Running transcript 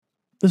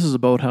This is a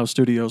Boathouse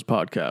Studios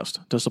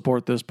podcast. To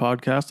support this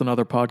podcast and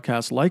other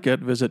podcasts like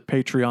it, visit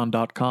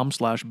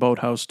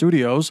patreon.com/Boathouse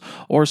Studios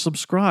or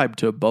subscribe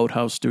to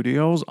Boathouse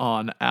Studios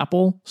on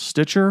Apple,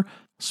 Stitcher,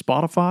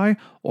 Spotify,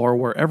 or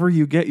wherever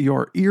you get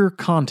your ear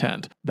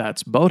content.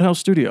 That's Boathouse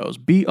Studios,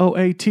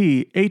 Boathaus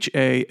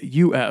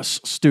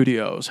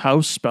Studios,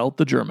 house spelt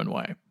the German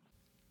way.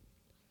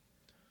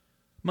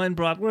 Mein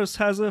Bratwurst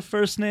has a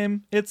first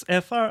name, it's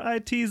Fritz.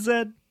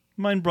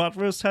 Mein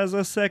Bratwurst has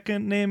a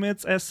second name,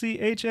 it's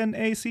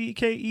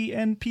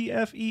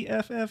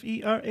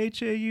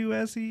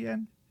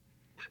Schnackenpfefferhausen.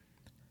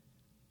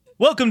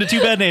 Welcome to Two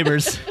Bad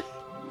Neighbors.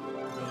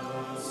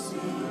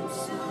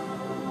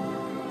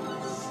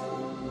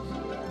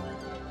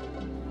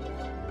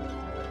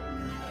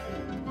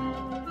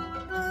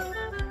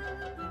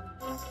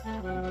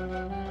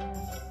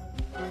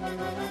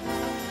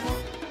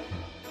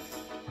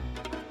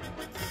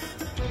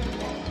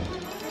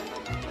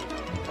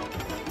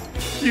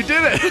 You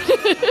did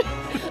it!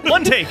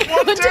 One take.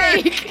 One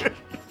take.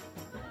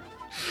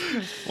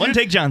 One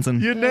take Johnson.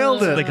 You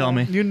nailed it. They call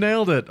me. You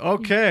nailed it.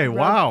 Okay,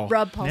 wow.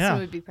 Rob Paulson Yeah.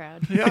 would be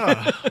proud.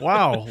 Yeah,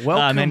 wow.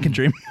 Welcome. Man can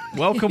dream.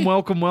 welcome,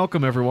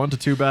 everyone, to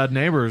Two Bad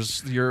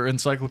Neighbors, your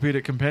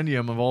encyclopedic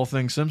compendium of all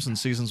things Simpsons,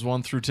 seasons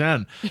 1 through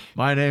 10.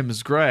 My name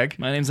is Greg,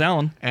 My name's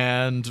Alan.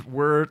 and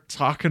we're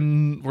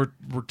talking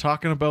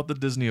about the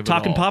Disney of it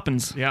Talking all.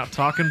 Poppins. Yeah,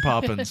 talking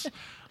Poppins.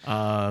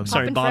 Sorry,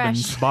 Poppin'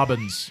 Bobbins. Fresh.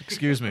 Bobbins,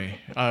 excuse me.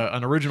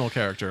 An original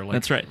character, like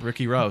That's right.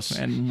 Ricky Rouse.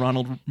 And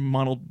Ronald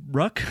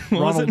Ruck.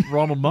 What was it?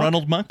 Ronald Muck?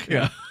 Ronald Muck.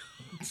 Yeah.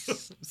 So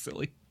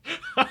silly.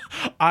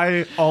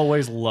 I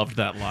always loved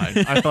that line.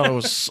 I thought it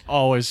was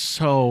always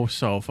so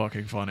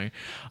fucking funny.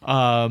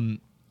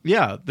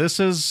 Yeah, this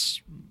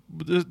is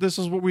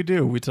what we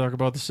do. We talk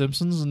about The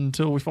Simpsons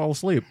until we fall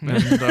asleep,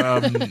 and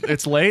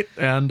it's late,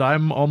 and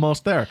I'm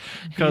almost there.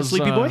 You a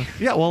sleepy boy?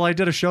 Yeah, well, I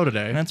did a show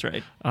today. That's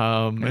right.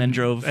 And then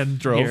drove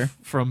here. here.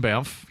 From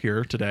Banff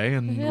here today,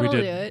 and He'll do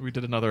it. we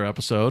did another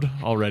episode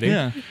already.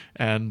 Yeah.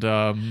 And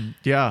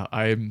yeah,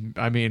 I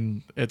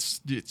mean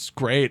it's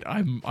great.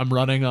 I'm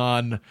running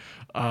on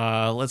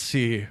let's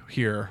see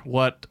here.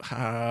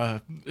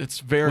 It's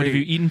very What have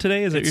you eaten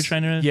today? Is that what you're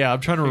trying to? Yeah, I'm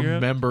trying to figure out?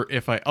 remember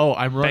if I'm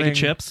running Bag of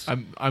chips?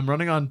 I'm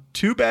running on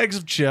 2 bags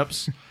of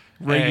chips.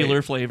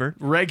 Regular flavor.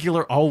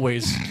 Regular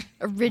always.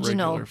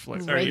 Original. Regular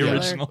flavor. Sorry,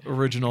 Regular.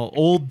 original.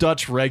 Old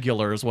Dutch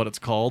regular is what it's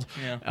called.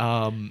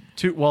 Yeah.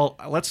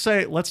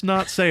 Let's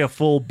not say a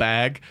full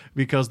bag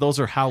because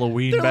those are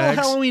Halloween They're bags.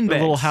 little Halloween They're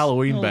bags. little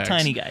Halloween Little bags.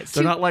 tiny guys.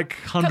 They're not like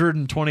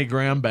 120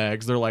 gram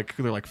bags. They're like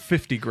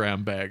 50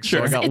 gram bags. Sure.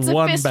 So I got It's a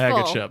one fistful. bag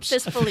of chips.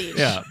 Fistful each.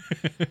 Yeah.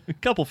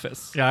 Couple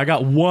fists. Yeah, I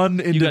got one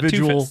got 2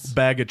 individual fists.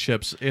 bag of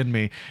chips in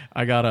me.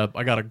 I got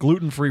a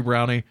gluten-free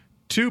brownie,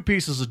 2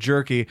 pieces of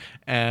jerky,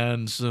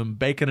 and some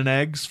bacon and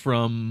eggs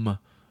from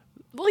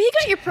Well, you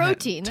got your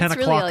protein. 10 That's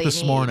really all o'clock you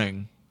this need.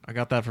 morning. I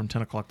got that from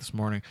 10 o'clock this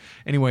morning.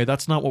 Anyway,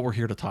 that's not what we're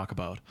here to talk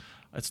about.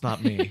 It's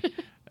not me.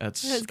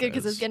 That's good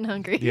because I was getting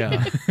hungry.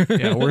 Yeah,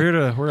 yeah. We're here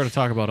to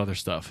talk about other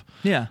stuff,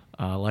 Yeah.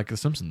 like The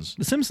Simpsons.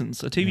 The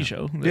Simpsons, a TV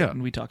show that Yeah.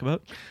 we talk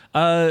about.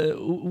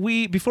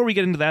 Before we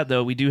get into that,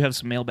 though, we do have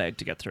some mailbag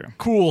to get through.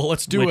 Cool.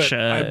 Let's do Which, it.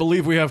 I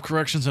believe we have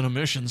corrections and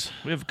omissions.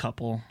 We have a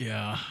couple.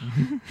 Yeah.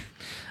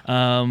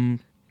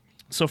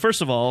 So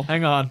first of all,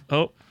 Hang on.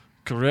 oh,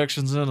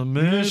 Corrections and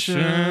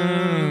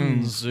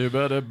omissions.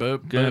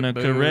 gonna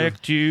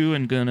correct you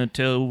and gonna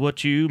tell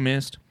what you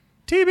missed.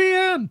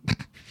 TBN.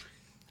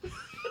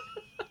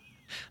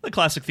 The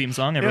classic theme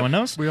song everyone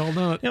knows. We all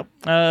know it. Yep.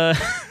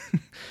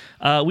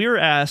 We were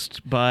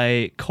asked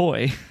by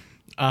Koi.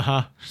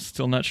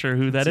 Still not sure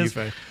who that is.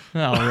 Ife.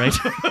 All right.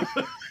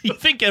 You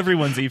think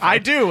everyone's Ife. I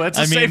do. It's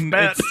a safe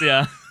bet.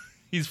 Yeah.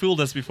 He's fooled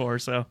us before,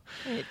 so.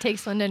 It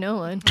takes one to know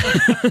one.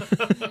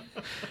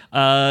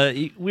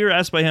 We were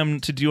asked by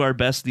him to do our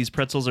best. These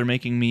pretzels are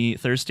making me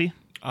thirsty.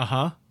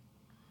 You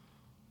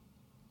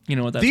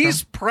know what that's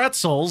These from?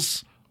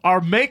 pretzels are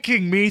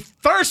making me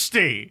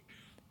thirsty.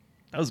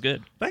 That was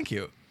good. Thank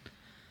you.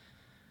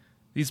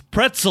 These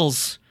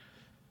pretzels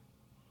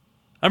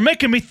are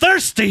making me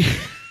thirsty.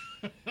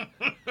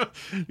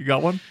 You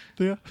got one,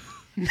 Thea?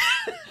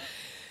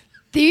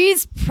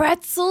 These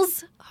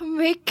pretzels are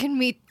making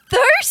me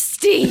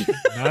thirsty.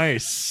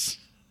 Nice.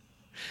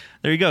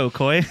 There you go,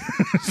 Koi.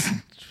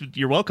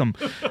 You're welcome.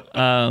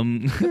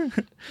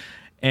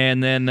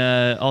 And then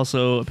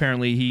also,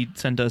 apparently, he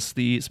sent us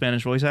the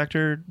Spanish voice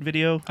actor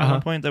video at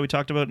one point that we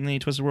talked about in the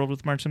Twisted World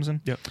with Marge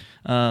Simpson. Yep.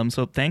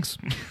 So thanks.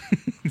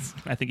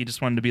 I think he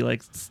just wanted to be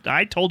like,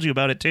 I told you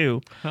about it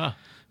too. Huh.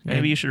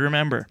 Maybe you should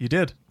remember. You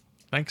did.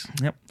 Thanks.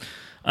 Yep.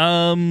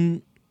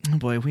 Oh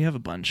boy, we have a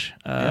bunch.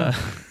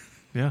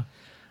 Yeah.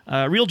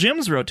 Real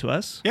Jims wrote to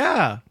us.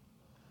 Yeah.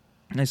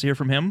 Nice to hear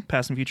from him,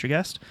 past and future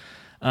guest.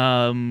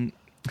 We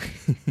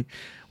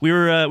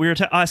were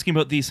asking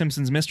about the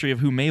Simpsons mystery of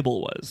who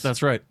Mabel was.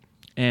 That's right.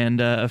 And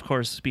of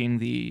course, being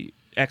the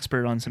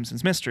expert on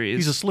Simpsons mysteries,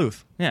 He's a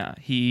sleuth. yeah,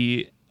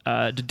 he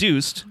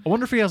deduced. I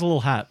wonder if he has a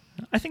little hat.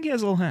 I think he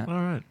has a little hat. All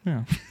right.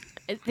 Yeah.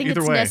 I think Either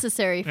it's way.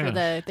 necessary for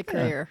Yeah. the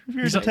career. If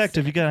you're a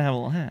detective, you gotta have a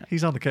little hat.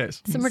 He's on the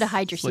case. Somewhere to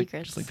hide your Just like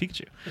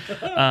secrets.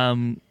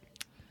 Pikachu.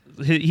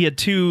 He had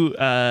two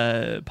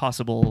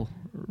possible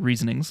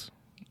reasonings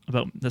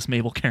about this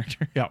Mabel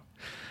character. Yeah.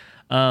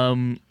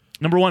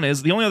 Number one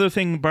is the only other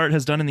thing Bart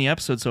has done in the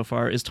episode so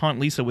far is taunt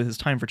Lisa with his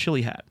time for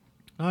chili hat.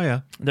 Oh,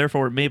 yeah.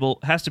 Therefore, Mabel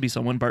has to be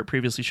someone Bart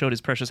previously showed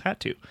his precious hat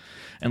to,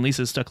 and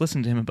Lisa's stuck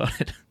listening to him about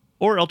it.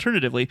 Or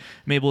alternatively,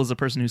 Mabel is the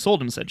person who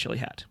sold him said chili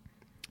hat.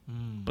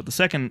 But the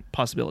second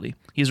possibility,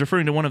 he's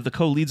referring to one of the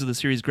co-leads of the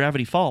series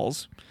Gravity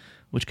Falls,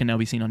 which can now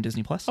be seen on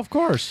Disney+. Of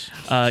course.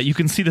 You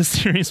can see the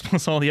series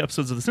plus all the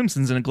episodes of The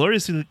Simpsons in a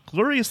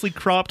gloriously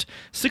cropped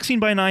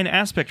 16:9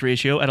 aspect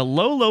ratio at a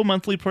low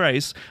monthly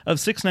price of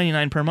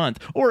 $6.99 per month,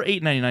 or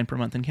 $8.99 per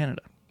month in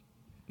Canada.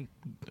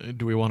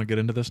 Do we want to get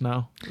into this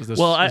now? Is this,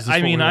 Well, is this I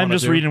what mean, we I'm wanna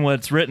just do? reading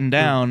what's written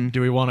down.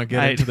 Do we want to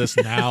get into this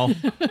now?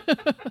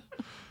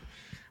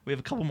 We have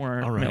a couple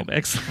more All right.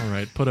 mailbags. All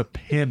right. Put a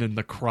pin in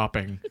the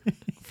cropping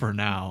for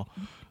now.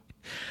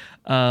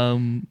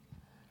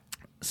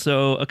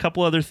 So a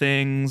couple other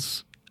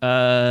things.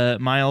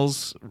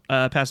 Miles,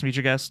 past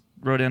feature guest,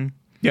 wrote in.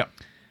 Yeah.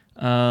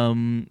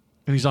 Um,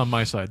 And he's on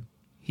my side.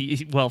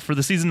 well, for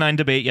the season 9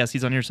 debate, yes,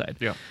 he's on your side.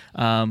 Yeah.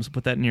 So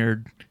put that in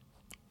your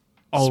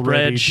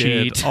Already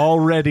spreadsheet. did.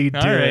 Already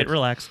did. All right,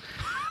 relax.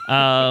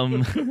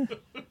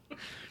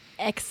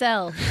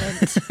 Excel.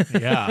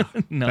 Yeah.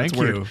 No, Thank it's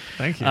Word. you.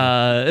 Thank you.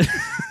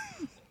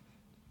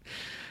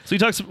 So he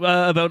talks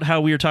about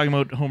how we were talking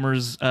about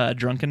Homer's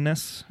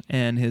drunkenness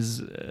and his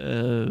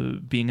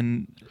being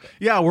in,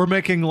 yeah, we're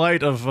making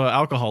light of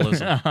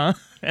alcoholism.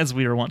 as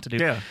we were wont to do.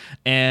 Yeah.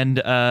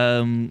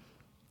 And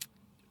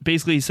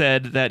basically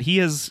said that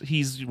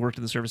he's worked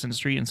in the service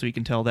industry, and so he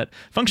can tell that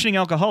functioning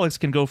alcoholics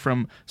can go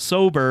from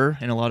sober,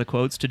 in a lot of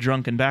quotes, to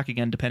drunk and back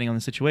again, depending on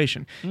the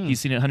situation. He's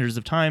seen it hundreds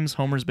of times.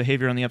 Homer's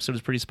behavior on the episode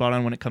is pretty spot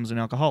on when it comes to an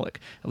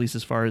alcoholic, at least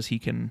as far as he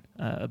can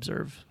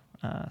observe.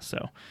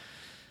 So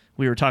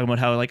we were talking about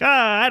how, like,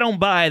 I don't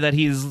buy that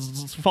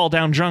he's fall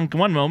down drunk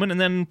one moment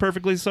and then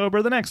perfectly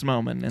sober the next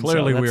moment. And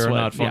Clearly so we that's are what-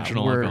 not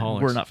functional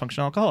alcoholics. We're not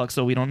functional alcoholics,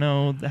 so we don't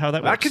know how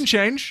that That works. can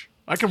change.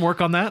 I can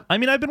work on that. I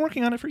mean, I've been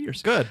working on it for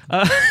years. Good.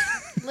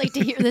 Like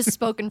to hear this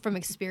spoken from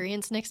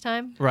experience next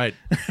time. Right.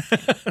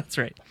 That's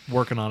right.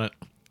 Working on it.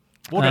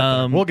 We'll get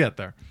there. We'll get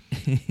there.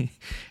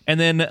 And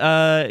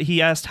then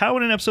he asked how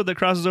in an episode that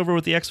crosses over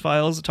with the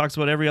X-Files, it talks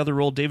about every other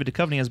role David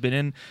Duchovny has been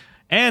in,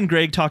 and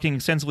Greg talking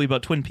extensively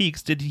about Twin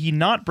Peaks, did he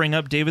not bring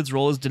up David's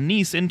role as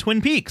Denise in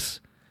Twin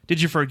Peaks?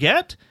 Did you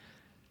forget?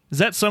 Is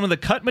that some of the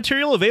cut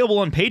material available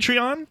on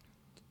Patreon?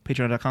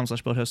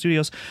 Patreon.com/Boathouse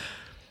Studios.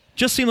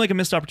 Just seemed like a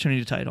missed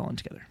opportunity to tie it all in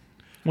together.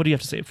 What do you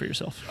have to say for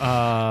yourself?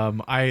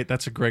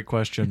 That's a great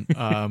question.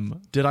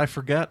 Did I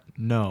forget?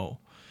 No.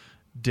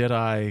 Did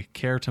I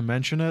care to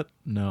mention it?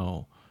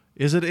 No.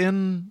 Is it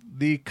in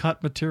the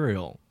cut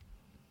material?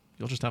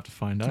 You'll just have to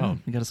find out.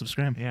 You got to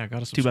subscribe. Yeah,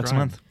 got to $2 subscribe. a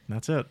month.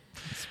 That's it.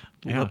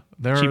 Well,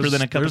 Yeah, cheaper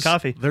than a cup of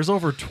coffee. There's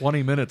over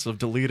 20 minutes of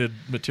deleted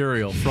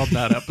material from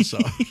that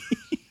episode.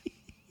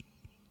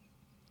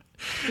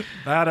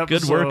 That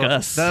episode, Good work,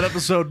 us. That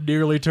episode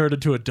nearly turned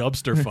into a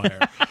dumpster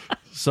fire.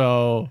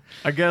 So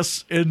I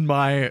guess in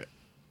my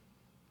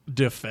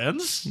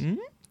defense,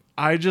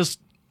 I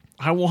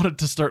wanted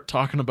to start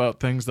talking about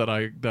things that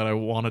I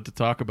wanted to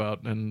talk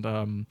about,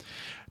 and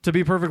to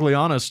be perfectly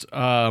honest,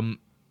 I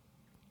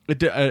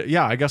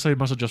guess I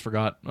must have just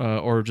forgot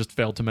or just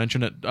failed to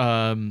mention it,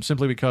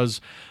 simply because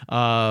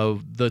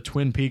the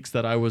Twin Peaks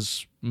that I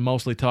was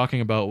mostly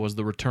talking about was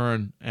The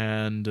Return,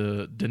 and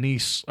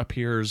Denise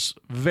appears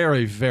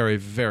very, very,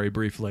 very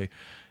briefly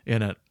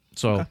in it.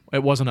 So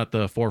it wasn't at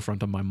the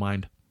forefront of my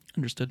mind.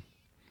 Understood.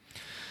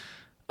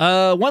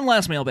 One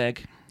last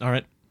mailbag, All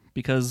right.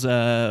 because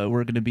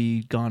we're going to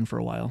be gone for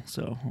a while,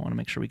 so I want to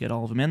make sure we get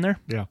all of them in there.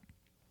 Yeah.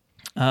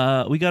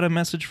 We got a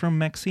message from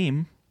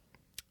Maxime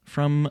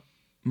from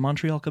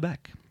Montreal,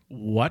 Quebec.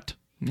 What?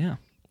 Yeah.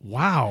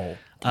 Wow.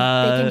 They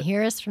can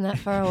hear us from that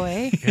far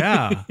away.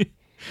 Yeah.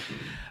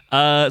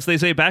 So they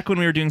say, back when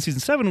we were doing season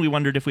 7, we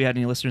wondered if we had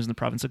any listeners in the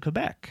province of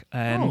Quebec.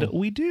 And Oh.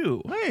 we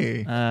do.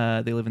 Hey.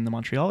 They live in the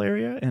Montreal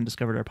area and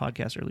discovered our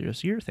podcast earlier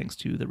this year, thanks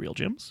to The Real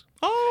Gyms.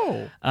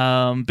 Oh.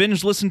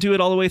 Binged listened to it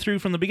all the way through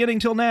from the beginning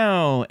till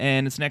now,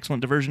 and it's an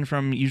excellent diversion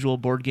from usual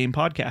board game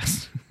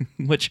podcasts,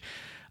 which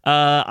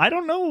I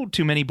don't know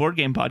too many board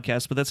game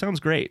podcasts, but that sounds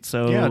great.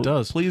 So Yeah, it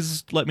does.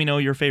 Please let me know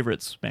your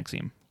favorites,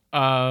 Maxime.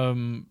 I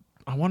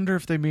wonder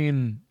if they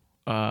mean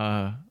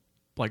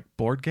like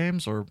board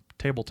games or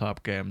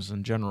tabletop games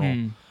in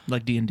general.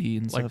 Like D&D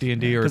and Like stuff.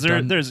 D&D or because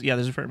Dun- there's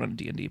a fair amount of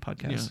D&D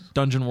podcasts. Yeah.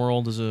 Dungeon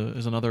World is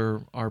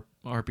another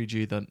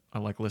RPG that I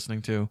like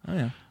listening to. Oh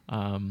yeah.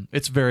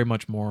 It's very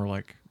much more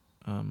like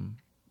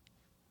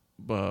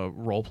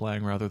role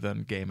playing rather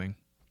than gaming,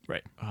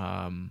 Right.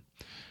 and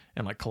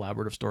like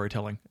collaborative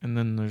storytelling. And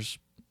then there's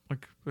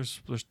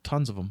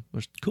tons of them.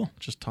 There's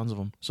just tons of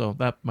them. So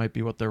that might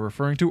be what they're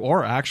referring to,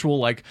 or actual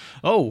like,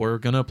 oh, we're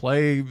gonna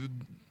play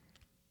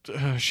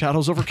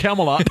Shadows over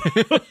Camelot.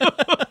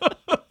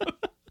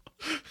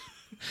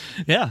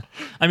 Yeah.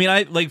 I mean,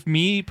 I like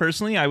me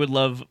personally, I would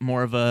love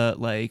more of a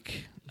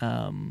like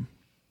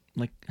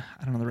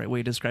I don't know the right way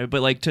to describe it,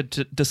 but like to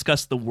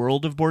discuss the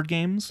world of board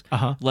games,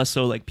 less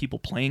so like people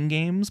playing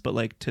games, but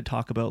like to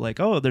talk about like,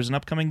 oh, there's an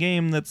upcoming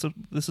game this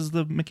is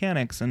the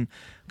mechanics, and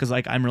because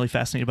like I'm really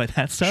fascinated by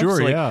that stuff. Sure,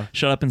 so, like, yeah.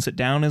 Shut Up and Sit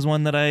Down is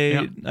one that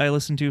I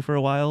listened to for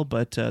a while,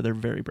 but they're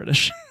very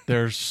British.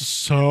 They're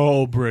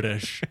so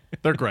British.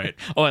 They're great,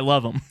 Oh, I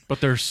love them.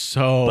 but they're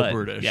so But,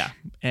 British. Yeah.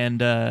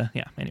 And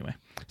anyway.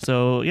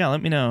 So yeah,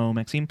 let me know,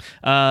 Maxime.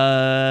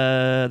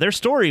 Their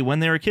story: when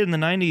they were a kid in the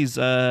 90s,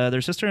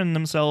 their sister and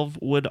themselves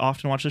would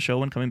often watch the show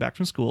when coming back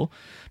from school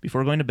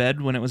before going to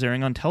bed when it was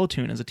airing on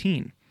Teletoon as a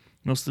teen.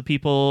 Most of the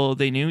people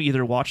they knew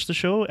either watched the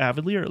show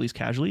avidly or at least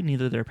casually.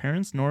 Neither their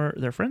parents nor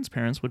their friends'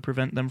 parents would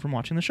prevent them from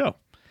watching the show.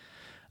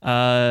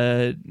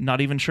 Not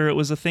even sure it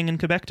was a thing in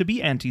Quebec to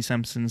be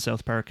anti-Simpson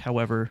South Park.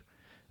 However,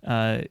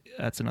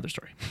 that's another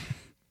story.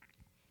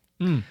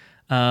 It's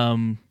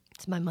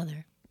my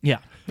mother. Yeah,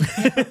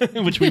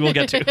 which we will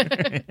get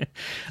to.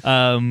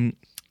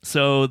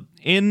 So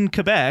in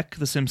Quebec,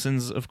 The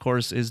Simpsons, of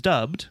course, is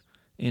dubbed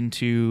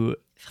into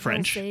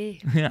French. Francais.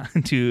 Yeah,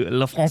 into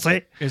Le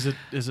Français. Is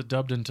it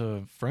dubbed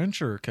into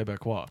French or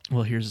Quebecois?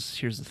 Well, here's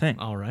the thing.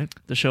 All right.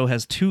 The show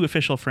has two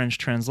official French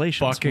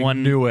translations.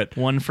 Fucking knew it.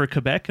 One for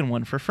Quebec and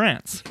one for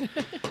France.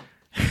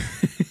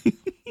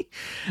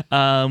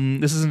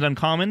 This isn't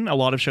uncommon. A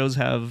lot of shows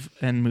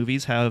and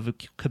movies have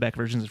Quebec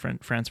versions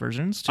and France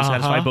versions to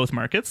satisfy both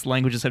markets.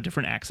 Languages have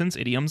different accents,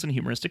 idioms, and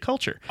humoristic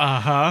culture.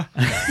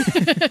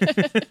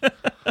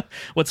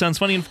 What sounds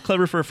funny and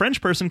clever for a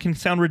French person can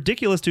sound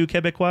ridiculous to a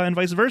Quebecois and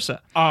vice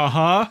versa.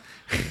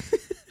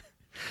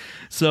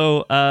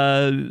 So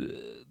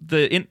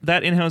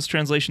that in-house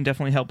translation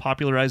definitely helped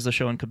popularize the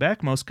show in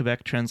Quebec. Most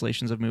Quebec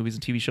translations of movies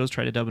and TV shows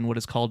try to dub in what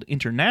is called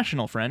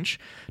international French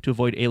to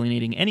avoid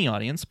alienating any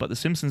audience, but The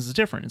Simpsons is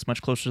different. It's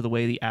much closer to the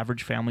way the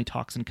average family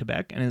talks in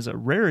Quebec and is a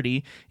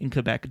rarity in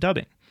Quebec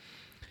dubbing.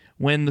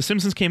 When The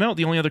Simpsons came out,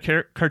 the only other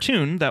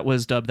cartoon that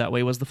was dubbed that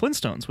way was The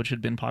Flintstones, which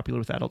had been popular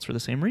with adults for the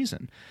same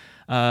reason.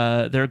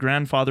 Their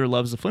grandfather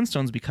loves The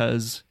Flintstones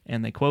because,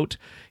 and they quote,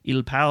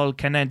 "Ils parlent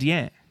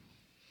canadien,"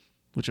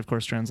 which of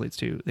course translates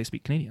to "they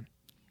speak Canadian."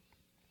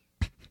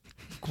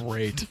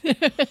 Great.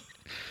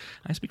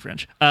 I speak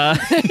French.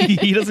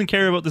 He doesn't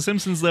care about The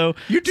Simpsons, though.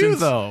 You do,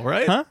 though,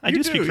 right? Huh? I You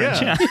do speak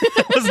French, yeah. yeah.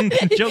 I wasn't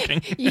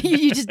joking.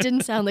 You just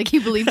didn't sound like you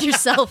believed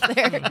yourself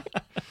there.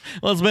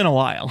 Well, it's been a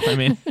while. I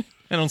mean,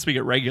 I don't speak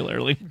it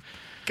regularly.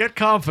 Get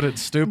confident,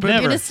 stupid. You're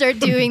Never. going to start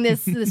doing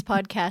this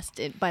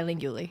podcast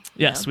bilingually.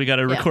 Yes, Yeah. we got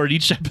to record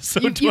each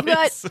episode You've got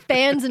twice.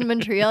 fans in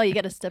Montreal. You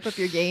got to step up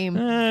your game.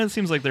 It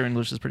seems like their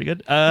English is pretty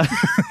good.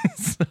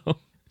 So...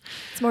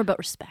 It's more about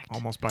respect.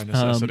 Almost by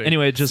necessity.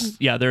 Anyway,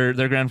 their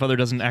grandfather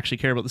doesn't actually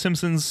care about The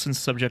Simpsons since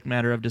the subject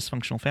matter of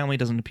dysfunctional family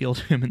doesn't appeal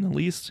to him in the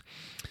least.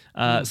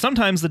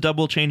 Sometimes the dub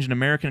will change an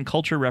American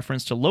culture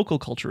reference to local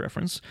culture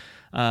reference.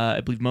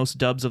 I believe most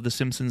dubs of The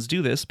Simpsons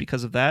do this.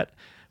 Because of that,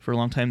 for a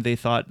long time they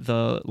thought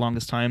the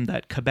longest time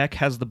that Quebec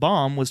has the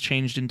bomb was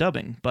changed in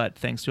dubbing. But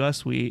thanks to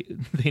us,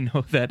 they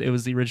know that it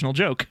was the original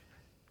joke.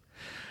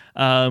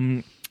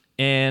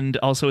 And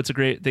also,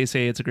 they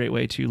say it's a great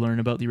way to learn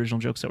about the original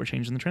jokes that were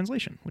changed in the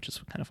translation, which is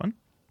kind of fun.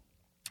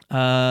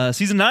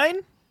 Season 9,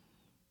 you're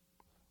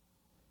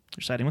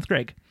siding with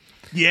Greg.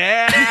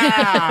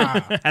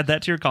 yeah. Add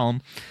that to your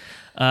column.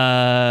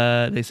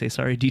 They say,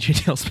 sorry, DJ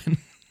Tailspin.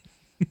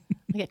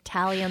 Like a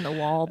tally on the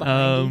wall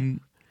behind you.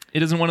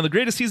 It isn't one of the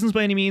greatest seasons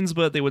by any means,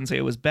 but they wouldn't say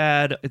it was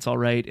bad. It's all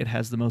right. It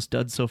has the most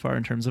duds so far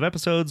in terms of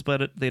episodes,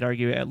 but they'd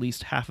argue at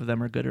least half of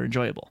them are good or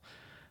enjoyable.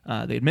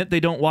 They admit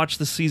they don't watch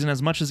the season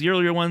as much as the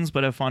earlier ones,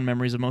 but have fond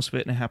memories of most of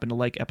it and happen to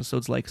like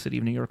episodes like City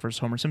of New York vs.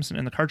 Homer Simpson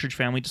and The Cartridge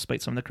Family,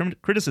 despite some of the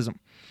criticism.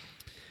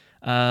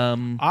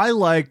 I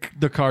like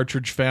the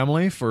Cartridge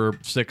Family for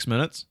 6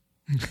 minutes.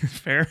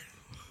 Fair.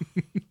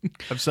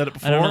 I've said it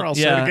I don't before. know. I'll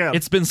say it again.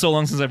 It's been so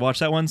long since I've watched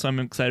that one, so I'm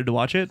excited to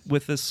watch it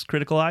with this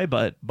critical eye,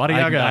 but Body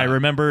Yaga. I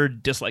remember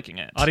disliking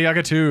it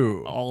Adiaga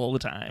 2. all the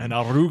time. And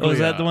Aruglia. Oh, is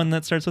that the one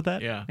that starts with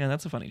that? Yeah. Yeah,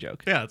 that's a funny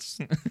joke. Yeah, it's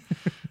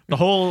the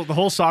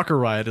whole soccer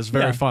riot is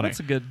very Yeah, funny. That's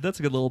a good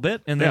little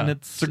bit, and then Yeah.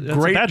 it's a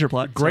great badger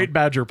plot. Great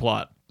badger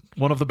plot.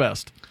 One of the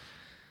best.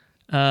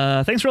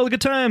 Thanks for all the good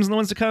times and the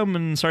ones to come,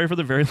 and sorry for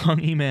the very long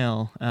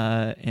email.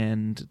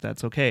 And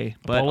that's okay.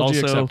 But Apology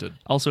accepted.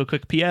 also a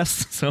quick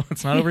PS, so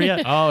it's not over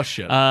yet. Oh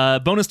shit.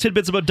 Bonus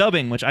tidbits about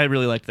dubbing, which I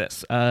really like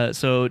this.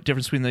 So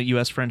difference between the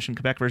U.S., French, and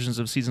Quebec versions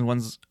of season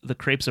 1's The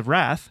Crepes of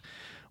Wrath,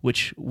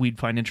 which we'd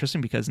find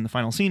interesting because in the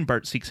final scene,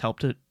 Bart seeks help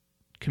to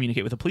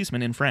communicate with a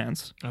policeman in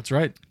France. That's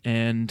right.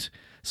 And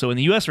so in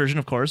the U.S. version,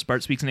 of course,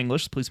 Bart speaks in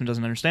English. The policeman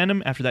doesn't understand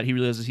him. After that, he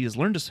realizes he has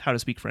learned how to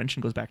speak French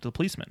and goes back to the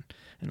policeman.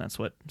 And that's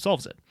what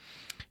solves it.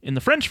 In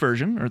the French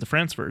version, or the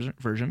France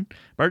version,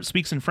 Bart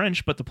speaks in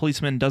French, but the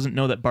policeman doesn't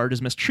know that Bart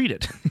is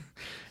mistreated.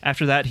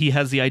 After that, he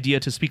has the idea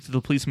to speak to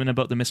the policeman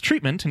about the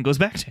mistreatment and goes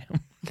back to him.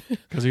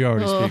 Because he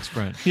already speaks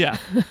French. Yeah.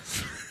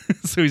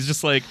 So he's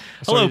just like,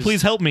 hello,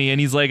 please help me. And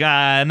he's like,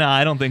 no,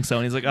 I don't think so.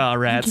 And he's like,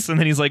 rats. And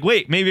then he's like,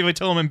 wait, maybe if I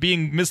tell him I'm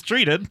being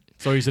mistreated.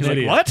 So he's an He's like,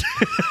 idiot. what?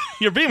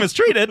 You're being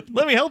mistreated.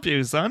 Let me help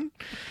you, son.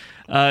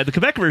 The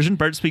Quebec version,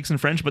 Bart speaks in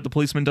French, but the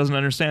policeman doesn't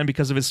understand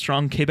because of his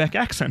strong Quebec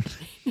accent.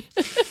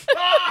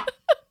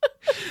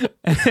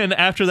 And then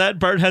after that,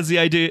 Bart has the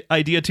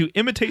idea to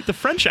imitate the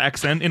French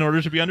accent in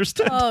order to be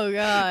understood. Oh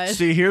god.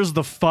 See, here's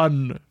the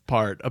fun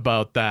part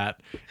about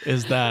that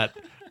is that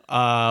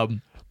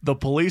the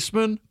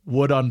policeman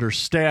would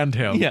understand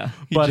him. Yeah,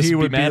 he'd but just he be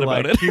would mad be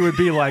about like, it. he would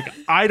be like,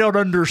 I don't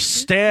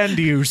understand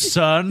you,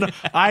 son.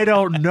 I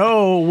don't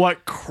know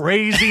what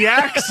crazy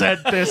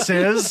accent this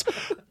is.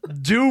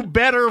 Do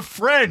better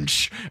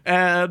French.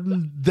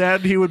 And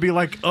then he would be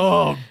like,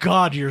 oh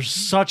God, you're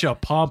such a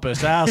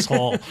pompous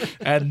asshole.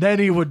 And then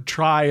he would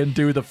try and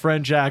do the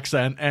French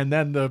accent, and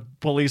then the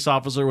police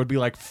officer would be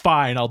like,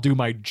 fine, I'll do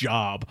my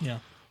job. Yeah.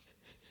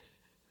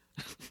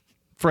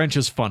 French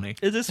is funny.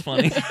 It is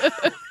funny.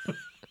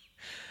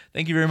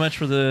 Thank you very much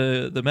for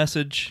the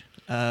message.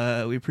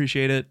 We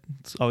appreciate it.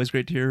 It's always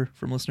great to hear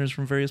from listeners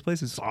from various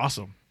places. It's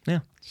awesome. Yeah.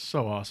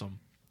 So awesome.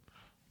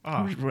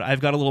 Ah,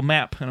 I've got a little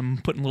map, and I'm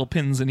putting little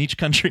pins in each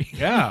country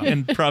yeah.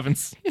 and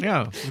province.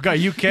 Yeah. We've got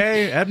UK,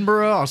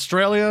 Edinburgh,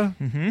 Australia.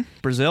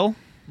 Brazil.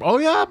 Oh,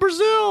 yeah,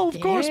 Brazil, of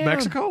course. Damn.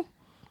 Mexico.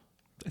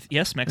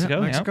 Yes, Mexico.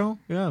 Yeah, Mexico.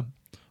 Yeah.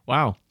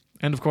 Wow.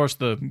 And, of course,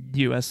 the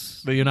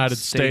U.S. United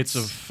States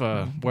of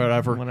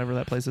wherever. Whatever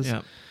that place is.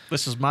 Yeah.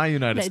 This is my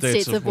United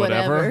United States of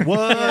whatever.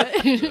 whatever.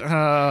 What?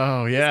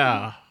 Oh,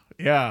 yeah.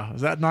 Yeah.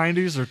 Is that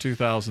 90s or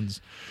 2000s?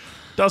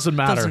 Doesn't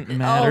matter.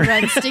 Doesn't All matter.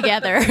 runs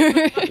together.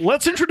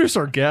 Let's introduce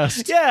our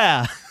guest.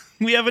 Yeah.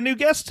 We have a new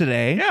guest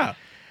today. Yeah.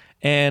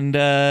 And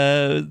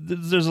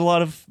there's a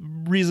lot of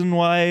reason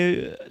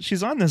why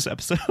she's on this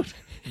episode,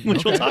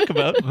 which we'll talk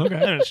about. Okay.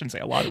 I shouldn't say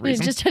a lot of You're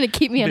reasons. just trying to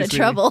keep me out of Basically,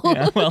 trouble.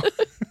 Yeah, well.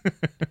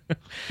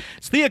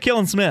 It's Thea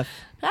Killen Smith.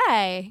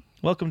 Hi.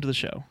 Welcome to the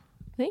show.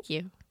 Thank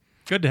you.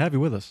 Good to have you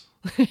with us.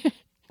 With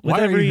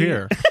Why are every- you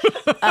here?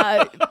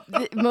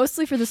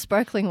 Mostly for the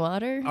sparkling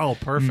water. Oh,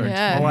 perfect.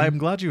 Yeah. Well, I'm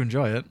glad you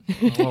enjoy it.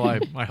 Well,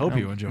 I hope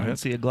you I enjoy don't it.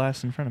 see a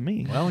glass in front of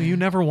me. Well, you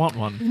never want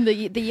one. The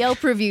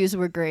Yelp reviews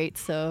were great,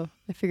 so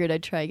I figured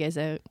I'd try you guys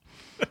out.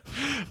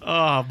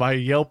 Ah, my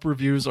Yelp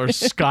reviews are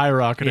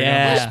skyrocketing on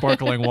Yeah. the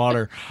sparkling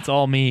water. It's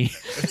all me.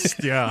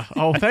 Yeah.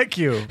 Oh, thank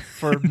you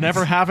for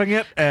never having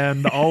it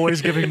and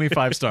always giving me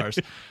 5 stars.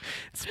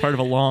 It's part of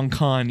a long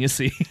con, you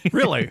see.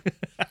 Really?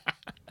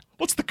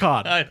 What's the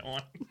con? I don't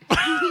want.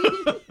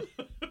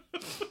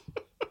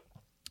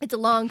 It's a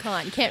long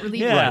con. Can't really.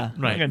 Yeah,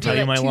 right. I'm gonna Do tell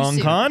you it my too long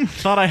soon. con.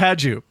 Thought I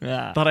had you.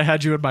 Yeah. Thought I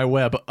had you in my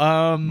web.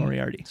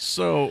 Moriarty.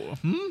 So,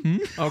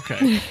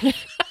 okay.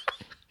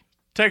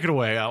 Take it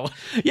away, Alan.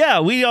 Yeah,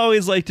 we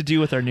always like to do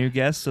with our new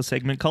guests a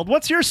segment called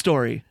 "What's Your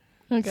Story."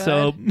 Oh, God.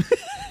 So,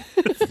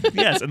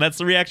 yes, and that's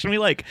the reaction we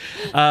like.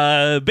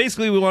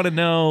 Basically, we want to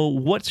know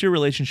what's your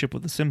relationship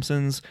with The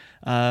Simpsons.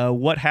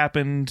 What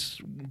happened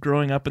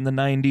growing up in the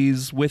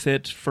 '90s with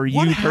it for you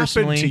What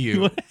personally? happened to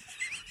you?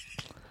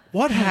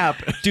 What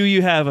happened? Do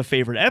you have a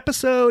favorite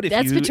episode?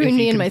 That's if between you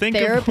me and can my think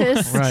of one.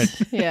 therapist.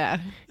 Right. Yeah.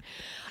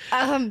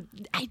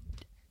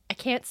 I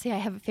can't say I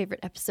have a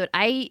favorite episode.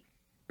 I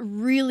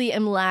really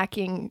am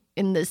lacking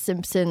in The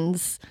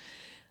Simpsons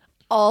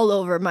all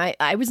over.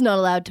 I was not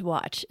allowed to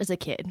watch as a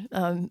kid.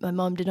 My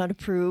mom did not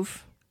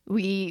approve.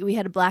 We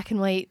had a black and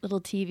white little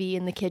TV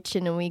in the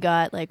kitchen, and we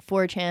got like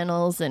 4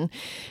 channels, and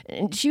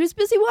she was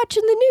busy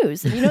watching the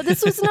news. And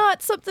this was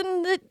not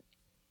something that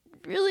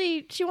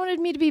really she wanted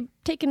me to be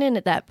taken in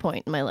at that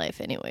point in my life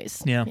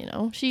anyways. Yeah.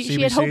 She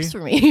had CBC? hopes for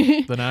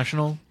me. The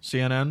National,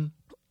 CNN,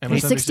 Hey,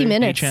 MSNBC? 60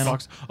 Minutes. channel.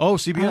 Fox. Oh,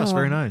 CBS.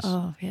 Very nice.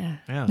 Oh yeah.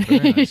 Yeah,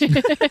 very nice.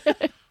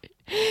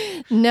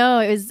 No,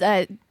 it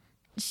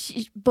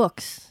was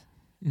books.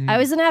 I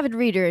was an avid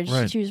reader, and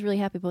Right. she was really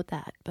happy about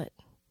that. But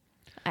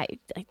I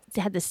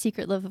had this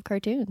secret love of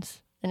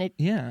cartoons, and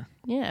Yeah,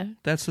 yeah,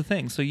 that's the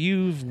thing. So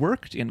you've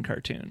worked in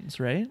cartoons,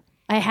 right?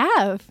 I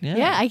have. Yeah.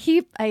 Yeah,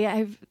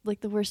 I've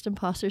like the worst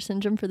imposter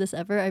syndrome for this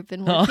ever. I've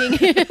been working.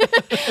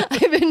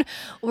 I've been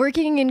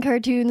working in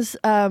cartoons,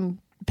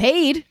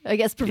 paid, I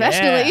guess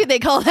professionally Yeah. they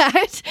call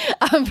that,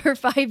 for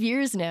 5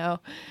 years now.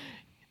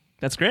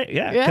 That's great.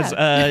 Yeah,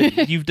 Yeah.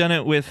 because you've done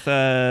it with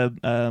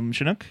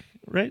Chinook,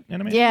 right?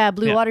 Animation. Yeah,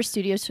 Blue Water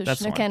Studios, so That's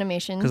the Chinook one.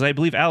 Animation. Because I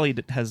believe Ali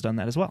has done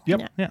that as well.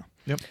 Yep.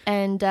 Yeah.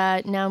 And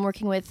now I'm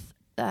working with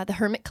the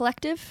Hermit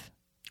Collective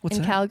What's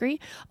in that? Calgary.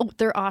 Oh,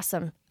 they're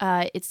awesome.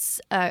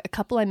 It's a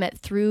couple I met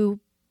through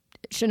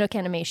Chinook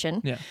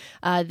Animation. Yeah.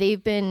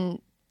 They've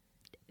been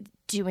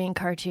doing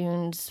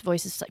cartoons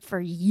voices like for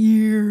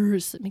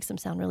years. It makes them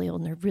sound really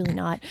old, and they're really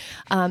not.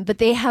 But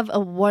they have a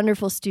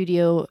wonderful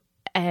studio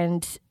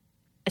and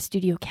a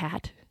studio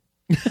cat.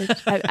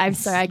 I'm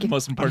sorry. I get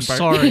Most I'm important part.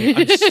 sorry.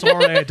 I'm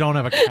sorry I don't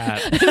have a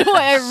cat.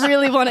 I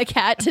really want a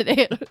cat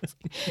today.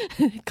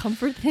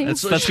 Comfort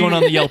things. That's going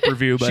on the Yelp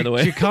review, by She, the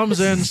way. she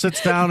comes in,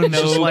 sits down, and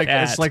No just like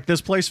cat. it's like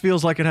this place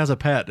feels like it has a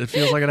pet. It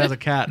feels like it has a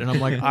cat, and I'm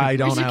like, I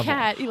don't Where's your have one.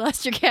 cat? You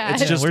lost your cat.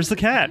 It's just- Where's the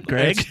cat,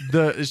 Greg?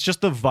 It's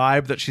just the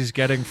vibe that she's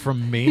getting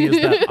from me is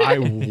that I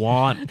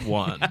want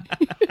one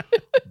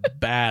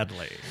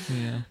badly.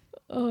 Yeah.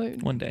 Oh,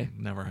 One day.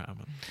 Never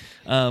happened.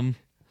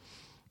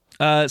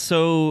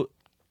 So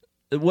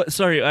What?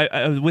 Sorry,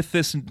 I with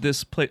this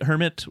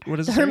Hermit. What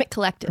is The it? Hermit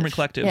Collective. Hermit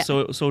Collective. Yeah.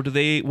 So do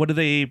they? What do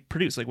they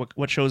produce? Like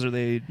what shows are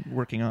they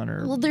working on?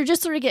 Or Well, they're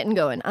just sort of getting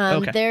going.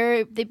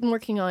 Okay. They've been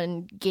working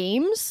on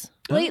games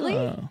lately.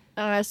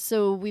 Oh.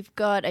 So we've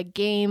got a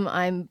game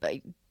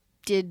I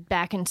did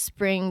back in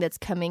spring that's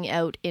coming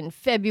out in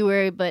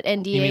February, but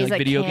NDAs You mean like I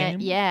video can't.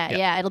 game? Yeah,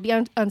 yeah, it'll be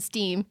on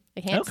Steam. I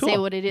can't cool. say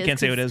what it is. You can't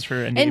say what it is for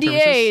NDA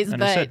NDAs, purposes.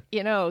 but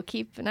Understood.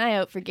 keep an eye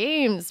out for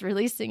games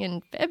releasing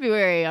in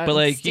February on But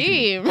like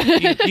Steam.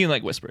 you can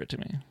like whisper it to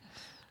me.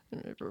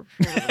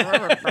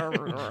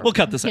 We'll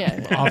cut this out.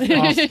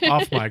 Yeah.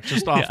 off mic,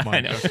 just off Yeah,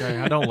 I mic. know. Okay,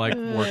 I don't like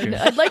working.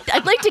 I'd like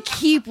to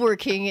keep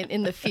working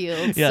in the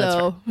field. Yeah,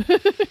 so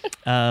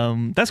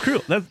That's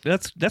cruel.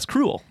 That's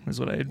cruel, is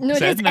what I No, it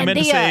said. is, And I and meant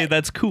to they, say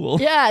that's cool.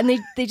 yeah, and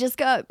they just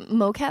got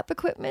mocap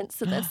equipment,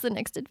 so that's the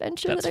next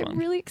adventure That's that I'm fun.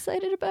 really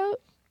excited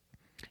about.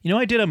 You know,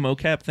 I did a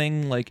mocap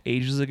thing like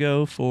ages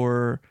ago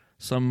for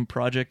some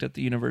project at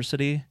the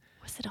university,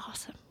 Was it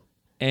awesome?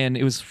 and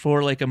it was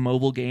for like a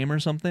mobile game or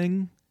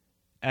something.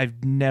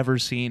 I've never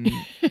seen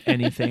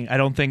anything.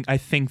 I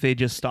think they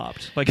just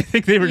stopped. Like I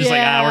think they were just like,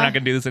 Yeah. we're not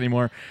gonna do this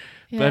anymore.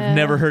 But I've Yeah.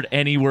 never heard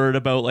any word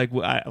about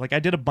like I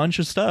did a bunch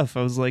of stuff.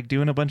 I was like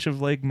doing a bunch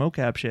of like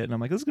mocap shit, and I'm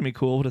like, this is gonna be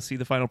cool to see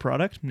the final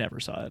product. Never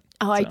saw it.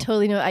 Oh, I So.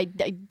 totally know. I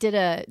did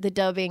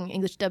the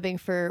English dubbing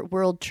for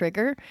World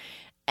Trigger,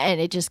 and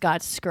it just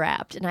got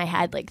scrapped. And I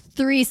had like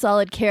 3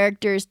 solid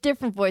characters,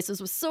 different voices.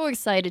 Was so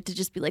excited to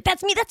just be like,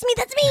 that's me,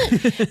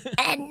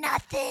 and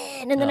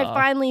nothing. And then I Aw.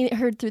 finally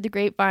heard through the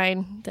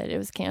grapevine that it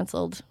was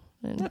canceled.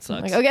 And That I'm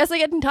sucks. like, I guess I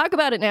get to talk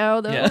about it now,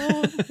 though.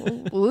 Yeah.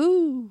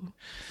 Woo.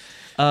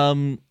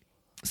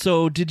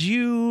 So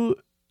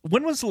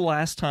when was the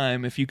last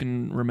time, if you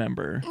can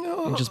remember,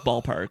 in just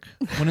ballpark,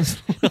 when is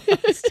the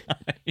last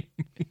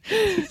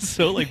time?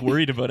 So like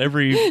worried about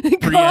every preamble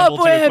to your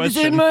Cobwebs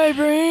question. in my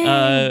brain.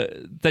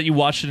 That you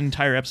watched an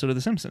entire episode of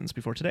The Simpsons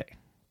before today.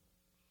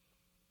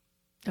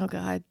 Oh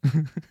God.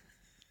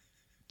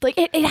 Like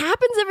it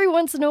happens every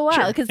once in a while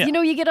Sure, because yeah.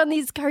 you get on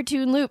these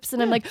cartoon loops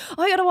and I'm like,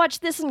 oh, I gotta watch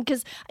this one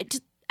because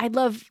I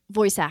love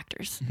voice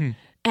actors Mm-hmm.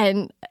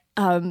 and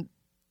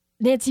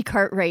Nancy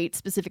Cartwright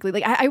specifically.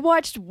 Like I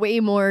watched way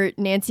more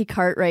Nancy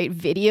Cartwright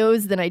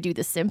videos than I do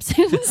The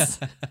Simpsons.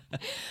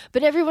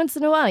 But every once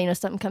in a while,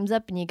 something comes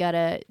up and you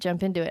gotta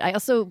jump into it. I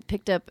also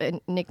picked up a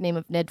nickname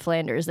of Ned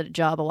Flanders at a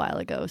job a while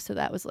ago, so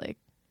that was like,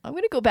 I'm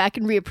gonna go back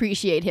and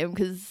reappreciate him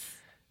because.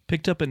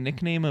 Picked up a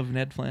nickname of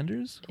Ned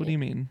Flanders? What do you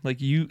mean? Like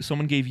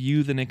someone gave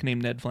you the nickname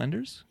Ned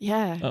Flanders?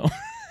 Yeah. Oh.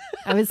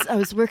 I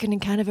was working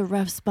in kind of a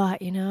rough spot,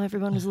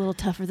 Everyone was a little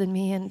tougher than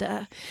me, and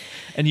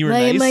And you were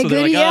My- nice, my so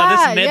they're like, good- oh, this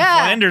yeah, Ned yeah.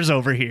 Flanders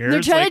over here. They're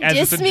It's trying like, to as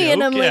it's diss a me,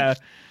 and joke, I'm like, yeah.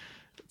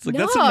 It's like,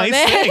 that's a "No, nice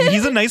man." thing.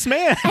 He's a nice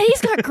man. and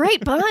he's got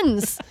great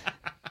buns.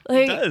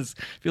 Like, He does.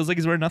 Feels like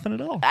he's wearing nothing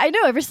at all. I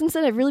know. Ever since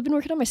then, I've really been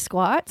working on my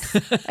squats. I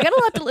got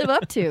a lot to live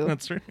up to.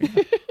 That's right.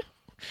 And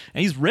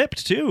he's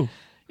ripped, too.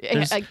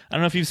 I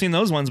don't know if you've seen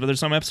those ones, but there's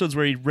some episodes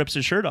where he rips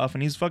his shirt off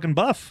and he's fucking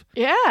buff.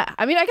 Yeah,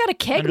 I mean, I got a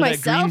keg Under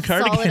that green myself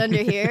solid cardigan.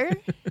 under here.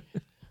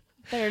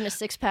 Better than a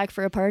 6-pack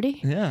for a party.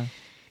 Yeah.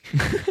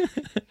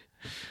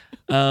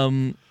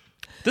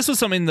 This was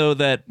something though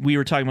that we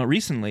were talking about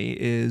recently.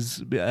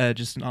 Is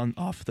just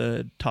off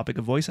the topic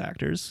of voice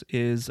actors.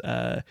 Is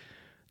the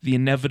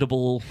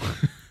inevitable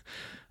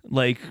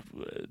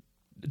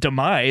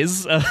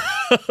demise of,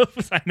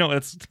 I know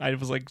I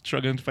was like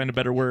struggling to find a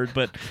better word,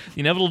 but the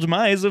inevitable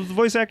demise of the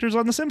voice actors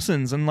on The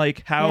Simpsons, and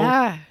like how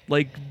Yeah.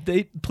 like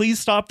they please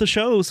stop the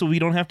show so we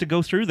don't have to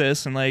go through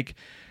this, and like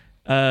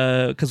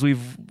because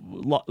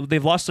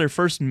they've lost their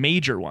first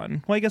major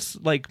one. Well, I guess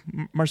like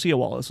Marcia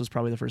Wallace was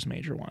probably the first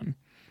major one,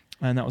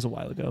 and that was a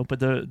while ago. But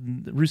the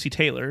Russi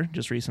Taylor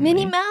just recently,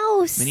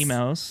 Minnie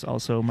Mouse.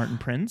 also Martin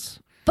Prince.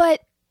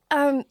 But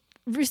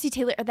Russi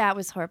Taylor, that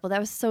was horrible.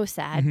 That was so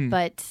sad. Mm-hmm.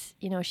 But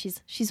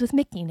she's with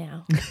Mickey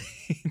now.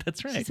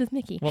 That's right. She's with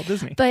Mickey. Walt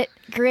Disney. But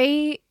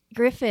Gray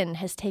Griffin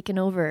has taken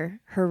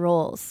over her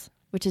roles,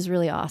 which is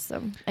really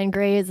awesome. And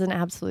Gray is an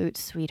absolute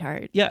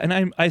sweetheart. Yeah,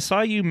 and I saw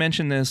you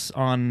mention this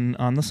on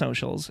the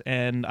socials,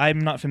 and I'm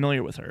not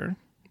familiar with her,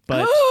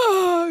 but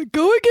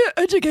Go and get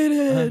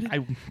educated. I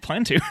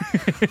plan to.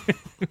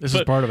 This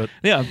is part of it.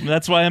 Yeah,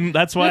 that's why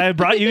I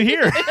brought you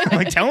here.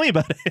 Like, tell me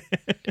about it.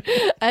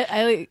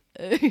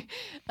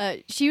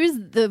 She was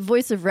the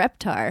voice of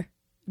Reptar.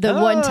 The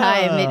one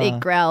time it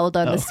growled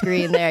on the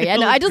screen there. Yeah,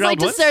 no, I just like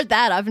to Growled start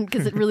that off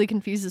because it really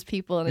confuses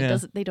people and Yeah.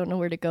 they don't know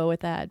where to go with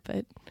that.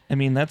 But I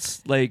mean,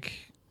 that's Frank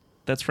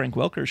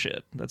Welker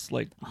shit. That's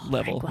like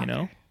level, Frank you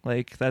know? Welker.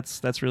 Like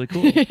that's really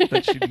cool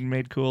that she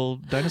made cool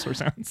dinosaur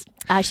sounds.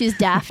 she's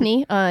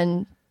Daphne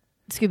on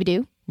Scooby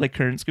Doo. Like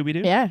current Scooby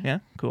Doo? Yeah. Yeah,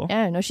 cool.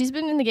 Yeah, no, she's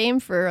been in the game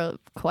for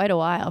quite a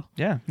while.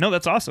 Yeah. No,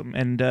 that's awesome.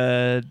 And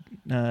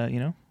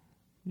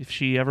if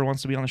she ever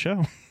wants to be on the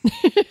show,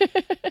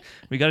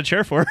 we got a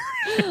chair for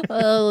her.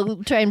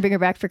 We'll try and bring her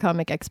back for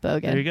Comic Expo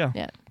again. There you go.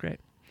 Yeah. Great.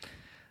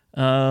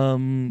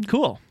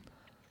 Cool.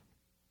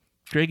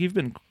 Greg, you've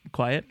been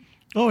quiet.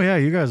 Oh yeah,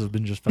 you guys have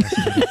been just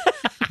fascinating.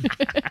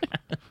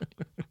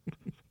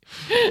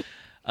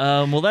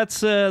 Well,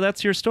 that's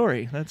your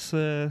story. That's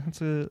the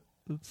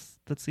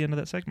end of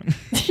that segment.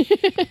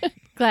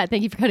 Glad.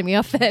 Thank you for cutting me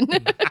off then.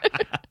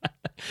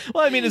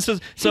 Well, I mean, it's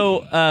just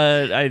so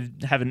I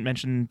haven't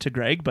mentioned to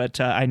Greg, but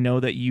I know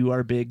that you are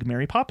a big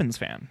Mary Poppins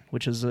fan,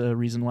 which is a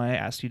reason why I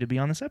asked you to be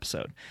on this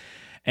episode.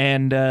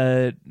 And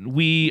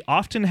we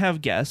often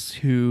have guests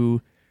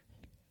who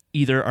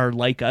either are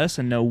like us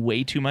and know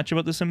way too much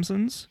about The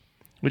Simpsons,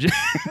 which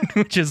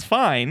is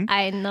fine.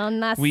 I know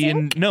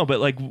nothing. No, but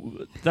like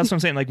that's what I'm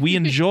saying. Like we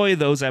enjoy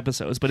those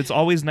episodes, but it's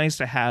always nice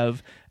to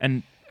have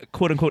an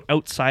quote unquote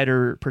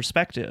outsider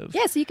perspective.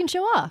 Yeah, so you can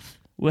show off.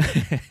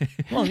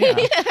 Well, yeah.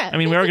 I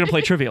mean, we are going to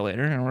play trivia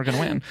later, and we're going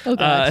to win. Oh,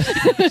 God.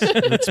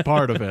 It's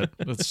part of it.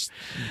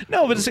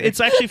 No, but it's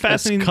actually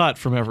fascinating. It's cut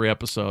from every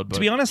episode. But. To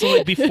be honest,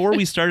 like before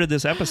we started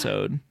this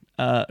episode,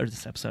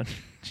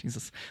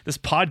 Jesus, this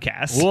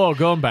podcast. Whoa,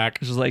 going back.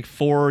 Which was like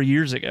 4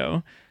 years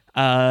ago.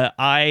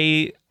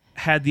 I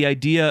had the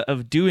idea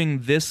of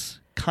doing this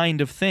kind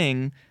of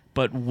thing,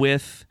 but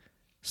with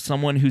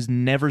someone who's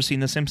never seen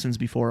The Simpsons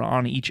before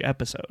on each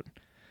episode.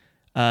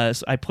 So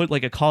I put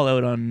like a call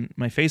out on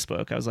my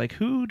Facebook. I was like,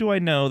 who do I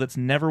know that's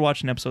never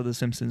watched an episode of The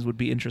Simpsons would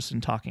be interested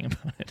in talking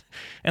about it?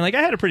 And like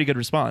I had a pretty good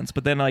response.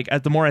 But then like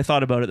the more I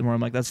thought about it, the more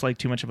I'm like, that's like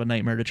too much of a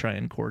nightmare to try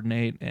and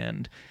coordinate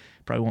and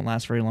probably won't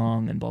last very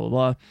long and blah, blah,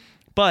 blah.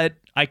 But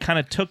I kind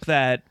of took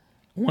that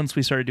once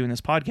we started doing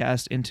this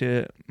podcast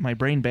into my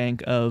brain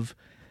bank of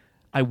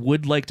I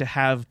would like to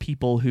have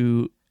people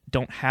who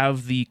don't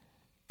have the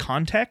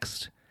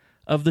context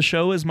of the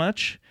show as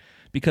much.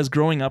 Because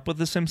growing up with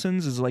The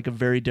Simpsons is like a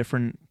very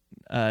different,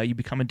 you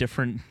become a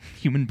different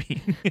human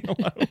being in a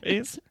lot of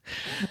ways.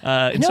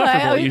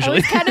 Insufferable usually.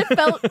 I kind of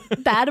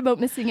felt bad about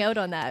missing out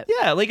on that.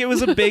 Yeah, like it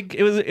was a big,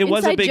 it was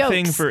a big jokes.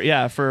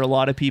 thing for a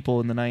lot of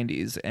people in the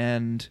 90s.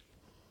 And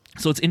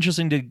so it's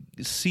interesting to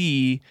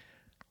see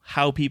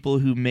how people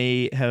who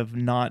may have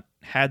not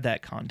had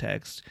that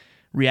context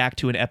react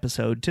to an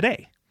episode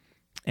today.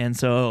 And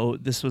so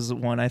this was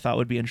one I thought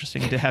would be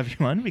interesting to have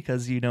you on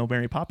because you know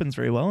Mary Poppins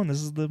very well, and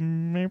this is the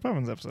Mary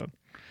Poppins episode.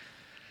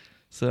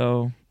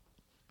 So,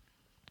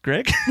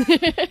 Greg?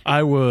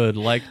 I would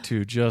like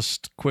to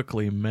just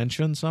quickly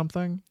mention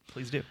something.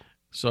 Please do.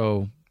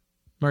 So,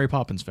 Mary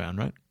Poppins fan,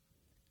 right?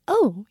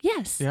 Oh,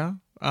 yes. Yeah.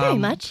 Very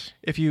much.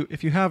 If you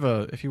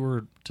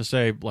were to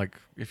say like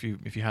if you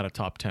had a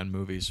top 10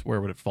 movies, where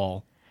would it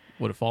fall?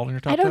 Would it fall in your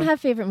top 10? I don't have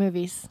favorite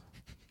movies.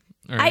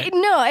 All right. I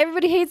know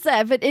everybody hates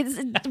that, but it's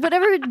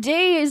whatever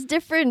day is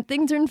different.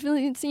 Things are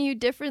influencing you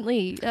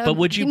differently. But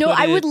would you?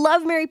 I would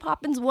love Mary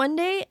Poppins one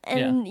day,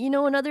 and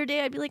Yeah. Another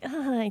day I'd be like,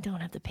 I don't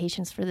have the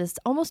patience for this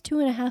almost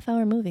 2.5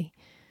 hour movie.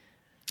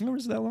 Oh,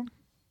 was that long?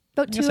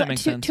 About I guess that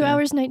makes sense, 2 yeah.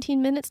 hours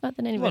 19 minutes. Not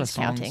that anybody's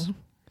songs. counting.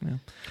 Yeah.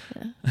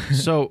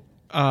 So,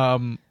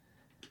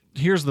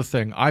 here's the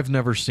thing. I've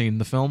never seen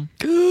the film.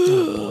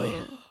 Oh boy.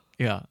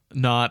 Yeah,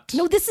 not.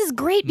 No, this is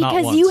great Not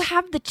because you once.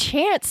 have the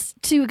chance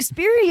to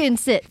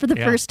experience it for the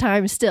Yeah. first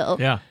time. Still,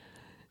 Yeah,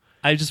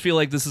 I just feel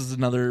like this is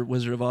another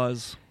Wizard of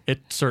Oz.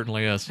 it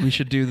certainly is. We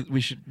should do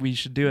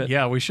it.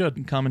 Yeah, we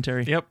should.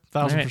 Commentary. Yep,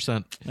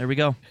 1,000%. There we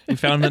go. We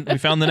found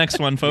the next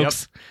one,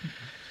 folks.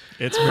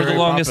 It's For the Mary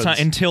longest Poppins.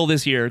 time until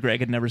this year,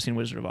 Greg had never seen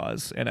Wizard of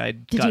Oz, and I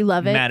got you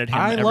love it? mad at him.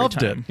 I every loved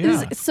time. it.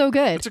 Yeah, it's so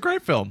good. it's a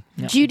great film.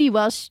 Yeah. Judy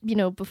Welsh,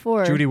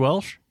 before Judy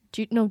Welsh.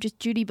 just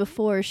Judy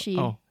before she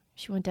Oh.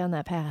 she went down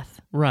that path.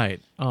 Right.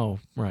 Oh,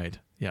 right.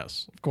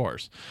 Yes, of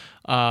course.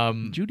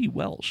 Judy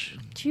Welsh.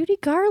 Judy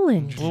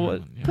Garland. Well,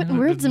 what- Putting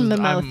words in my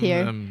mouth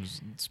here.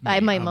 It's I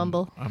me. might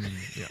mumble.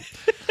 Yeah.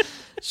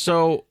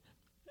 So,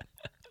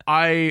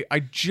 I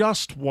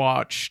just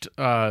watched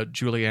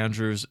Julie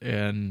Andrews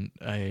in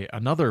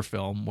another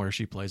film where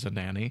she plays a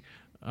nanny,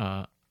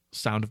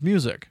 Sound of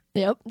Music.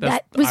 Yep,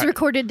 That's- that was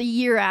recorded a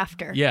year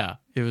after. Yeah,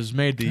 it was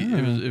made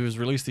it was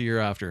released the year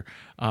after,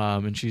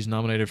 and she's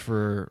nominated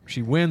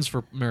she wins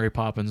for Mary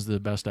Poppins, the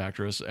Best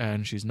Actress,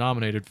 and she's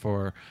nominated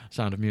for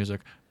Sound of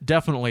Music.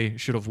 Definitely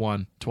should have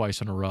won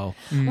twice in a row.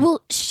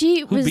 Well,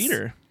 she Who was. beat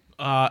her?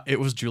 It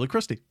was Julie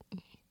Christie.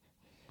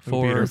 Who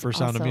For- beat her for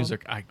Sound of Also-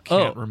 Music. I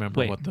can't Oh,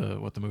 remember wait. what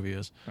the movie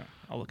is,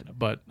 I'll look it up.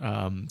 but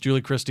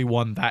Julie Christie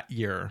won that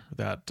year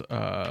that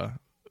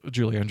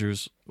Julie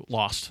Andrews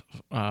lost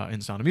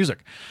in Sound of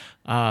Music.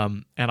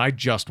 And I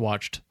just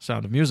watched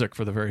Sound of Music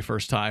for the very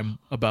first time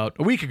about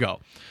a week ago.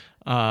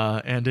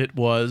 And it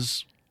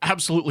was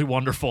absolutely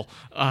wonderful.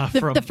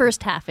 The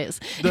first half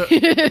is.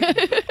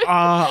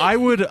 I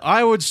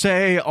would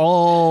say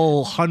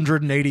all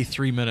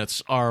 183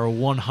 minutes are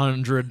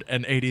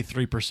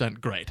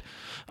 183% great.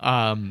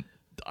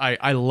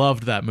 I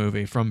loved that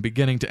movie from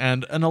beginning to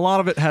end, and a lot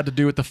of it had to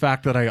do with the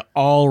fact that I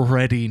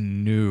already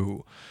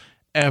knew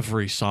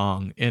every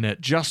song in it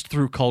just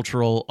through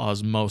cultural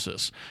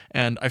osmosis.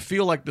 And I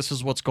feel like this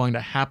is what's going to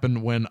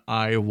happen when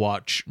I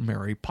watch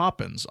Mary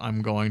Poppins.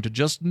 I'm going to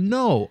just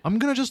know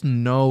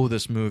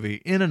this movie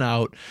in and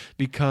out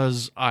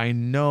because I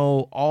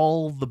know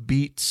all the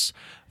beats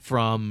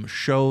from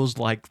shows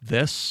like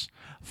this,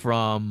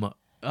 from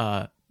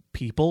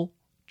people,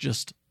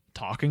 just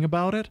talking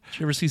about it. Did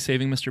you ever see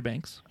Saving Mr.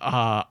 Banks?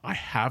 I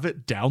have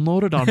it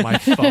downloaded on my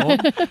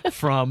phone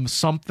from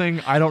something.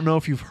 I don't know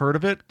if you've heard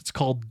of it. It's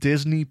called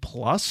Disney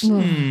Plus.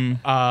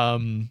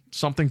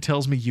 Something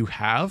tells me you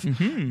have,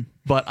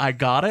 but I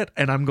got it,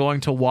 and I'm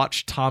going to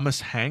watch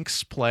Thomas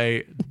Hanks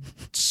play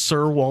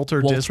Sir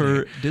Walter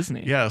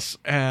Disney. Yes,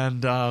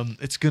 and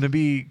it's gonna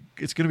be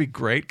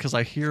great because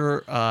I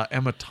hear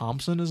Emma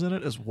Thompson is in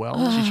it as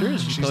well. She sure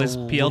is. She plays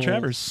a P.L. little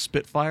Travers.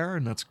 Spitfire,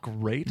 and that's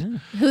great.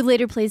 Who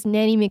later plays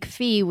Nanny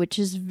McPhee, which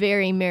is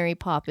very Mary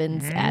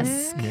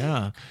Poppins-esque.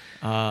 Yeah,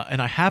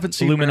 and I haven't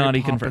seen Illuminati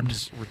Mary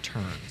Poppins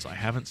Returns. I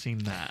haven't seen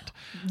that.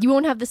 You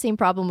won't have the same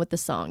problem with the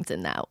songs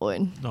in that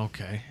one.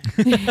 Okay,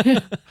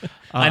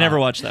 I never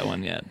watched that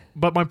one yet.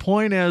 but my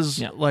point is,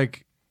 Yeah.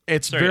 like,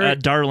 it's Sorry, very.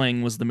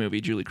 Darling was the movie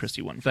Julie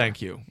Christie won for.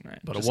 Thank you, Right,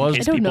 but it just in was.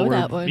 case I don't people know were-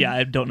 that one. Yeah,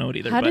 I don't know it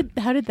either. How but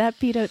did that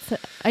beat out?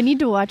 I need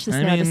to watch this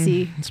I now mean, to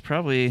see. it's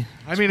probably.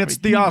 I mean, it's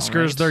the Oscars.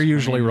 alright. They're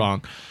usually I mean,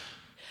 wrong.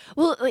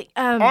 Well, like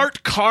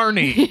Art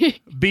Carney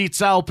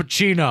beats Al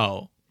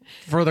Pacino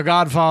for The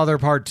Godfather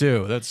Part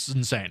 2. That's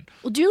insane.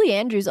 Well, Julie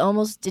Andrews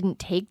almost didn't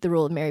take the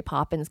role of Mary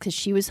Poppins because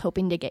she was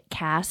hoping to get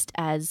cast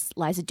as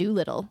Liza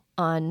Doolittle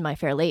on My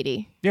Fair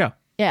Lady. Yeah.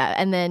 Yeah,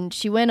 and then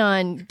she went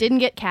on, didn't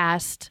get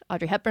cast.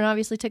 Audrey Hepburn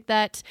obviously took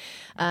that.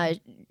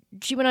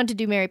 She went on to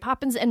do Mary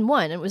Poppins and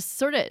won. It was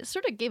sort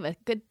of gave a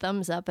good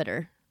thumbs up at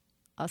her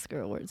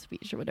Oscar award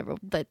speech or whatever.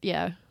 But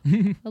yeah,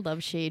 I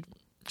love Shade.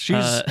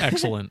 She's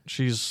excellent.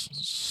 She's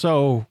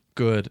so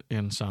good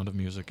in Sound of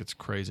Music. It's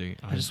crazy.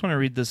 I just want to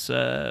read this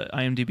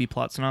IMDb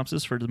plot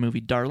synopsis for the movie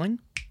Darling.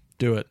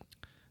 do it.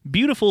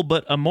 Beautiful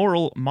but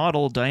immoral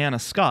model Diana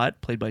Scott,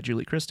 played by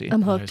Julie Christie,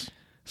 I'm hooked. Nice.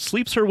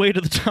 sleeps her way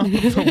to the top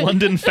of the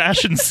London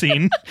fashion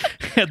scene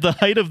at the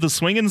height of the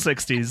swinging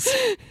 60s.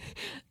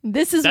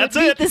 This is That's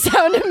what beat it. the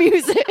Sound of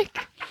Music.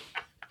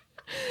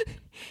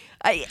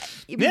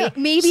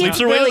 Maybe sleeps it's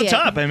her way to the brilliant.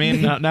 top. I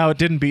mean, Now, it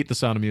didn't beat the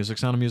Sound of Music.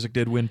 Sound of Music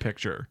did win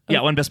picture.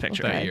 yeah, won Best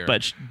Picture. That year.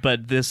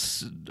 But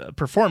this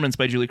performance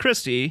by Julie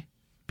Christie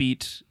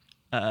beat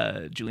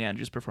Julie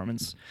Andrews'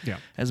 performance Yeah.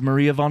 as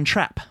Maria von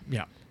Trapp.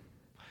 Yeah.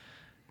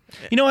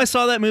 You know, I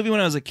saw that movie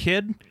when I was a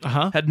kid.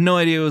 Uh-huh. Had no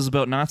idea it was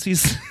about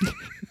Nazis.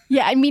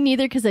 Yeah, I mean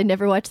neither because I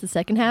never watched the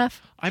second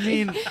half. I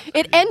mean,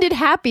 It ended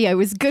happy. I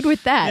was good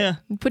with that.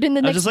 Yeah. Put in the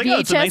I next was just like, VHS. oh,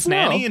 it's a nice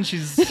now. nanny, and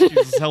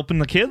she's helping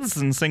the kids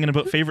and singing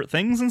about favorite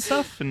things and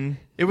stuff. And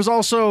it was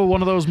also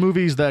one of those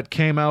movies that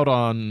came out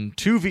on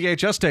 2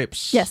 VHS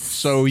tapes. Yes.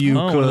 So you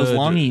Oh, could one of those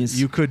longies.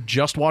 you could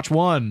just watch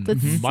one.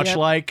 That's- Much yep.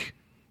 like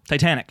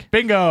Titanic.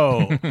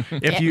 Bingo.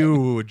 If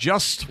you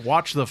just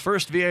watch the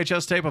first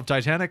VHS tape of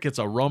Titanic, it's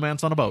a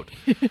romance on a boat.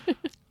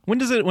 When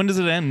does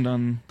it end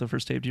on the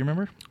first tape? Do you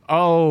remember?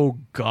 Oh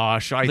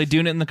gosh, Are they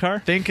doing it in the car?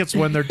 think it's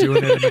when they're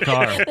doing it in the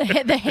car.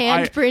 The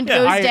handprint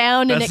yeah, goes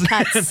down and it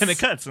That's- cuts. and it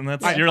cuts, and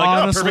that's I you're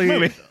like, oh, perfect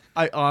movie.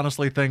 I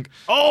honestly think,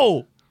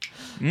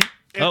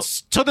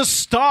 it's to the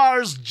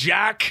stars,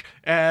 Jack,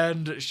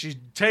 and she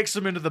takes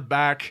him into the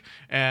back,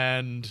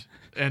 and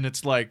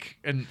it's like,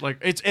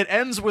 it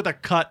ends with a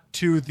cut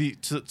to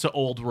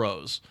Old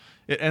Rose.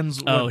 It ends.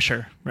 With, Oh,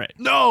 sure, right.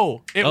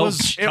 No, it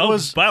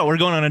was. Wow, we're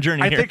going on a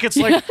journey I here. think it's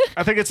like.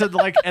 I think it said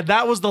like, and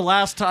that was the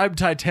last time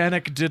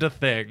Titanic did a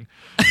thing.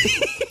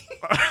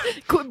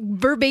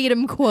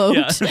 Verbatim quote.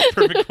 yeah,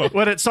 perfect quote.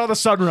 When it saw the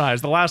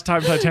sunrise, the last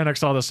time Titanic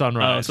saw the Oh,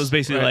 sunrise. so it's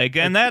basically Right. like,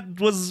 and that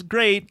was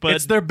great, but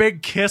it's their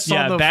big kiss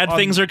yeah, on the bad on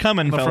things are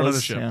coming, the front of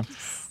the fellas. ship. Yeah.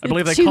 I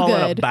believe they It's too call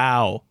it a good.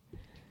 bow.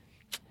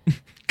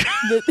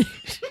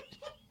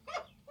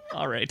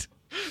 All right,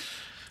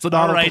 It's an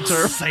all nautical right,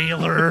 term.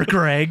 Sailor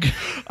Greg.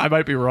 I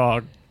might be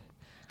wrong.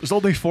 There's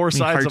only 4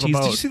 sides of a Did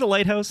boat. you see The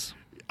Lighthouse?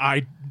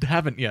 I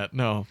haven't yet.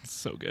 No,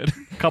 So good.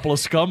 a couple of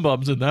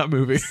scumbums in that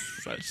movie.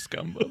 Such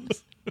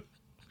scumbums.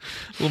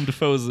 Willem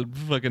Dafoe's a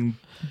fucking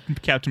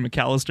Captain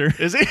McAllister.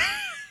 Is he?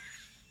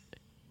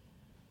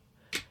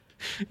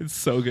 It's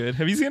so good.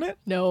 Have you seen it?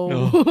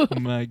 No. Oh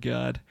my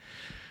god.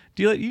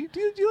 Do you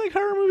like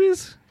horror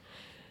movies?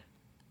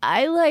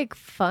 I like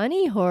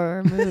funny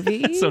horror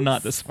movies. So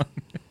not this one.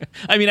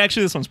 I mean,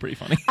 actually, this one's pretty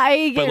funny,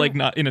 I but get like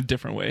not in a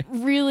different way.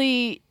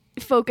 really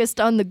focused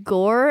on the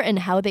gore and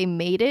how they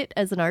made it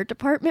as an art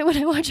department when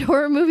I watch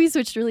horror movies,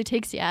 which really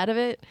takes you out of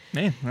it.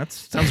 Man, that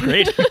sounds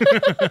great.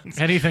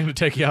 Anything to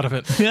take you out of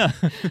it. Yeah.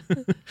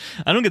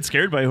 I don't get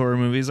scared by horror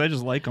movies. I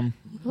just like them.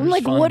 I'm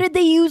like, what did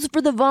they use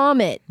for the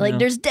vomit? Like, Yeah.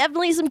 there's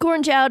definitely some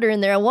corn chowder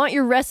in there. I want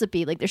your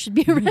recipe. Like, there should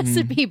be a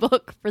recipe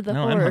book for the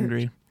No, horror. I'm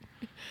hungry.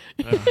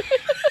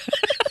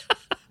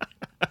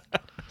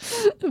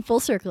 Full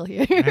circle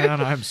here.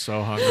 Man, I'm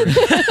so hungry.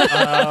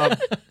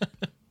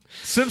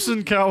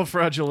 Simpson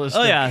califragilistic.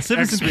 Oh, yeah,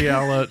 Simpson-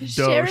 expialidocious.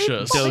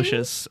 Sherry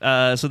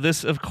Docious. So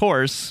this, of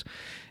course,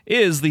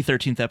 is the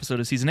 13th episode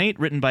of season 8,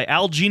 written by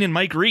Al Jean and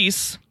Mike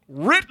Reese,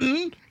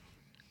 Written,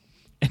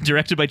 and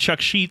directed by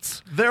Chuck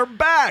Sheets. they're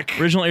back.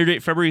 Original air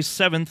date February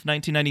 7th,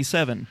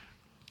 1997.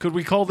 Could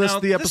we call this Now,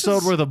 the this episode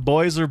is- where the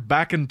boys are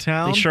back in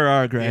town? They sure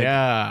are, Greg.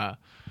 Yeah.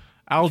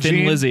 Al Thin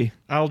Jean, Lizzy.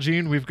 Al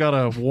Jean, we've got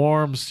a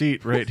warm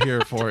seat right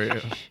here for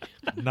you.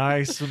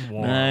 Nice and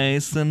warm.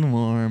 Nice and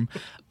warm.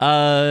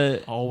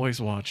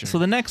 Always watching. So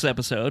the next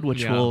episode,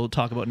 which Yeah. we'll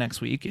talk about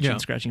next week, Itchy Yeah.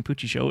 and Scratching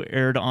Poochie Show,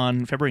 aired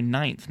on February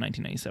 9th,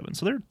 1997.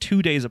 So they're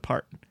 2 days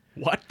apart.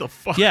 what the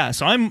fuck? Yeah,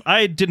 so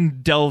I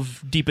didn't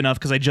delve deep enough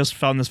because I just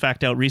found this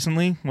fact out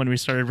recently when we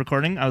started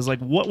recording. I was like,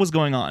 what was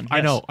going on? I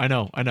Yes.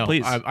 know.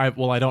 Please.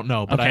 Well, I don't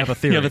know, but I Okay. have a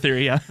theory. You have a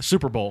theory, yeah.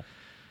 Super Bowl.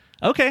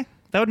 Okay,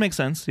 that would make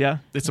sense. Yeah,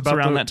 It's about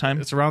around that time.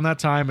 It's around that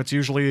time. It's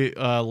usually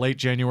late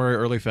January,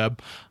 early Feb.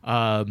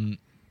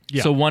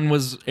 Yeah. So one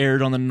was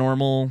aired on the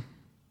normal.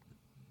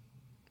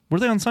 Were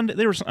they on Sunday?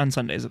 They were on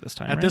Sundays at this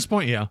time. At right? this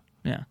point, yeah,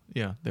 yeah.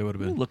 they would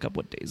have Let me been. look up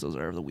what days those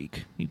are of the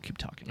week. You keep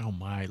talking. Oh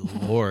my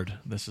lord,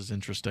 this is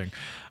interesting.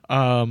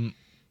 The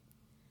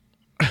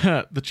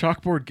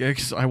chalkboard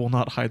gigs. I will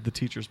not hide the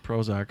teacher's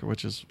Prozac,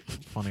 which is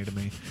funny to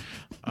me.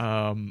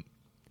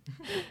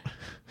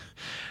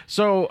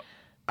 So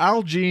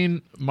Al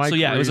Jean, Mike. So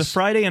yeah, it was a Reese-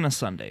 Friday and a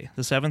Sunday.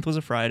 The 7th was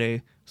a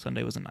Friday.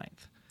 Sunday was a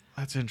 9th.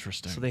 That's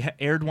interesting. So they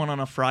aired one on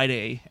a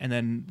Friday and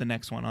then the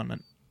next one on a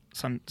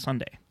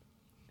Sunday.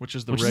 which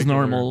is the which is regular,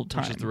 normal Which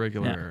is time. the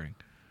regular Yeah. airing.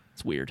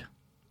 It's weird.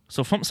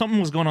 So something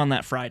was going on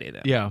that Friday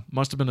then. Yeah,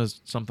 must have been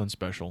something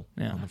special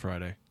Yeah. on the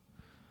Friday.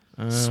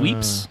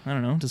 Sweeps? I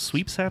don't know. Does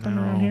sweeps happen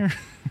no. around here?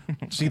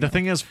 See, the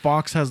thing is,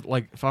 Fox has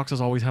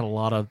always had a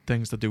lot of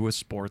things to do with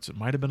sports. It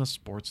might have been a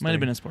sports. Might have thing.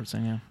 been a sports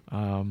thing,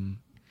 yeah.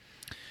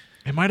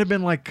 It might have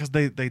been like because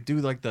they do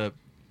like the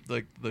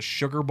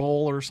Sugar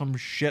Bowl or some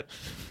shit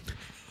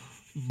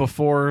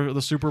before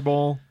the Super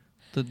Bowl.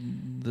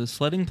 The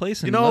sledding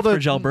place in You know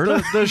Lethbridge,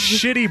 Alberta? the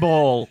shitty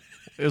bowl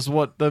is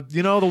what the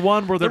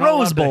one where they're The not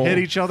Rose allowed Bowl. to hit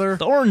each other.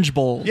 The Orange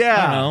Bowl. Yeah,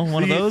 I don't know.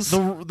 One of those.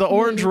 The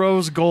Orange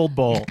Rose Gold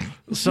Bowl.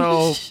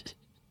 So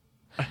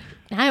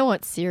I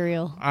want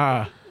cereal.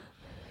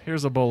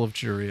 here's a bowl of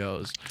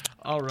Cheerios.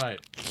 All right.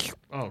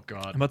 Oh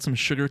God. How about some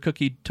sugar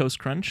cookie toast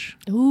crunch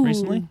Ooh.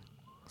 recently?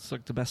 It's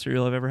like the best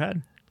cereal I've ever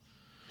had.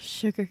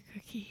 Sugar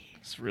cookie.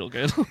 It's real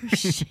good.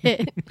 Shit.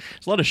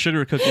 There's a lot of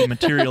sugar cookie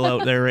material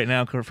out there right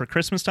now for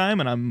Christmas time,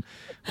 and I'm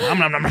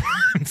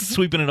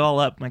sweeping it all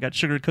up. I got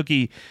sugar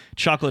cookie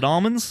chocolate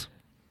almonds.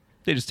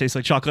 They just taste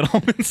like chocolate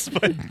almonds,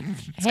 but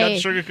it's got Hey.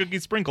 sugar cookie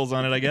sprinkles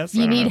on it, I guess. If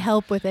you I don't need know.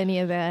 help with any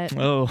of that,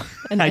 Oh,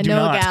 and I do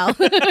know not.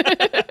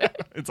 a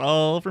It's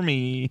all for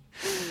me.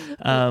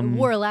 gal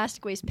wore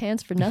elastic waist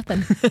pants for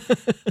nothing.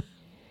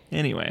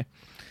 Anyway,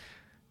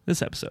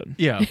 this episode.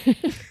 Yeah.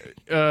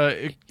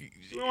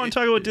 We want to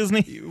talk about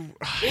Disney?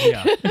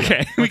 Yeah.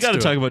 Okay, we Let's got to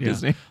do talk it. about Yeah.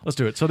 Disney. Let's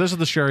do it. So this is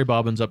the Sherry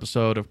Bobbins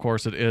episode. Of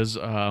course, it is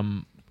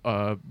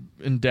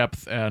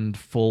in-depth and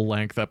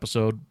full-length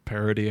episode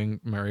parodying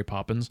Mary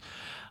Poppins.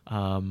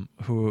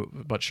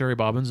 But Sherry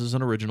Bobbins is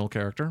an original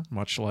character,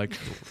 much like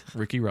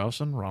Ricky Rouse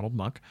and Ronald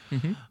Muck.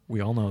 Mm-hmm.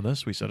 We all know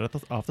this. We said it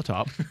off the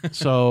top.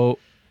 So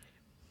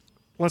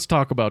let's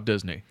talk about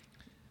Disney.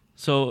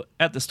 So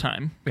at this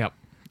time, Yep.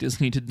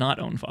 Disney did not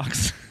own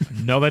Fox,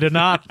 No, they did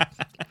not.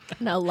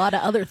 And a lot of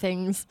other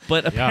things.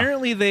 but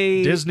apparently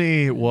they.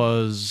 Disney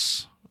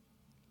was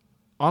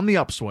on the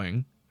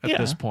upswing at Yeah.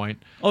 this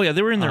point. Oh yeah,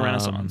 they were in their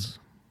Renaissance.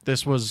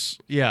 This was,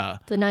 yeah.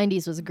 The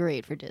 90s was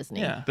great for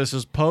Disney. Yeah, This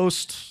is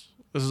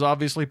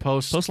obviously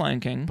post post Lion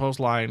King.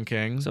 Lion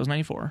King. So it was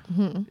 94.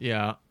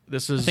 Yeah.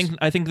 This is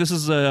I think this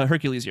is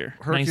Hercules year.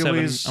 Hercules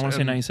 97. I want to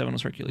say and 97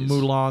 was Hercules.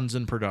 Mulan's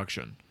in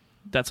production.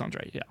 That sounds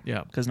right. Yeah.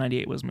 Yeah. Because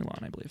 98 was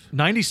Mulan, I believe.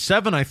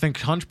 97, I think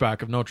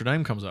Hunchback of Notre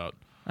Dame comes out.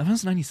 I think it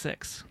was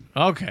 96.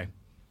 Okay.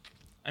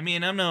 I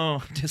mean, I'm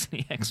no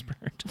Disney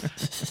expert,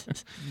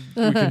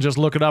 We can just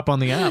look it up on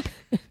the app.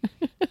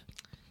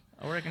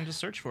 or I can just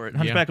search for it.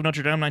 Hunchback of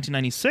Notre Dame,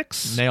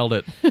 1996. Nailed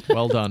it.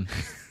 Well done.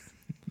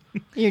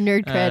 Your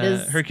nerd cred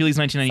is Hercules,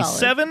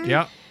 1997.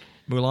 Yeah.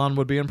 Mulan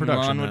would be in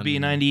production. Mulan would be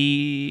then.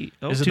 90.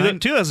 Oh, Is it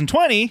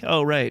 2020.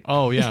 Oh, right.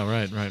 Oh, yeah.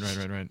 Right.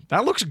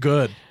 That looks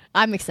good.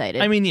 I'm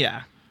excited. I mean,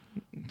 yeah.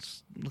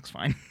 Looks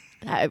fine.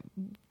 I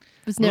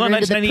was Mulan, never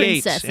into the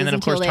 1998. princesses And then, of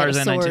until course, they had a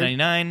Tarzan, sword.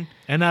 1999.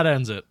 And that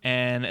ends it.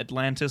 And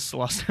Atlantis, The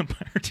Lost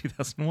Empire,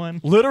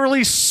 2001.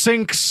 Literally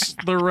sinks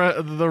the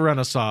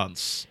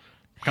Renaissance.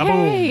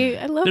 Kaboom. Hey,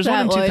 I love There's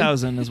that one in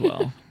 2000 as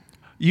well.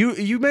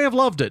 You may have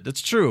loved it.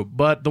 It's true.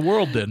 But the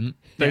world didn't.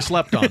 They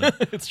slept on it.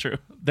 It's true.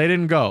 They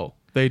didn't go.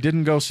 They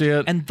didn't go see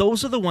it. And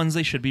those are the ones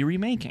they should be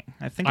remaking.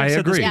 I think I I've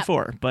said this agree.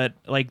 before, but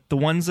like the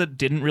ones that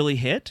didn't really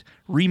hit,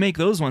 remake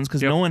those ones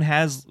because Yep. no one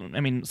has. I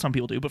mean, some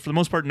people do, but for the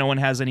most part, no one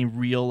has any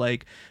real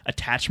like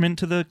attachment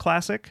to the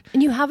classic.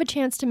 And you have a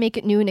chance to make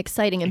it new and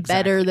exciting and Exactly.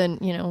 better than,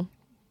 you know.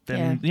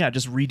 Then yeah,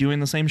 just redoing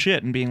the same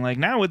shit and being like,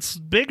 now it's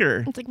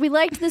bigger. It's like we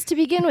liked this to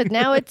begin with.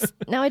 Now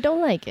I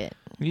don't like it.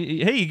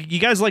 Hey, you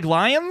guys like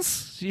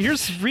lions?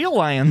 Here's real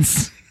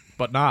lions.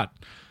 but not.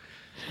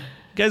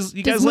 You Does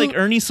guys like Mu-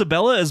 Ernie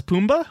Sabella as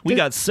Pumbaa? We Does-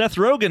 got Seth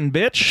Rogen,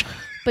 bitch.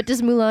 But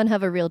does Mulan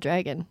have a real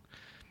dragon?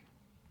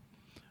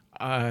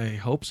 I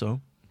hope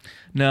so.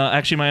 No,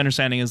 actually, my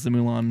understanding is the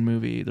Mulan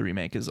movie, the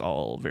remake, is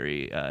all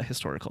very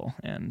historical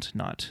and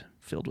not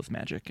filled with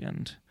magic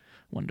and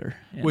wonder,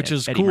 and which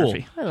is Eddie cool.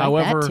 Murphy. I like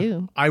However, that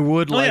too. I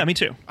would Oh like. yeah, me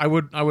too. I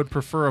would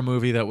prefer a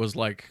movie that was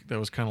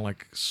kind of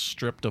like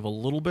stripped of a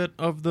little bit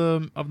of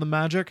the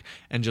magic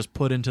and just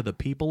put into the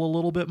people a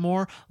little bit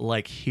more,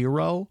 like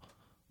Hero,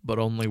 but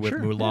only with Sure,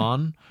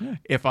 Mulan. yeah.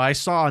 If I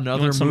saw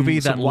another want some- movie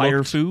that some Wire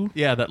looked, Fu?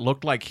 that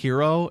looked like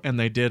Hero, and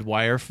they did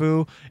Wire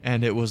Fu,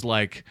 and it was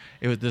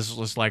this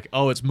was like,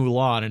 oh, it's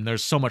Mulan, and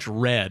there's so much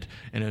red,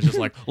 and it's just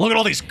like, look at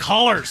all these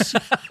colors,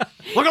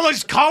 look at all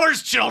these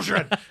colors,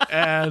 children,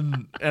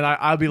 and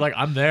I'd be like,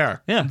 I'm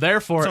there, Yeah. I'm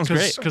there for Sounds it,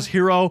 great. because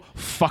Hero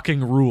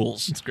fucking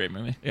rules. It's a great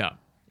movie. Yeah.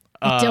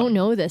 I don't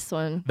know this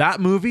one.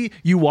 That movie,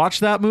 you watch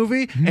that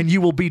movie Mm-hmm. and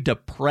you will be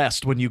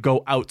depressed when you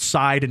go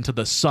outside into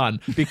the sun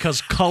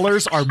because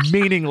colors are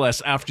meaningless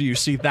after you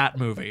see that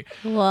movie.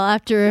 Well,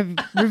 after a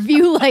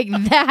review like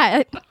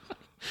that,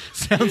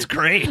 Sounds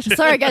great.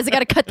 sorry guys, I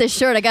got to cut this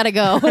short. I got to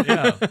go.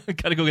 Yeah.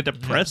 Gotta go get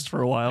depressed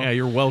for a while. Yeah,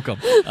 you're welcome.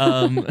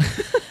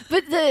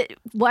 But the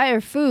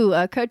Wire Fu,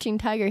 Crouching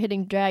Tiger,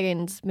 Hitting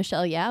Dragons,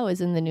 Michelle Yeoh is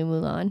in the new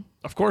Mulan.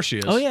 Of course she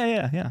is. Oh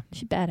yeah.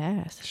 She's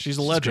badass. She's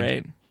a legend.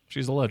 great.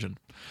 She's a legend.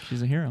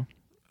 She's a hero.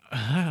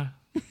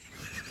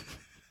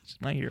 She's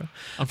my hero.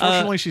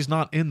 Unfortunately, she's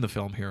not in the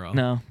film Hero.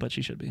 No, but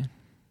she should be.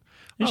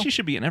 And she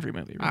should be in every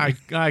movie. Really.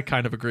 I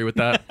kind of agree with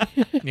that.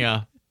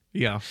 Yeah.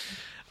 Yeah.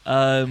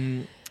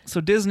 So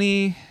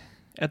Disney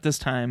at this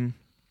time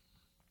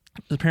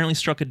apparently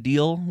struck a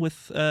deal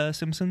with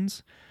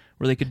Simpsons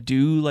where they could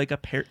do like a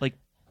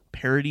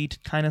parody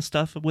kind of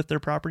stuff with their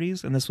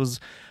properties, and this was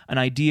an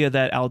idea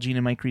that Al Jean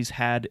and Mike Reiss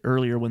had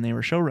earlier when they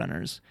were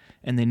showrunners,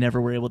 and they never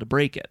were able to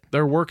break it.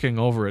 They're working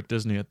over at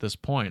Disney at this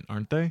point,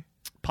 aren't they?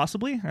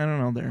 Possibly, I don't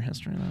know their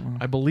history that well.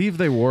 I believe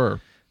they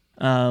were.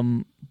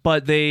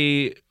 But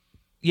they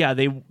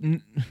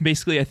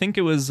basically, I think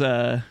it was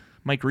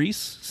Mike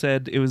Reiss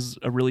said it was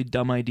a really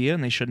dumb idea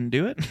and they shouldn't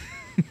do it.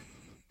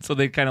 So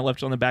they kind of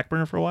left it on the back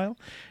burner for a while,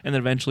 and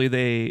then eventually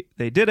they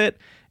did it.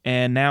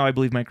 And now I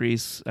believe Mike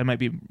Reiss, I might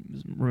be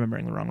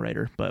remembering the wrong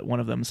writer, but one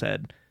of them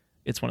said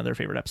it's one of their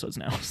favorite episodes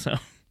now.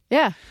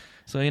 Yeah.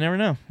 So you never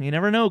know. You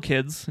never know,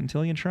 kids,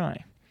 until you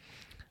try.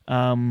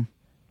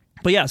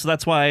 But yeah, so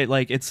that's why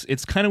like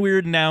it's kind of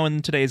weird now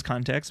in today's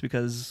context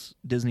because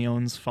Disney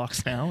owns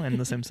Fox now and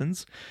The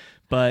Simpsons.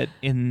 But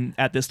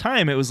at this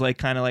time, it was like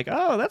kind of like,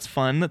 oh, that's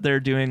fun that they're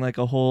doing like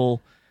a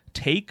whole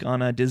take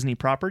on a Disney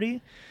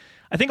property.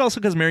 I think also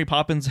because Mary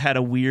Poppins had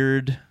a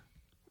weird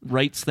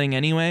rights thing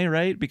anyway,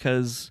 right?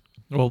 Because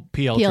P.L.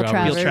 P.L. Travers.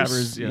 Travers.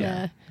 Travers,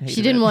 yeah. Hated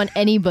She didn't it. want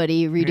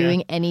anybody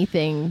redoing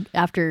anything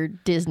after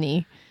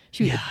Disney.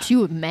 She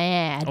was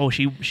mad. oh,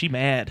 she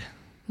mad.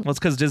 Well, it's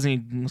because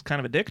Disney was kind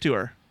of a dick to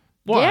her.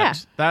 What? Yeah.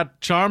 That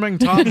charming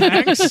Tom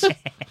Hanks?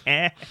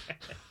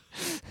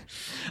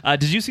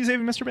 Did you see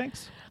Saving Mr.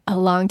 Banks? A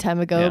long time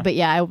ago, Yeah. but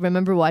yeah, I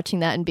remember watching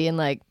that and being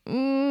like,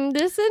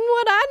 this isn't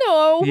what I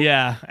know.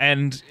 Yeah,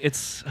 and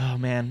it's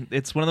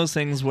it's one of those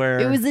things where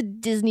It was a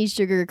Disney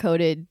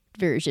sugar-coated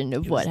version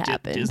of what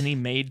happened. Disney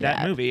made that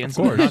Yeah. movie, and Of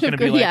so they're course. not going to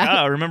be like,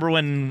 Yeah. remember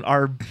when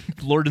our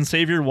Lord and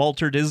Savior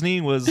Walter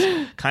Disney was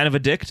kind of a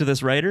dick to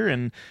this writer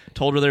and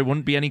told her there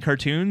wouldn't be any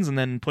cartoons, and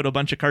then put a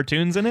bunch of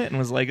cartoons in it and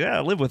was like,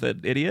 live with it,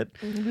 idiot.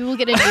 We will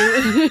get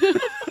into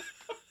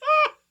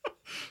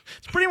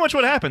It's pretty much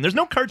what happened. There's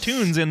no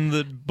cartoons in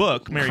the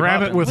book. Mary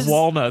Cram it Poppins. with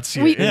walnuts.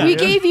 we Yeah.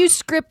 gave you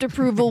script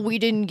approval. We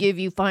didn't give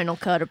you final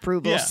cut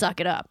approval. Yeah. Suck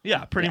it up.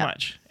 Yeah, pretty Yeah.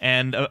 much.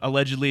 And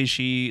allegedly,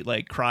 she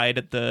like cried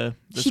at the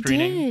She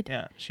screening. did.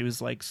 Yeah, she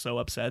was like so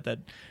upset that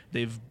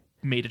they've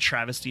made a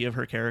travesty of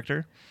her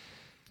character.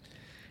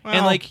 And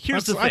Well, like,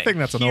 here's the thing. I think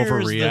that's an Here's the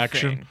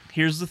overreaction. thing.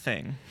 Here's the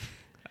thing.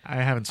 I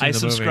haven't seen I the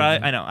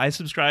subscribe. movie. I know. I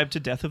subscribe to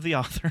Death of the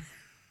Author,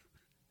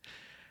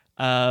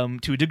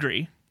 to a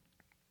degree,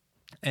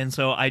 and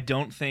so I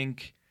don't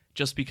think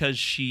just because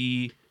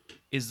she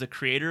is the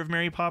creator of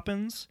Mary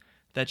Poppins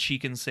that she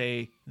can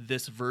say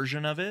this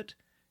version of it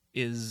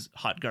is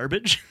hot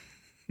garbage.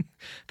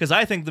 Because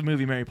I think the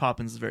movie Mary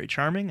Poppins is very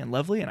charming and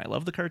lovely, and I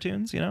love the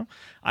cartoons. You know,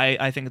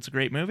 I think it's a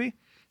great movie,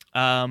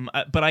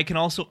 but I can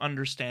also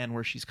understand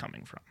where she's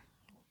coming from.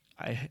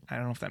 I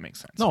don't know if that makes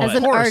sense. No, As of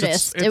an course,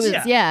 artist, it's- it was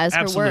as her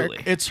absolutely.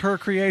 work. It's her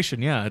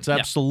creation. Yeah, it's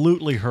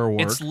absolutely her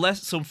work. It's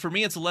less so for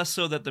me. It's less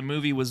so that the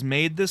movie was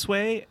made this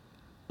way,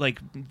 like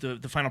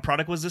the final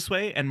product was this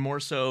way, and more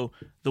so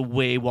the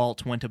way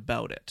Walt went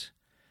about it.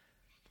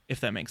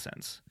 If that makes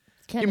sense.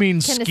 Kinda- You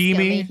mean kinda schemy?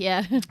 scummy,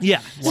 Yeah.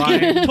 Yeah, Why?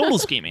 total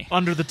schemey.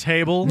 Under the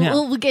table. Yeah.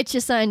 We'll get you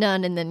signed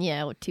on, and then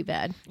too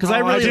bad. Because I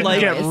really didn't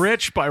like. get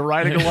rich by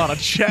writing a lot of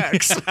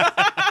checks.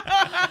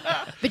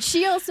 But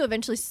she also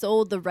eventually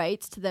sold the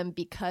rights to them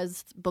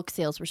because book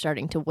sales were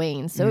starting to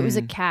wane. So it was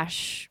a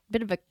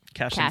bit of a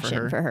Cash cash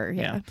in for her.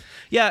 Yeah.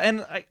 Yeah,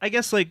 and I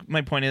guess like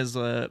my point is,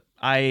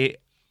 I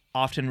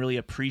often really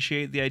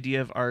appreciate the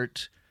idea of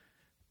art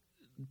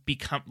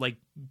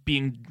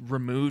being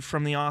removed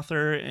from the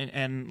author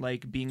and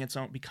like becoming its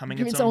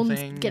own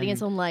thing, getting and-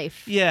 its own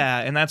life. Yeah,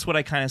 and that's what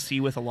I kind of see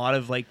with a lot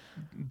of like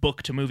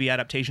book to movie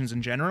adaptations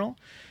in general,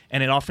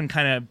 and it often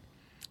kind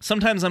of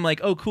sometimes I'm like,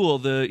 oh, cool.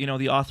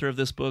 The author of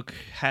this book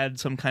had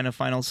some kind of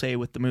final say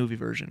with the movie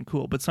version.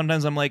 Cool. But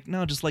sometimes I'm like,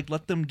 no, just like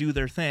let them do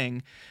their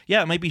thing.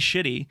 Yeah, it might be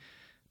shitty,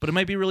 but it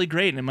might be really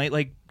great, and it might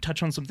like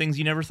touch on some things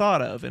you never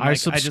thought of. And I like,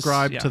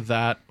 subscribe yeah. to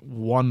that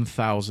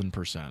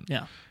 1,000%.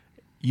 Yeah.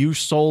 You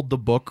sold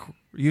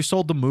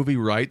the movie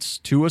rights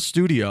to a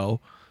studio.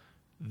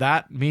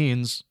 That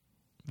means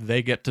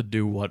they get to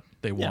do what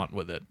they want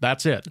with it.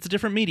 That's it. It's a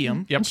different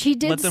medium. Yep. And she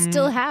did Let them-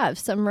 still have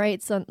some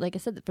rights on, like I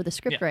said, for the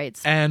script Yeah.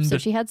 rights. And so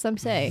she had some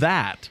say.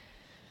 That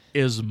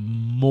is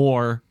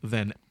more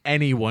than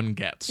anyone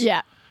gets.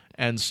 Yeah.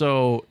 And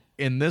so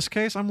in this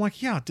case, I'm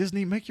like, yeah,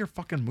 Disney, make your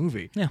fucking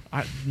movie. Yeah.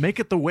 Make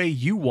it the way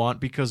you want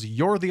because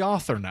you're the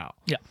author now.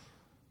 Yeah.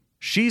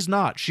 She's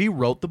not. She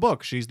wrote the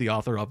book. She's the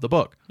author of the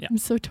book. I'm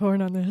so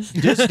torn on this.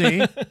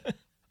 Disney,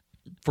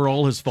 for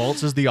all his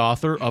faults, is the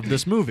author of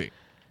this movie,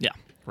 Yeah.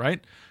 right?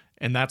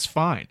 And that's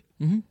fine,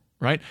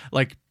 right?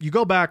 Like, you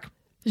go back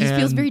It just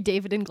feels and very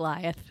David and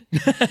Goliath.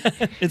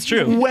 It's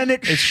true. when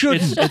it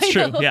shouldn't. It's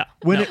true. Yeah.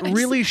 When No. it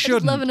really I just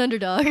shouldn't. love an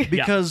underdog.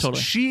 Because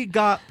totally. she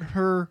got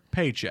her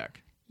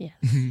paycheck. Yes.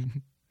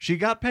 She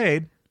got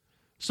paid.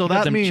 So Got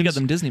that them- means she got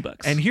them Disney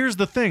bucks. And here's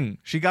the thing.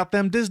 She got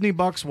them Disney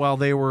bucks while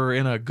they were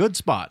in a good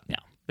spot. Yeah.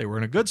 They were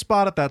in a good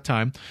spot at that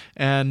time.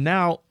 And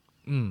now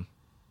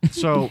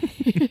so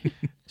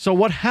so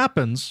what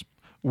happens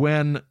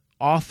when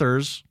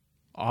authors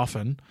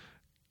often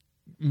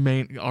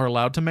are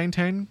allowed to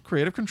maintain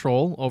creative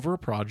control over a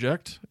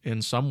project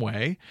in some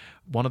way?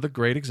 One of the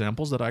great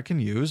examples that I can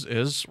use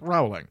is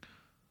Rowling.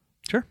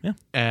 Sure. Yeah.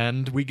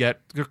 And we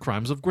get The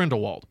Crimes of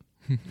Grindelwald,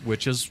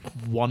 which is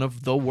one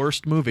of the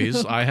worst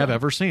movies I have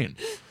ever seen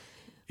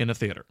in a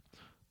theater.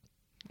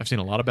 I've seen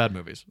a lot of bad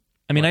movies.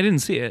 I mean, I didn't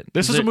see it.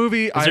 This is a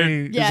movie is there-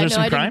 Yeah, there no,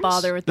 some I crimes? didn't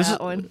bother with This that is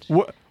one.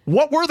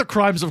 What were the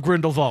crimes of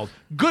Grindelwald?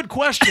 Good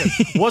question.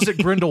 Was it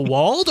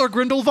Grindelwald or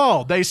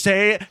Grindelwald? They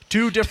say it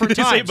 2 different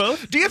They times. say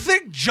both? Do you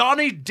think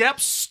Johnny Depp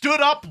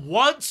stood up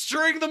once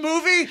during the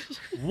movie?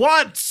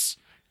 Once.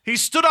 He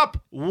stood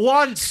up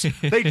once.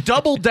 They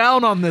doubled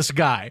down on this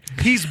guy.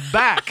 He's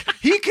back.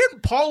 He can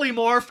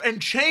polymorph and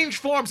change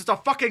forms. It's a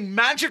fucking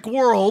magic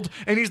world,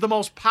 and he's the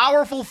most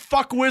powerful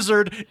fuck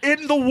wizard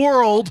in the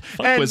world.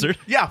 Fuck wizard?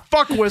 Yeah,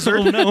 fuck wizard.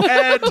 Oh, no.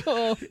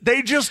 And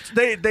they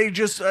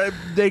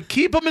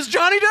keep him as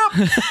Johnny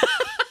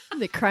Depp.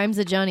 The Crimes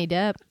of Johnny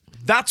Depp.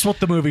 That's what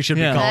the movie should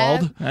Yeah. be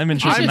called. I'm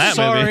interested in I'm that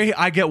sorry, movie.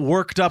 I get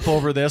worked up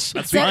over this.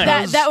 That's That,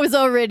 fine. that was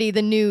already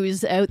the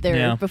news out there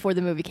Yeah. before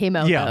the movie came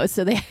out, Yeah. though.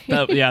 So they.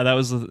 That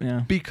was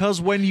yeah. Because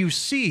when you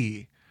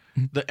see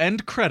the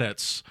end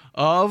credits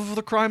of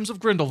The Crimes of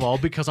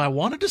Grindelwald, because I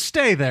wanted to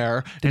stay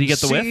there and he get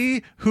the whiff?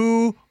 see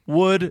who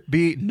would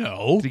be.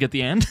 No. Did you get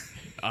the end?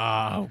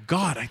 Oh,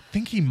 God, I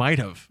think he might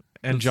have.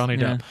 And Johnny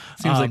Yeah. Depp.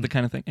 Seems like the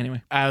kind of thing.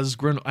 Anyway. As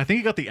Grindel. I think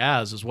he got the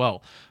as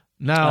well.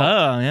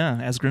 Now, Oh yeah,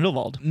 as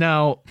Grindelwald.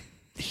 Now,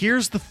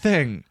 here's the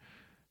thing.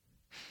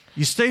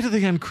 You stay to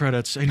the end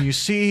credits and you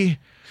see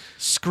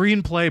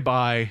screenplay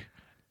by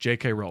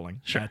J.K.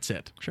 Rowling. Sure. That's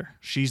it. Sure.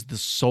 She's the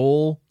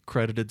sole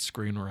credited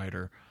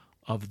screenwriter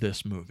of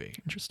this movie.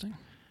 Interesting.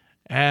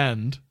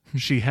 And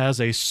she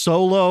has a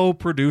solo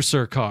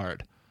producer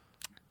card.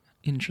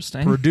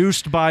 Interesting.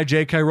 Produced by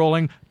J.K.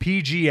 Rowling,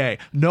 PGA.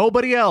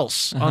 Nobody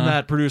else on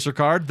that producer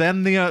card.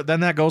 Then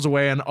that goes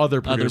away, and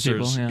other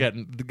producers people, yeah.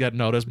 get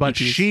noticed. But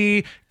EPs.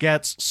 she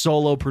gets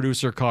solo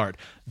producer card.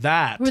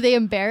 That Were they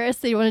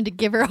embarrassed? They wanted to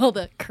give her all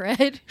the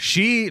cred.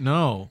 she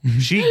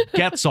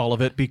gets all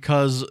of it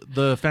because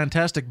the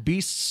Fantastic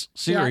Beasts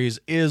series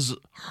is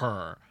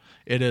her.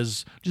 It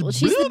is. Just Well,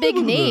 she's the big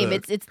name.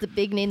 It's the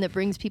big name that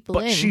brings people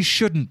but in. she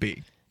shouldn't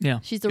be. yeah.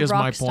 She's a Is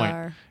rock my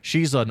star. point.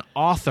 She's an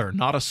author,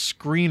 not a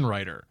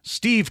screenwriter.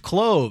 Steve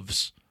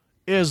Kloves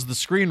is the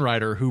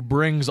screenwriter who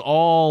brings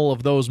all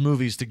of those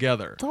movies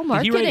together, It's all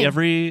Did he marketing.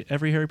 write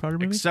every Harry Potter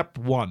movie? except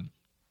one.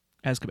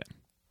 Azkaban.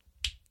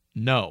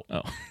 No,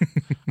 Oh.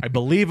 I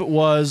believe it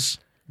was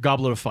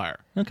Goblet of Fire.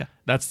 Okay.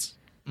 That's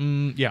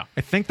yeah.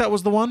 I think that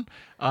was the one.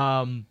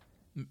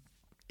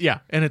 Yeah,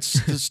 and it's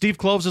Steve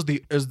Kloves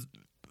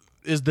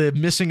is the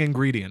missing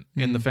ingredient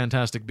in the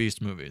Fantastic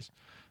Beasts movies,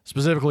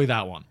 specifically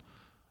that one,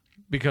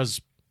 because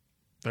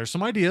there's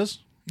some ideas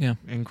Yeah.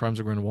 in Crimes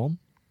of Grindelwald,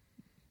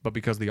 but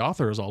because the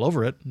author is all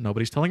over it,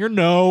 nobody's telling her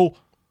no.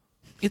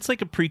 It's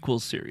like a prequel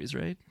series,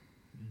 right?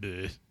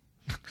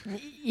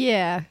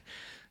 Yeah.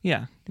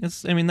 Yeah.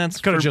 It's. I mean,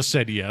 that's. Could have for- just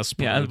said yes,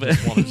 but Yeah, I but-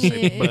 just wanted to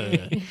say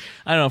bleh.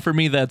 I don't know. For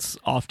me, that's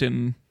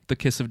often the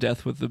kiss of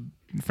death with the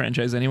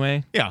franchise.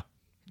 Anyway, Yeah.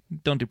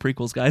 don't do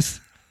prequels, guys.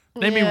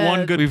 Name me Yeah.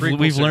 one good prequel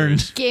We've series.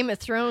 learned. Game of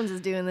Thrones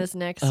is doing this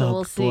next, so Oh,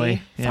 we'll boy.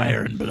 see. Yeah.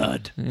 and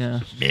Blood. Yeah.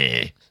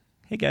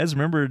 Hey guys,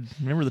 remember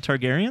the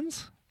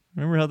Targaryens?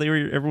 Remember how they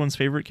were everyone's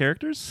favorite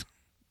characters?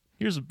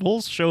 Here's a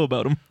whole show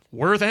about them.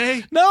 Were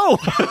they? No,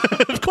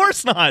 of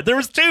course not. There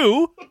was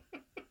 2.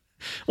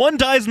 One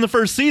dies in the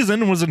first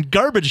season and was a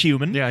garbage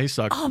human. Yeah, he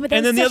sucked. Oh, but that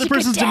And then was the such other a good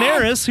person's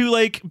death. Daenerys, who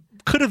like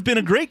could have been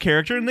a great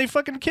character, and they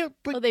fucking killed.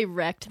 Like, Oh, they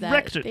wrecked that.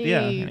 wrecked it. They-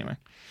 Yeah. Anyway,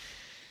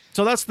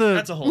 So that's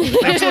that's a whole. Other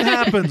that's what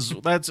happens.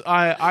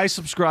 I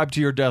subscribe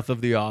to your death of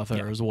the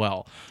author as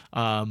well.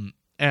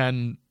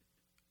 And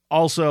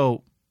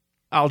also,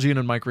 Al Jean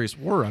and Mike Reiss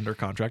were under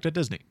contract at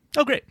Disney.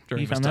 Oh, great.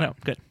 During You this found that time.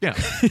 out. Good.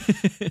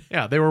 Yeah.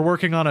 Yeah, they were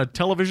working on a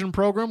television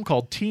program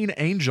called Teen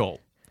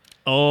Angel.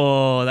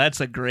 Oh, that's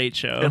a great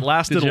show. It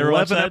lasted Did you ever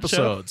watch 11 that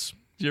show? episodes.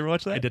 Did you ever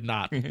watch that? I did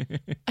not.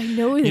 I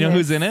know it You know is.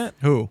 who's in it?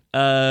 Who?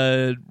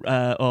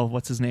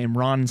 What's his name?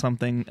 Ron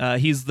something.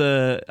 He's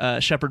the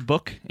Shepherd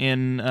Book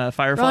in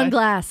Firefly. Ron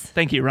Glass.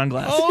 Thank you, Ron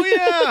Glass. Oh,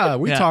 yeah.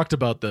 We Yeah. talked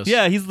about this.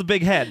 Yeah, he's the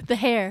big head. The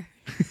hair.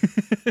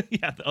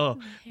 Yeah.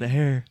 The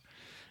hair.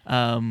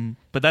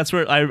 But that's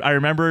where I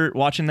remember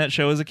watching that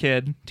show as a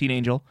kid, Teen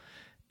Angel,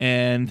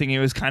 and thinking it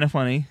was kind of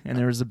funny. And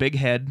there was a big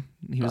head.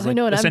 He was I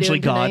know what I'm essentially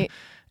doing God. tonight.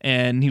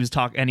 And he was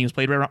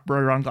played by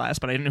Ron Glass,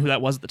 but I didn't know who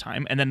that was at the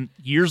time. And then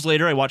years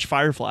later, I watched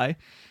Firefly,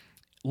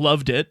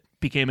 loved it,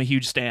 became a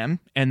huge stan.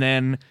 And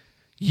then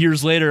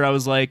years later, I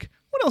was like,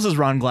 what else has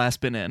Ron Glass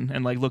been in?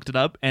 And like looked it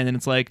up, and then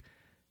it's like,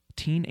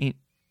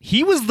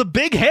 he was the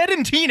big head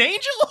in Teen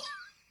Angel?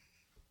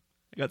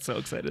 I got so I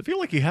excited. feel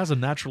like he has a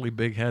naturally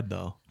big head,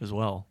 though, as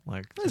well.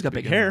 Like He's got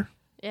big hair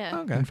Yeah.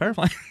 Okay. in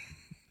Firefly.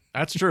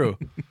 That's true.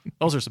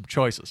 Those are some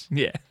choices.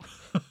 Yeah.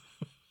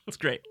 It's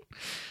great.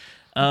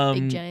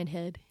 Big giant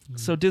head.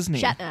 So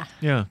Disney. Shatner.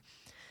 Yeah.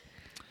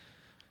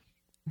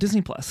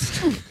 Disney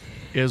Plus.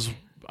 Is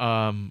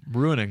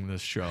ruining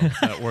this show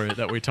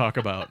that we talk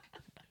about.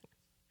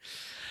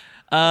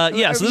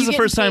 Yeah, Are so this you is the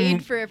first getting time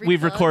paid for every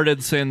we've plug?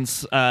 recorded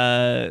since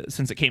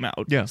it came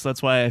out. Yeah. So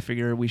that's why I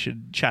figure we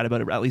should chat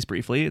about it at least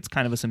briefly. It's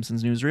kind of a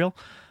Simpsons newsreel.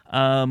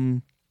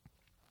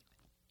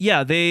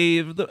 Yeah,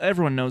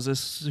 everyone knows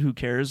this. Who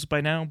cares by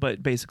now?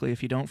 But basically,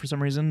 if you don't, for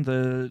some reason,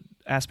 the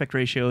aspect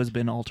ratio has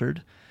been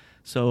altered.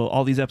 So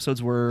all these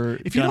episodes were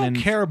If you done don't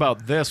in care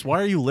about this, why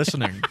are you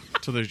listening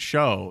to the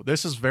show?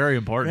 This is very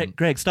important.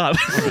 Greg, stop!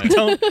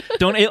 don't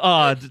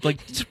like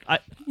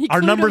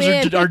our clued numbers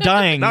him in. are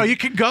dying. No, you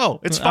can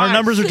go. It's fine. Our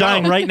numbers are Go.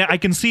 dying right now. I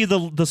can see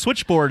the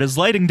switchboard is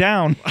lighting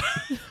down.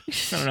 I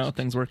don't know how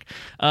things work.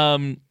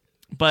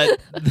 But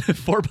the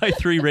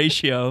 4:3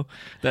 ratio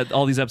that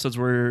all these episodes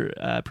were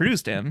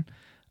produced in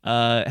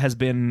has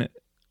been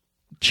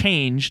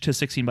changed to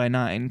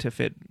 16:9 to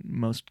fit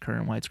most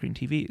current widescreen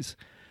TVs.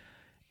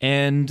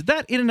 And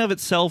that in and of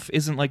itself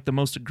isn't like the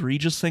most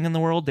egregious thing in the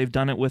world. They've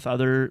done it with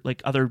other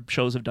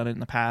shows have done it in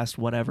the past,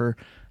 whatever.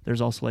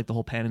 There's also like the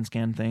whole pan and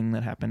scan thing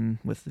that happened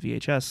with the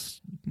VHS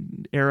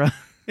era.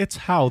 It's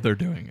how they're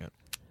doing it.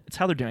 It's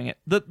how they're doing it.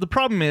 The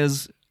problem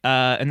is,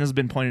 and this has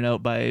been pointed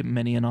out by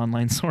many an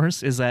online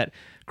source, is that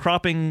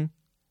cropping,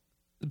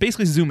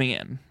 basically zooming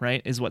in,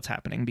 right, is what's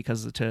happening,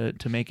 because to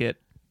make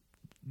it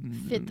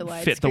Fit the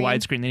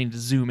widescreen, they need to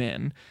zoom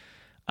in.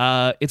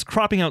 It's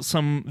cropping out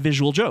some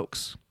visual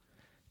jokes.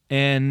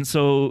 And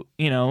so,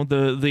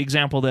 the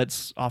example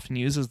that's often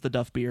used is the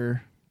Duff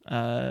beer,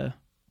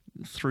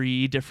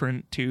 3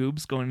 different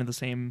tubes coming from the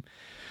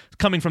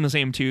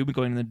same tube,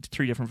 going in the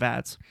 3 different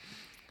vats.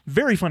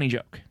 Very funny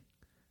joke.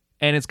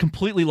 And it's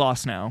completely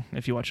lost now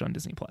if you watch it on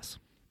Disney Plus.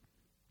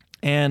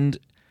 And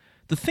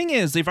the thing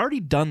is, they've already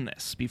done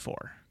this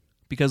before.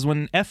 Because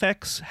when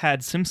FX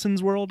had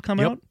Simpsons World come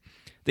out,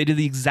 they did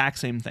the exact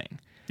same thing.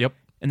 Yep.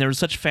 And there was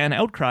such fan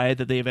outcry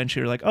that they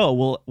eventually were like,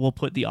 oh, we'll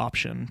put the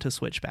option to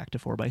switch back to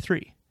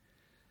 4:3.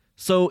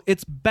 So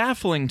it's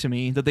baffling to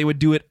me that they would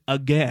do it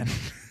again.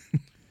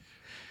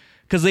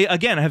 Because they,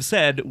 again, have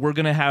said, we're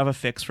going to have a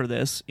fix for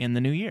this in the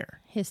new year.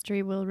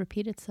 History will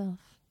repeat itself.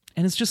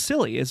 And it's just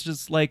silly. It's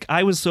just like,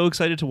 I was so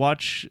excited to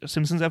watch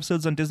Simpsons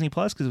episodes on Disney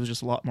Plus because it was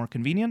just a lot more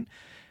convenient.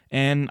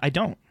 And I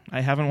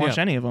haven't watched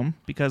any of them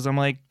because I'm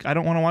like, I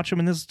don't want to watch them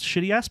in this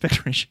shitty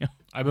aspect ratio.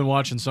 I've been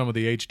watching some of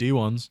the HD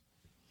ones.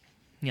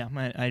 Yeah,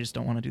 I just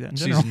don't want to do that in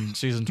general.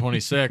 Season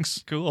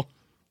 26. Cool.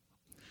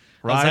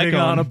 How's that Riding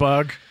going? on a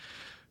bug.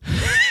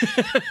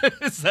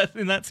 Is that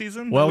in that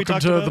season? that we Welcome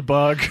talked to about? the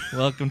bug.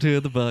 Welcome to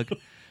the bug.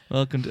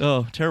 Welcome to...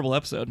 Oh, terrible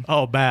episode.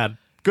 Oh, bad.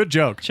 Good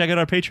joke. Check out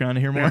our Patreon to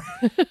hear more.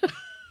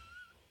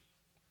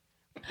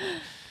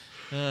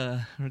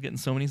 We're getting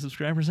so many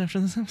subscribers after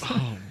this episode.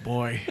 Oh,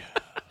 boy.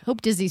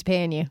 Hope Disney's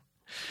paying you.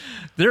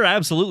 They're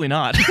absolutely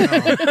not.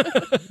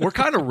 We're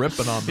kind of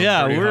ripping on them.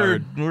 Yeah, pretty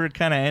hard. we're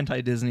kind of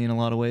anti-Disney in a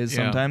lot of ways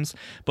Yeah. sometimes.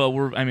 But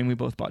we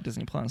both bought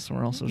Disney Plus, so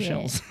we're also Yeah.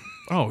 shells.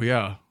 Oh,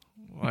 yeah.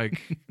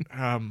 Like,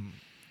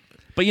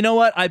 But you know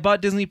what? I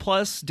bought Disney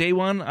Plus day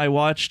one. I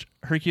watched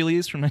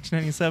Hercules from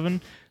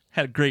 1997.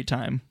 Had a great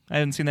time. I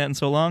hadn't seen that in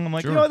so long. I'm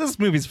like, Sure. you know what? This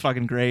movie's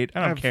fucking great.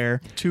 I don't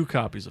care. 2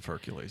 copies of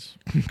Hercules.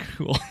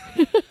 Cool.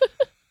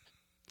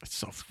 It's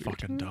so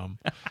fucking dumb.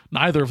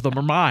 Neither of them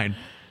are mine.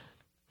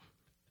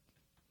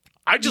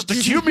 I just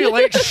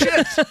accumulate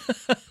shit.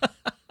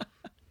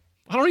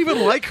 I don't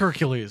even like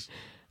Hercules.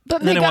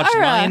 But And then I watched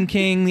Megara. Lion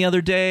King the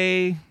other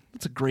day.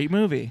 It's a great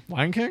movie.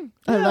 Lion King?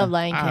 I love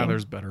Lion King.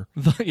 There's better.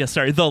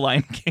 The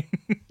Lion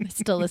King. I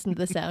still listen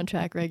to the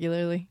soundtrack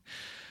regularly.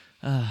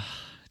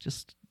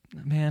 Just,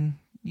 man,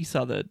 you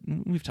saw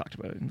we've talked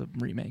about it. The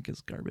remake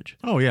is garbage.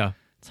 Oh, yeah.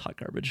 It's hot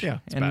garbage. Yeah,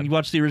 it's and bad. you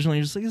watch the original,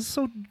 you're just like, it's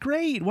so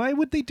great. Why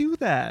would they do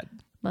that?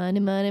 Money,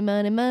 money,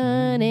 money,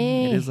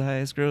 money. It is the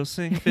highest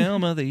grossing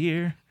film of the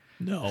year.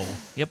 No.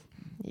 Yep.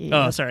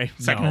 Yeah. Oh, sorry.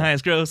 Second No.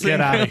 highest grossing.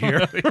 Get out of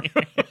here.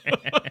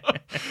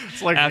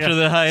 It's like After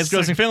the highest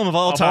grossing film of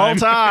all of time. all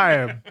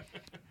time.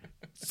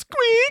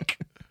 Squeak.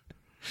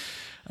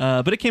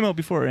 But it came out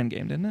before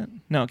Endgame, didn't it?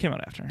 No, it came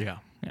out after. Yeah.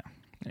 Yeah.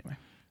 Anyway,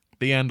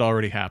 The end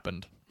already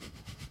happened.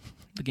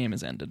 the game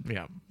has ended.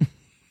 Yeah.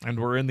 And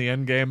we're in the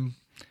end game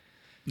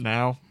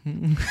now.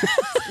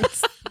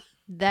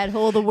 That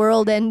whole the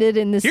world ended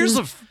and this Here's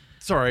is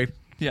sorry.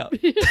 Yeah.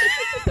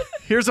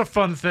 Here's a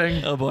fun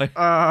thing. Oh boy.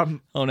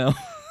 Oh no.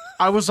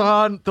 I was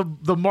on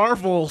the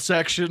Marvel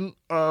section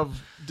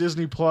of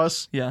Disney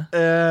Plus. Yeah.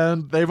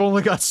 And they've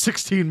only got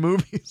 16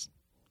 movies.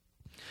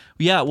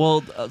 Yeah.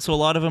 Well, so a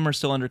lot of them are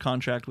still under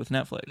contract with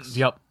Netflix.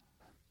 Yep.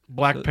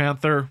 Black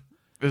Panther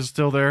is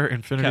still there.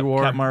 Infinity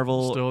War. Cap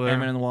Marvel, still there.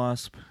 Ant-Man and the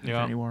Wasp, Yeah.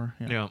 Infinity War.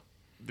 Yeah. Yeah.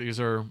 These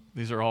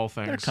are all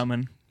things. They're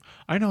coming.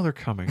 I know they're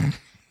coming.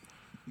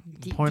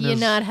 do point you is,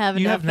 not have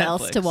you enough have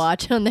else to Netflix.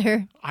 watch on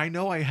there? I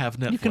know I have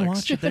Netflix. You can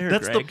watch it there,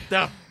 That's Greg.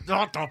 that's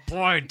not the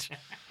point.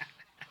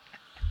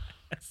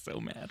 So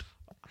mad.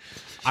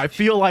 I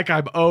feel like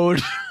I'm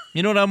owed.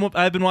 You know what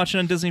I've been watching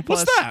on Disney Plus?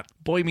 What's that?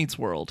 Boy Meets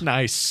World.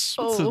 Nice.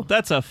 Oh.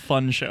 That's a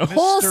fun show.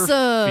 Wholesome.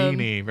 Mr.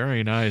 Feeney.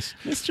 Very nice.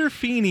 Mr.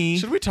 Feeney.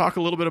 Should we talk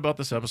a little bit about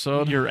this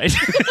episode? You're right.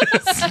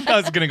 I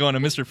was going to go on a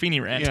Mr. Feeney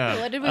rant. Yeah.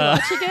 What did we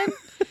watch again?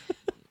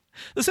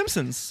 The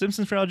Simpsons.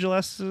 Simpsons for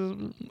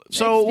Agilas.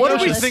 So what did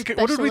we Special think?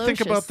 What did we think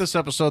Ocious. about this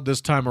episode this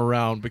time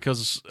around?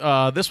 Because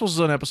this was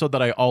an episode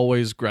that I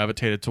always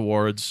gravitated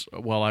towards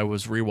while I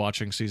was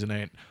rewatching season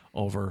 8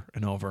 over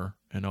and over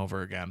and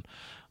over again.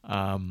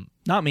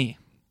 Not me.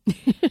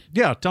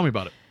 Yeah, tell me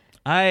about it.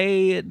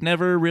 I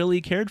never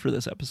really cared for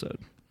this episode.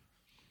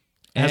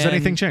 Has And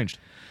anything changed?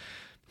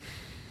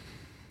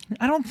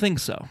 I don't think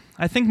so.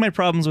 I think my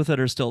problems with it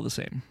are still the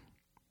same.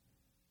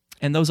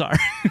 And those are.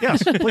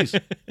 Yes, please.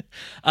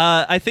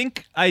 I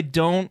think I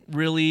don't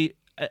really.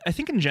 I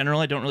think in general,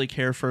 I don't really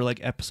care for like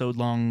episode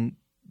long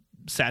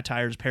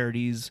satires,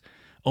 parodies,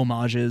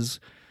 homages.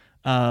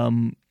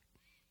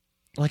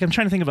 Like I'm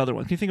trying to think of other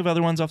ones. Can you think of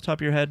other ones off the top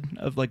of your head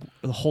of like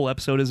the whole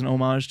episode is an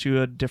homage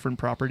to a different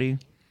property?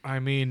 I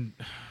mean,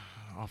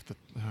 off the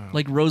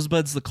Like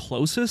Rosebud's the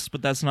closest,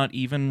 but that's not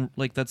even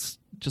like that's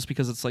just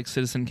because it's like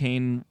Citizen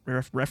Kane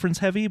reference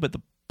heavy, but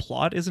the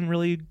plot isn't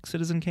really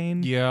Citizen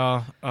Kane.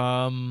 yeah.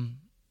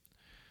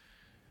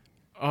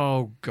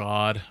 Oh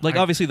God. Like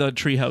obviously the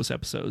Treehouse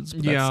episodes,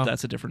 but Yeah.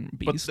 that's a different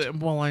but beast.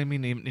 well, I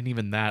mean, and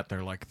even that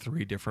they're like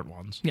 3 different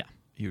ones. Yeah.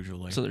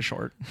 Usually. So they're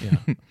short.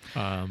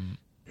 Yeah.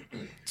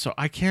 So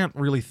I can't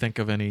really think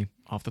of any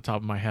off the top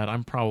of my head.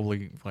 I'm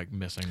probably like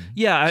missing.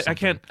 Yeah, I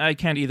something.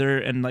 can't either,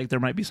 and like there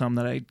might be some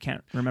that I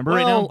can't remember Well,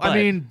 right now. I but-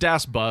 mean,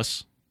 Das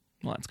Bus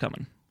well, that's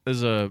coming.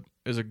 is a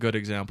good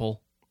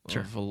example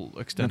Sure. of an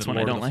extended That's one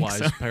I Lord of don't the like,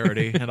 Flies so.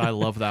 parody, and I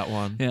love that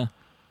one. Yeah,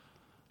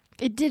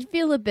 It did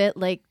feel a bit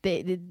like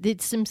the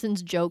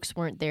Simpsons jokes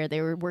weren't there.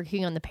 They were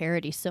working on the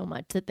parody so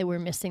much that they were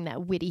missing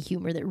that witty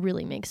humor that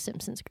really makes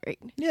Simpsons great.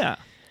 yeah,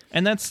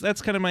 and that's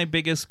kind of my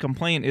biggest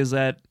complaint is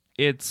that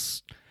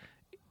it's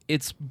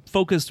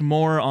focused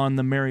more on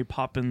the Mary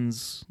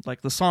Poppins,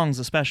 like the songs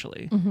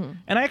especially,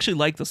 and I actually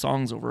like the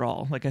songs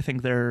overall. Like I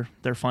think they're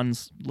fun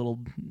little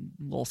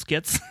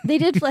skits. They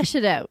did flesh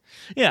it out.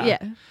 Yeah.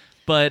 Yeah.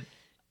 But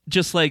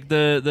just like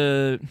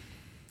the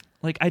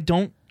like I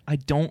don't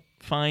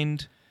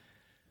find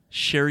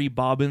Sherry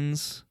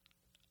Bobbins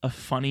a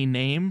funny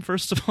name,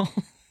 first of all.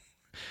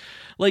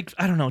 Like,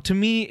 I don't know. To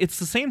me, it's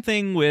the same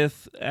thing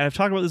with, I've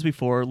talked about this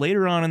before,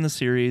 later on in the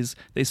series,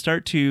 they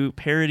start to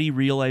parody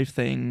real life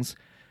things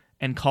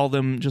and call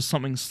them just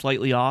something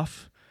slightly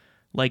off,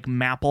 like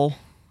Maple.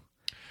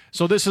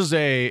 So this is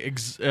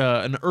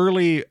an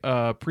early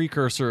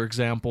precursor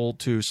example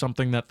to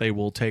something that they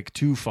will take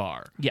too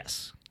far.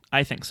 Yes,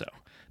 I think so.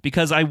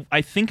 Because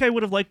I think I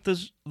would have liked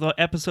the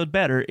episode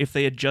better if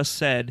they had just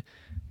said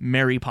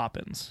Mary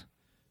Poppins.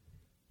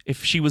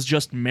 If she was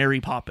just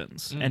Mary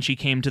Poppins and she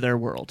came to their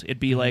world, it'd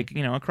be like,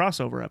 you know, a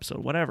crossover episode,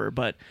 whatever.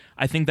 But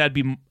I think that'd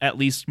be at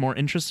least more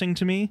interesting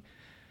to me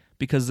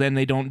because then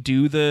they don't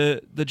do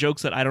the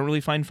jokes that I don't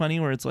really find funny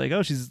where it's like,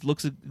 oh, she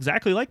looks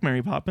exactly like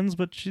Mary Poppins,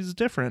 but she's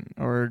different,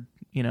 or,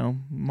 you know,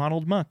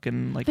 modeled muck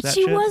and like But that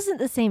she shit. wasn't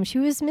the same. She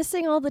was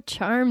missing all the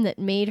charm that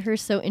made her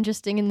so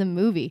interesting in the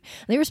movie.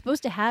 They were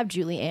supposed to have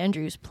Julie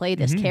Andrews play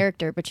this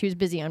character, but she was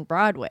busy on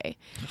Broadway.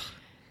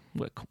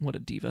 What a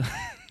diva.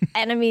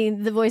 And I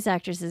mean, the voice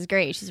actress is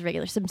great. She's a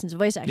regular Simpsons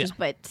voice actress, Yeah.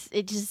 but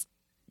it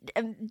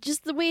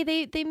just the way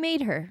they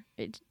made her.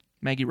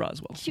 Maggie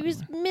Roswell. She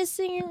was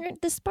missing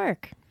the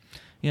spark.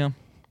 Yeah.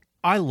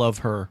 I love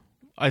her.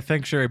 I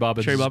think Sherry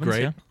Bobbins Sherry is Bobbins,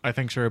 great. yeah. I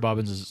think Sherry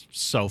Bobbins is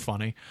so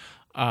funny.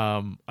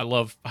 I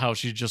love how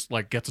she just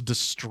like gets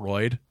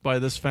destroyed by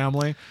this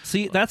family.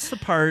 See, that's the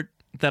part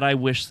that I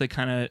wish I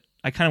kind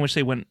of wish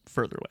they went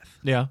further with.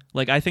 Yeah.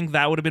 Like, I think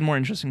that would have been more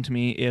interesting to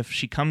me if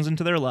she comes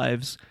into their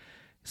lives,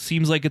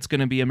 seems like it's going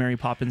to be a Mary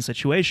Poppins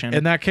situation.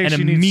 In that case, and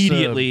she needs to-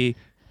 immediately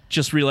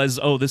just realizes,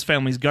 oh, this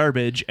family's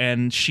garbage,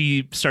 and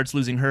she starts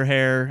losing her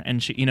hair,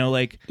 and she, you know,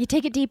 like, You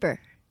take it deeper.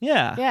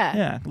 yeah.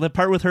 Yeah. The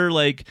part with her,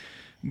 like,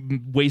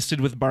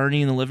 wasted with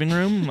Barney in the living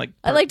room. Like,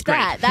 I liked great.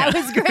 that. That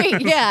was great.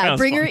 That Yeah, was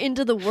bring her fun.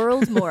 into the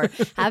world more.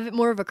 Have it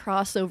more of a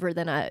crossover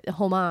than a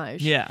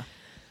homage. Yeah.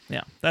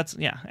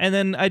 And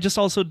then I just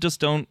also just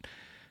don't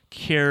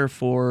care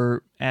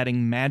for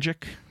adding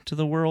magic to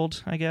the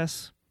world, I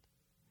guess.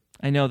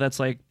 I know that's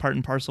like part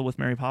and parcel with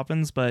Mary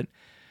Poppins, but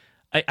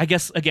I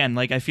guess, again,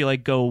 like I feel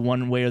like go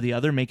one way or the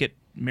other. Make it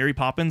Mary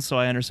Poppins so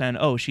I understand,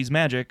 oh, she's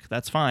magic,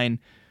 that's fine.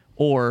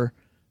 Or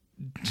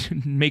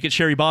make it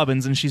Sherry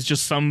Bobbins and she's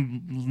just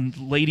some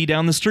lady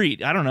down the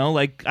street. I don't know.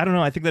 I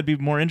think that'd be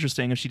more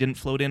interesting if she didn't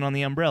float in on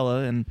the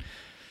umbrella. And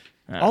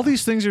All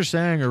these things you're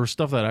saying are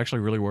stuff that actually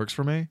really works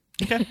for me.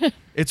 okay.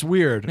 It's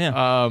weird.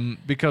 Yeah.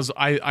 Because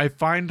I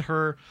find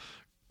her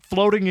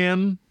floating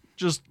in,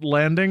 just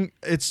landing.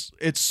 It's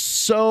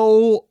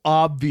so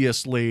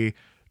obviously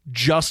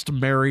just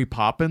Mary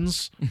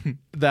Poppins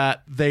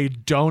that they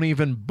don't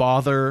even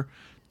bother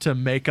to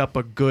make up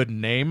a good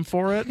name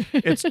for it.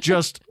 It's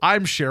just,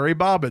 I'm Sherry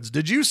Bobbins.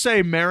 Did you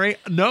say Mary?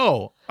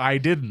 No, I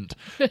didn't.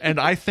 And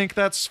I think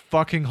that's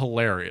fucking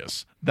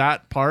hilarious.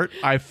 That part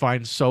I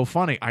find so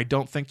funny. I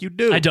don't think you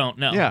do. I don't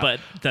know, but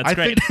that's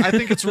great. I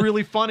think it's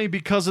really funny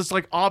because it's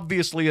like,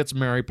 obviously it's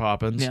Mary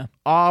Poppins. Yeah.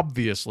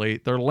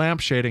 Obviously. They're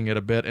lampshading it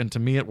a bit, and to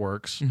me it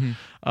works.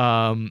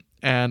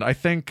 And I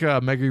think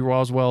Maggie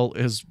Roswell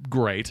is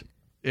great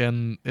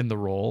in the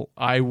role.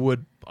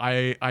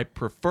 I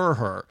prefer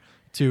her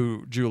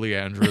to Julie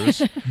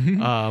Andrews.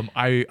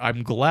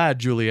 I'm glad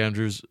Julie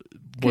Andrews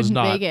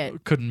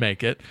couldn't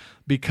make it,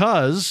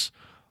 because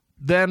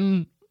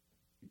then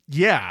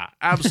yeah,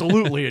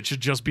 absolutely it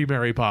should just be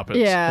Mary Poppins.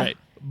 Yeah. Right.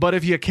 But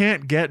if you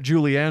can't get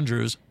Julie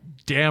Andrews,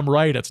 damn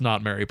right it's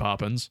not Mary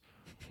Poppins.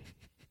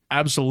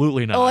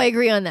 Absolutely not. Oh, I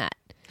agree on that.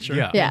 Sure.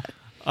 Yeah. Yeah.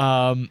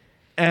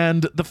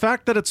 And the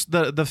fact that it's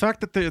the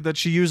fact that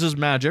she uses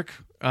magic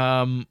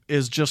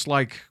is just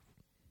like,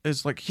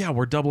 it's like, yeah,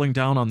 we're doubling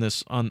down on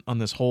this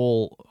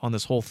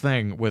whole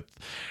thing with,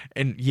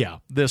 and yeah,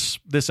 this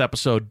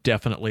episode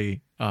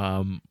definitely,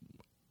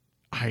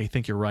 I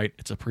think you're right.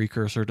 It's a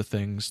precursor to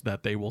things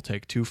that they will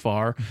take too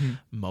far,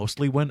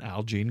 mostly when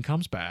Al Jean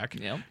comes back.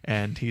 Yep.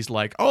 And he's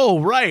like, oh,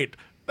 right,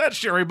 that's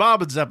Sherry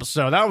Bobbins'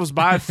 episode. That was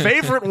my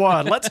favorite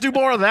one. Let's do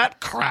more of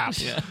that crap.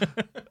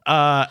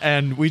 Yeah.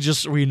 And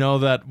we know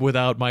that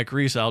without Mike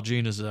Reese, Al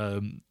Jean is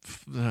a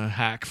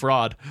hack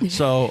fraud.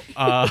 So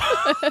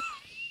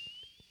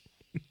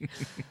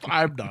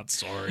I'm not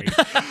sorry.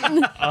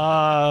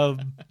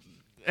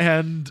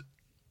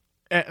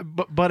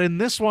 But in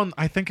this one,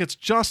 I think it's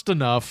just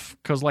enough,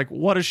 because, like,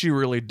 what does she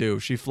really do?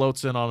 She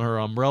floats in on her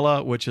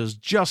umbrella, which is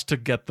just to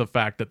get the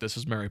fact that this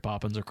is Mary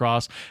Poppins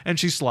across, and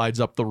she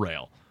slides up the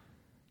rail.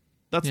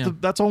 That's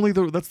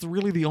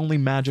really the only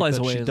magic Flies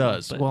that away she as well,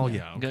 does. but Well,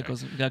 yeah. okay.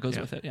 That goes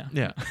with it, yeah.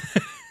 Yeah.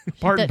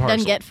 Part and parcel.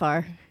 Doesn't get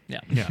far. Yeah.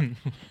 Yeah.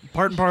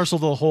 Part and parcel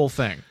of the whole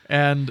thing.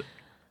 And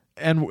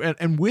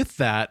with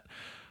that,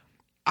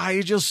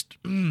 I just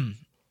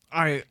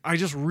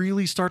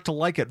really start to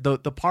like it.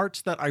 The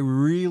parts that I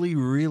really,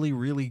 really,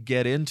 really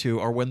get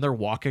into are when they're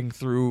walking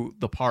through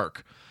the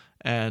park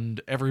and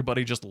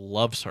everybody just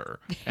loves her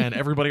and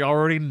everybody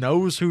already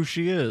knows who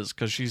she is,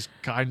 because she's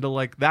kind of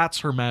like, that's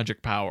her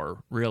magic power,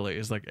 really,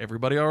 is like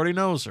everybody already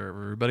knows her,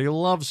 everybody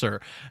loves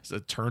her. So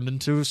it turned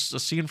into a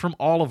scene from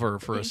Oliver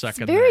for a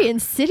second. It's very there.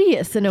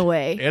 insidious in a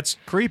way. It's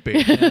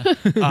creepy.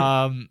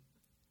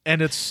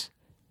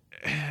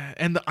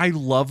 And I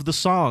love the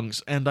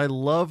songs, and I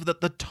love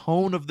that the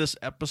tone of this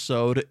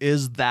episode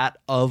is that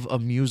of a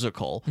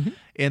musical,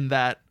 in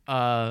that,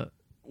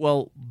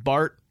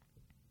 Bart,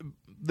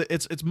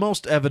 it's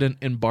most evident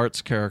in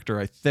Bart's character,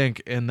 I think,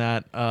 in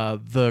that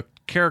the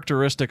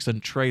characteristics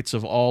and traits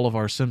of all of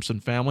our Simpson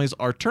families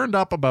are turned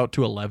up about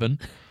to 11.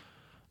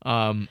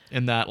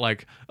 In that,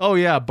 like, oh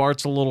yeah,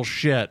 Bart's a little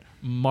shit.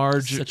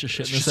 Marge, Such a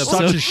shit in this such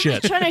episode. a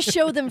shit. Trying to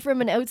show them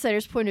from an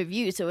outsider's point of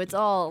view, so it's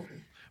all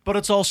But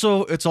it's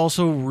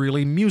also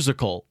really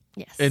musical.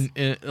 yes. And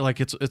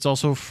like it's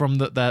also from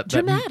that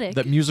Dramatic.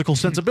 that musical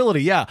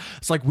sensibility. Yeah,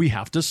 it's like we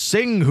have to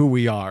sing who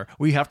we are.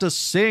 We have to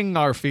sing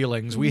our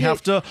feelings. We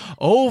have to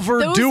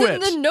overdo Those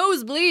it. in the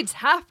nosebleeds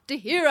have to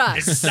hear us.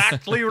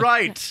 Exactly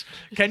right.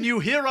 Can you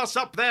hear us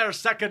up there,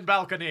 second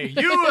balcony?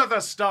 You are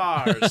the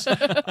stars.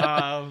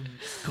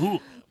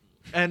 Cool.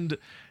 And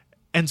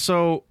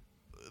so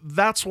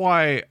that's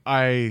why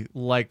I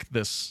like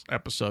this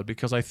episode,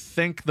 because I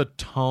think the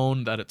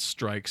tone that it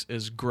strikes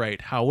is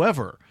great.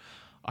 However,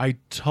 I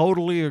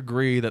totally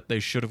agree that they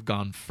should have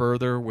gone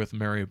further with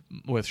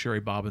Sherry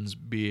Bobbins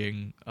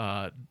being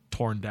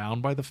torn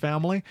down by the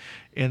family,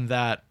 in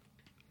that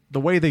the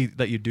way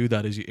that you do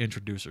that is you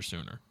introduce her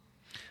sooner.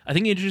 I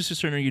think you introduce her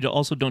sooner. You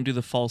also don't do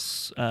the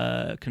false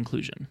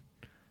conclusion.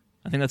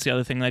 I think that's the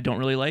other thing I don't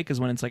really like,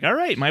 is when it's like, all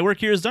right, my work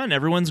here is done.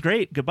 Everyone's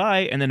great.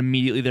 Goodbye. And then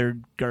immediately they're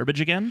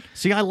garbage again.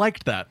 See, I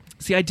liked that.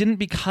 See, I didn't,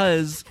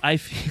 because I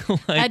feel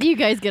How like do you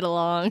guys get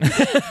along?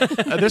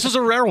 This is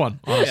a rare one,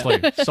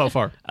 honestly, so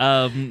far.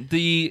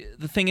 the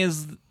thing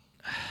is,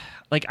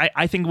 like,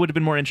 I think it would have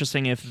been more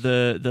interesting if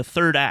the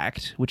third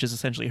act, which is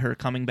essentially her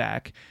coming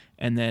back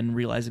and then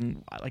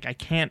realizing, like, I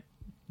can't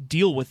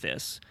deal with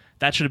this,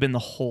 that should have been the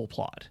whole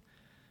plot.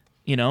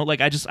 You know,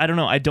 like I don't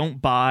know. I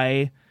don't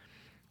buy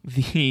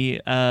the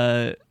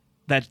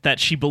that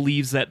she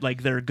believes that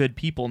like they're good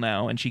people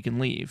now and she can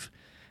leave.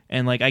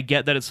 And like I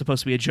get that it's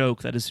supposed to be a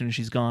joke that as soon as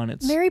she's gone,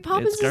 it's Mary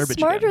Poppins it's garbage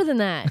is smarter again. than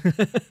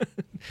that.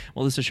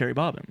 Well, this is Sherry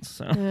Bobbins,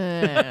 so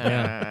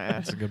Yeah,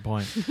 that's a good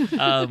point.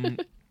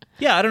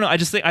 yeah, I don't know. I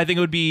think it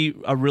would be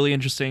a really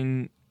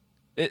interesting.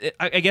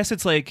 I guess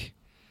it's like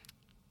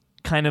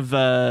kind of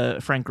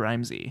Frank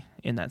Grimesy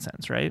in that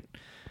sense, right?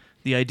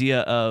 The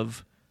idea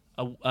of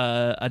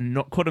a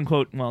quote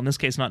unquote, well, in this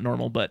case, not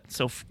normal, but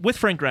so with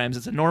Frank Grimes,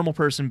 it's a normal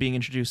person being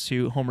introduced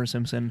to Homer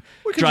Simpson,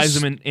 We could drives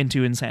just him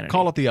into insanity.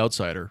 Call it the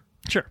outsider.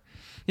 Sure.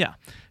 Yeah.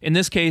 In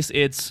this case,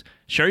 it's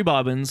Sherry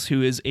Bobbins,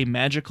 who is a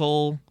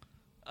magical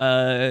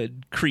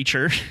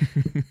creature,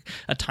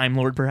 a Time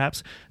Lord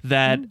perhaps,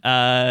 that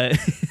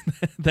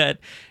that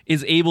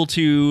is able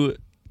to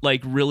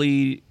like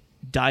really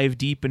dive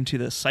deep into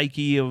the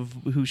psyche of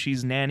who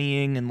she's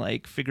nannying and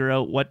like figure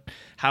out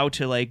how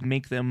to like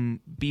make them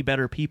be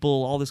better people,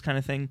 all this kind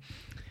of thing.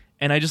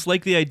 And I just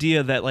like the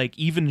idea that like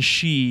even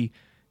she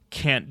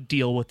can't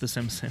deal with the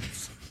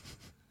Simpsons.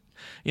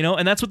 You know,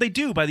 and that's what they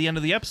do by the end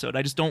of the episode.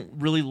 I just don't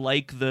really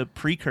like the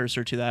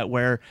precursor to that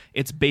where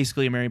it's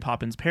basically a Mary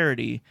Poppins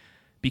parody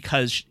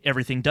because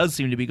everything does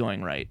seem to be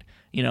going right.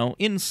 You know,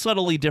 in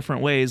subtly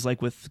different ways,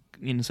 like with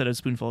instead of a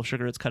spoonful of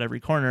sugar, it's cut every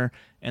corner,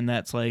 and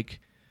that's like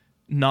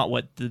not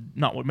what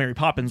Mary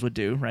Poppins would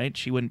do, right?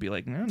 She wouldn't be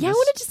like, Yeah, I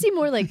wanted to see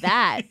more like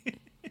that.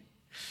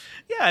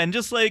 yeah, and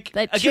just like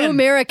That true again,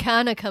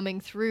 Americana coming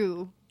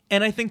through.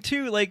 and I think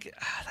too, like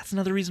that's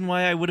another reason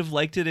why I would have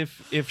liked it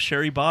if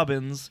Sherry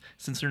Bobbins,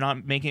 since they're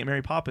not making it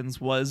Mary Poppins,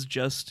 was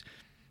just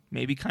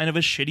maybe kind of a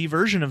shitty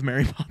version of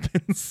Mary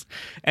Poppins,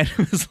 and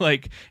it was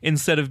like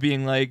instead of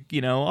being like,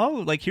 you know,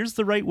 oh, like here's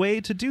the right way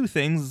to do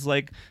things, it's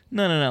like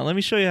no, let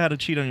me show you how to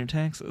cheat on your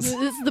taxes.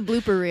 This is the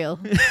blooper reel.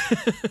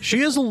 She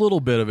is a little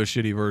bit of a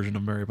shitty version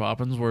of Mary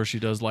Poppins, where she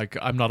does like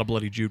 "I'm not a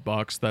bloody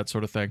jukebox," that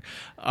sort of thing.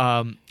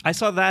 I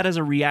saw that as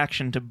a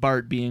reaction to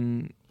Bart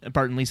and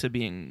Lisa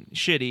being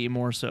shitty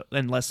more so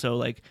and less so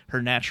like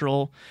her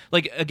natural,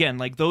 like again,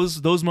 like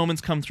those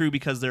moments come through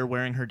because they're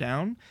wearing her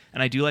down,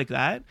 and I do like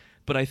that.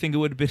 But I think it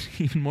would have been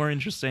even more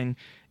interesting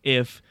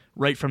if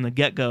right from the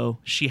get-go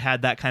she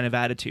had that kind of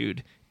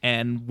attitude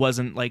and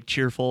wasn't like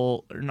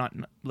cheerful, or not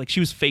like she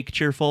was fake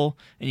cheerful,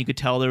 and you could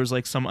tell there was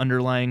like some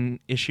underlying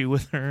issue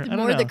with her. I don't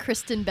More know. the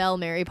Kristen Bell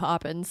Mary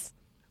Poppins.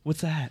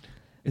 What's that?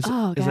 Is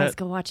Guys,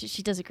 go watch it.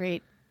 She does a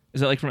great.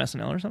 is that like from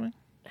SNL or something?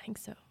 I think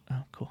so.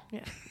 Oh, cool.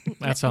 Yeah.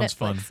 That sounds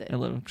fun. Netflix it. I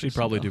love She'd Kristen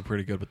probably Bell. do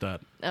pretty good with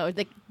that. Oh,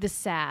 the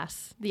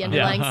sass, the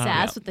underlying sass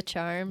Yeah. with the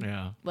charm.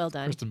 Yeah, Well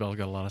done. Kristen Bell's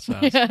got a lot of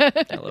sass.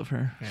 I love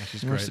her. Yeah, she's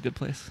It's great. a good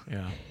place.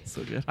 Yeah,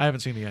 So good. I haven't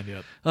seen the end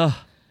yet. Oh,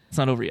 it's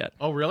not over yet.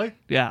 Oh, really?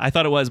 Yeah, I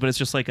thought it was, but it's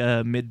just like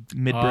a mid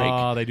break.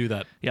 Oh, they do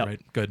that. Yep. Right.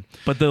 Good.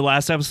 But the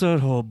last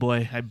episode, oh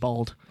boy, I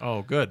bawled.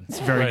 Oh, good. It's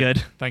very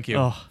good. Thank you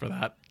Oh. for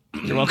that.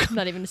 You're welcome. I'm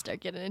not even gonna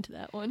start getting into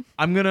that one.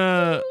 I'm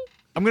gonna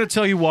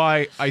tell you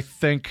why I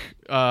think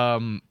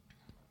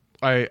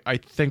I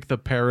think the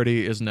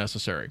parody is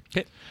necessary.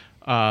 Okay.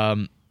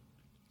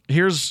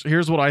 Here's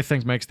what I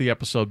think makes the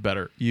episode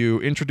better. You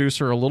introduce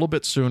her a little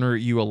bit sooner.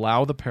 You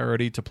allow the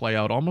parody to play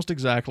out almost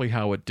exactly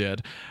how it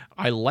did.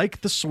 I like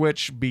the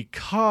switch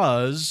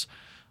because,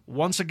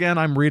 once again,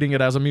 I'm reading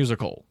it as a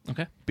musical.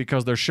 Okay.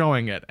 Because they're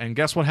showing it. And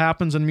guess what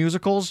happens in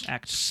musicals?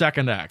 Act.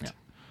 Second act. Yeah.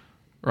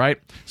 Right?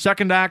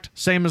 Second act,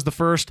 same as the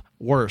first,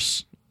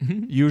 worse.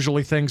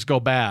 Usually things go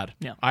bad.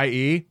 Yeah.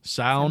 I.e.,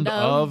 sound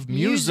of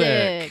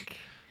music.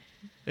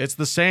 It's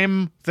the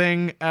same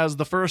thing as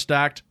the first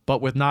act, but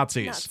with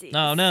Nazis. Nazis.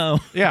 Oh no.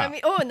 Yeah. I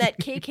mean, and that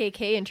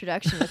KKK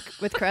introduction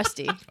with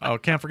Krusty. Oh,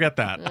 can't forget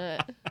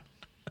that.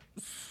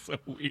 So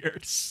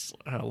weird.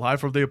 Live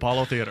from the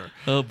Apollo Theater.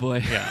 Oh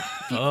boy. Yeah.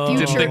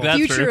 Didn't think that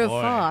Future through. of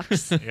Boy.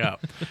 Fox. Yeah.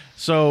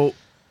 So,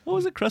 What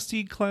was it?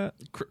 Krusty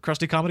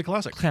Krusty Comedy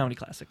Classic. Clowny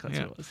Classic. That's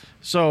Yeah. what it was.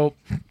 So,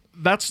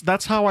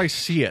 that's how I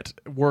see it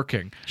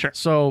working. Sure.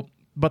 So,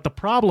 but the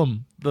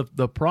problem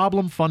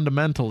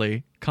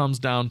fundamentally comes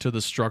down to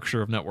the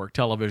structure of network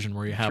television,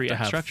 where you have to Three-act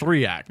have structure.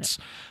 3 acts,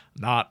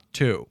 not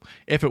 2.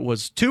 If it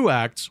was 2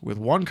 acts with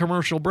 1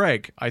 commercial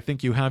break, I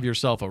think you have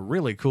yourself a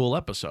really cool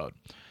episode,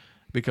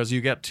 because you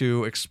get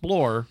to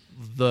explore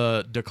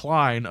the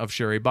decline of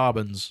Sherry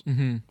Bobbins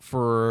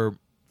for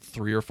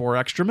 3 or 4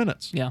 extra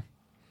minutes. Yeah.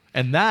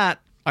 And that,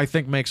 I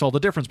think, makes all the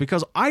difference,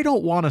 because I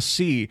don't want to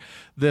see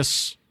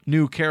this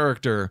new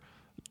character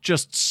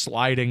just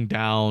sliding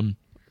down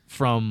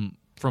from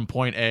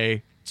point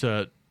A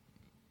to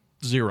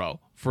 0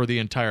 for the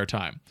entire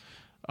time.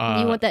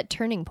 You want that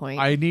turning point.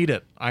 I need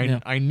it.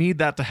 Yeah. I need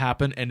that to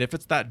happen. And if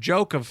it's that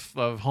joke of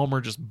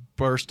Homer just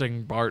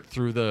bursting Bart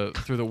through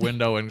the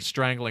window and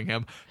strangling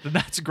him, then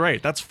that's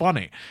great. That's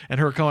funny.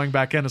 And her going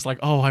back in is like,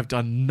 oh, I've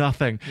done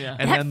nothing. Yeah.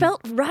 And that then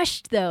felt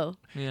rushed though.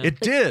 Yeah. it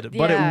did,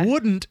 but Yeah. it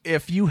wouldn't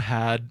if you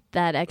had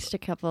That extra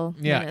couple.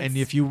 and minutes.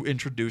 if you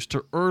introduced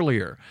her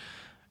earlier.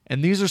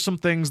 And these are some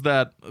things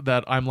that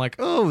I'm like,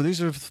 oh,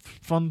 these are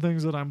fun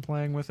things that I'm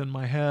playing with in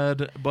my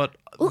head, but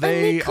Well, and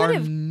they they are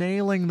could've-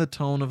 nailing the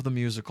tone of the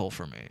musical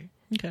for me.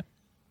 Okay.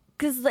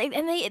 Because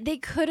they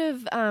could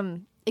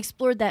have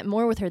explored that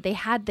more with her. They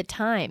had the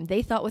time.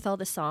 They thought with all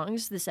the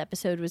songs, this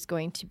episode was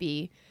going to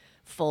be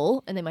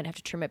full, and they might have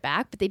to trim it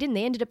back, but they didn't.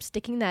 They ended up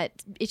sticking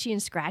that itchy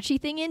and scratchy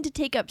thing in to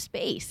take up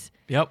space.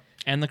 Yep.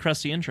 And the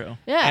crusty intro.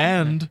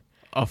 Yeah. And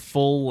a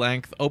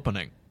full-length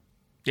opening.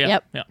 Yeah.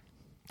 Yep. Yeah.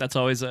 That's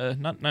always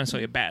not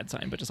necessarily a bad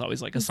sign, but just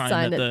always like a sign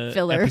Sign that that the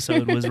filler.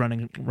 episode was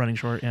running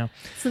short. Yeah.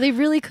 So they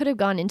really could have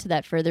gone into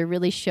that further,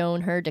 really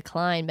shown her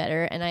decline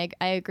better, and I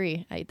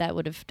agree. That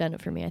would have done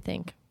it for me, I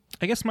think.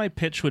 I guess my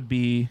pitch would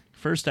be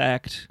first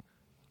act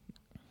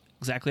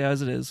exactly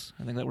as it is.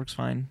 I think that works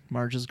fine.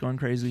 Marge is going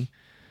crazy.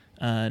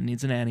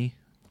 Needs a nanny.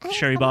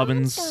 Sherry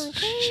Bobbins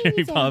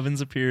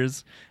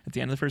appears at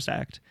the end of the first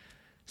act.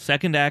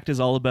 Second act is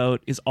all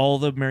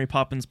the Mary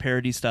Poppins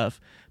parody stuff,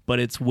 but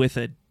it's with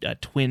a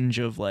twinge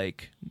of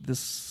like,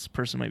 this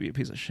person might be a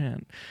piece of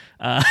shit.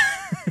 A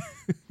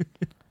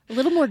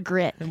little more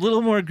grit. A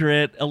little more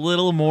grit, a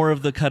little more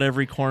of the cut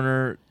every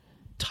corner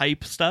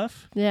type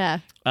stuff. Yeah.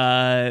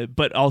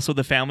 But also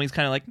the family's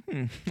kind of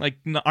like,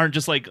 aren't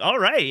just like, all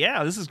right,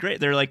 yeah, this is great.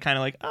 They're like kind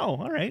of like, oh,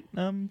 all right,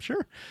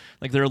 sure.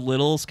 Like they're a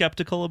little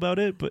skeptical about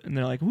it, and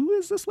they're like, who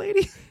is this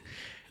lady?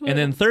 And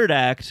then third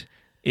act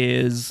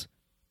is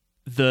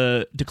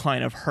the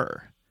decline of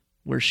her,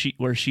 where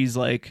she's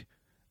like,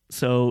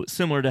 so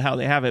similar to how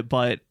they have it,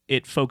 but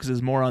it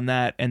focuses more on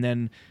that, and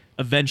then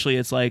eventually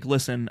it's like,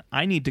 listen,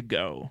 I need to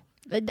go.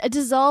 A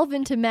dissolve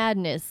into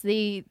madness.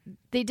 They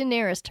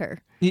Daenerys'd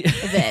her a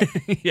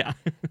bit. Yeah.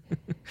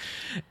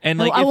 And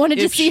like, I wanted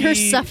to if see her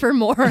she- suffer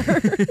more.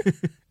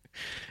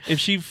 If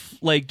she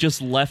like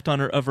just left on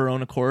her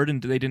own accord,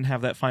 and they didn't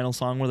have that final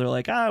song where they're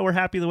like, we're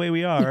happy the way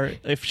we are.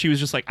 If she was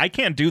just like, I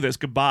can't do this,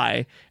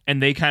 goodbye,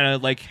 and they kind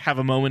of like have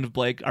a moment of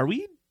like, are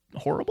we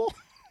horrible?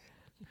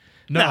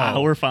 No,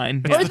 Nah, we're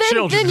fine. It's Or the then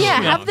children's yeah,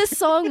 song. have this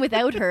song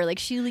without her. Like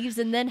she leaves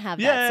and then have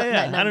that.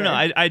 Yeah. That I don't know.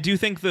 number. I do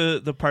think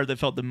the part that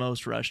felt the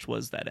most rushed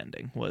was that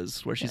ending,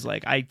 was where she's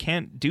like, I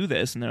can't do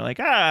this, and they're like,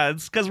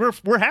 it's because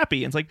we're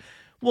happy. And it's like,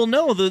 well,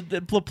 no,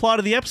 the plot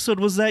of the episode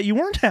was that you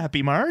weren't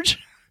happy, Marge.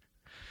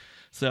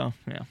 So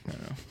yeah, I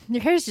don't know.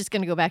 Your hair's just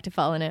gonna go back to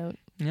falling out.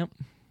 Yep.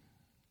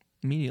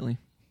 Immediately.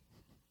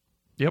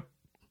 Yep.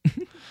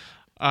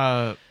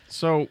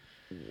 So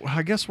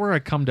I guess where I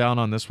come down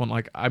on this one,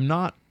 like I'm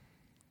not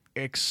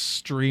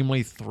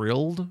extremely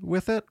thrilled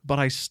with it, but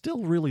I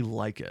still really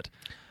like it.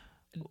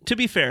 To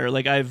be fair,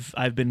 like I've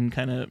been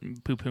kind of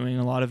poo-pooing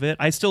a lot of it.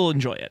 I still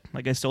enjoy it.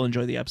 Like I still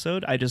enjoy the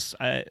episode. I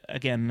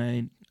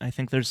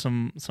think there's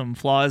some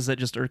flaws that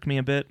just irk me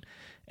a bit,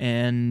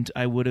 and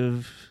I would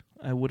have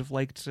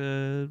liked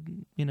a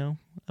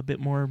bit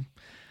more.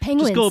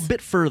 Penguins. Just go a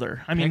bit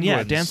further. I mean, yeah,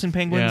 Penguins. dancing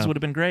penguins Yeah. would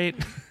have been great.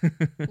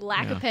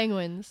 Lack Yeah. of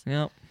penguins.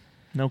 Yep.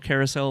 No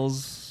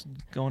carousels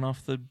going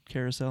off the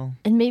carousel.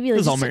 And maybe like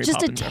This is all Mary just a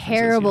Poppins references,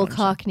 terrible you know what I'm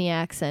saying. Cockney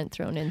accent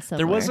thrown in somewhere.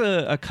 There was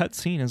a cut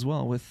scene as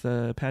well with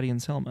Patty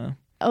and Selma.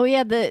 Oh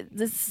yeah, the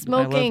I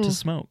smoking. love to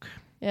smoke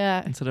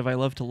Yeah. instead of I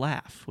love to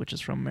laugh, which is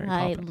from Mary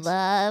I Poppins.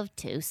 love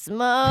to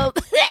smoke.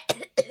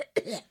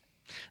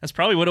 That's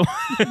probably what it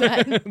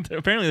was.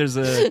 Apparently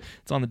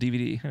it's on the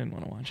DVD. I didn't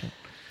want to watch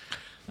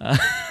it.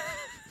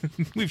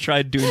 We've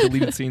tried doing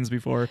deleted scenes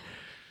before.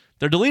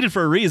 They're deleted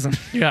for a reason.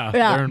 Yeah,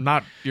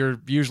 Yeah. you're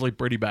usually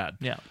pretty bad.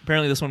 Yeah.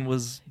 Apparently this one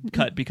was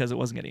cut because it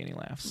wasn't getting any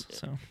laughs.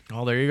 So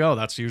Oh, there you go.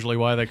 That's usually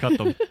why they cut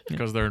them,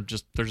 because they're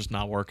just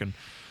not working.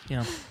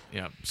 yeah.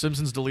 Yeah,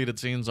 Simpsons deleted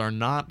scenes are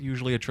not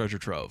usually a treasure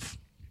trove.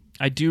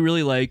 I do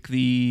really like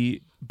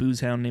the Booze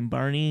Hound Named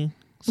Barney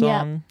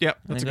song. Yep,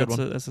 I that's a think good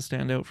one. that's a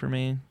standout for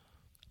me.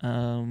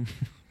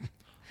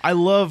 I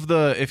love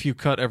the if you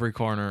cut every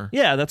corner.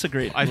 Yeah, that's a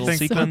great I little think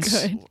sequence.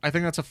 So good. I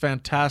think that's a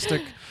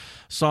fantastic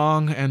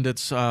song, and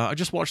it's. I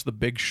just watched The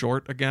Big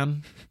Short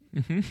again,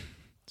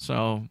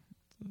 so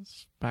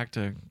it's back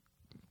to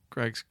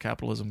Greg's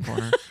capitalism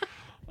corner.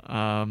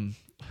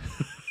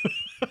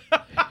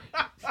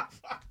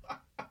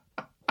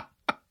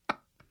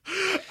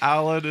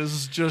 Alan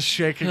is just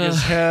shaking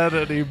his head,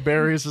 and he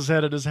buries his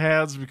head in his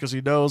hands because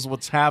he knows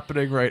what's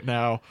happening right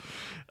now.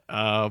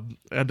 And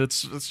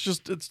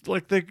it's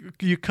like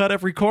you cut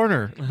every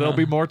corner. There'll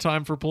be more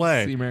time for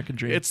play. It's the American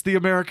dream. It's the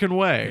American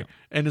way,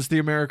 and it's the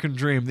American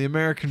dream. The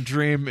American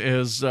dream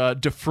is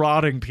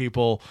defrauding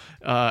people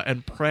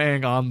and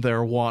preying on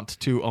their want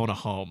to own a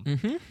home.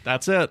 Mm-hmm.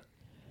 That's it.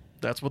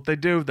 That's what they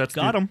do.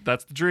 Got 'em.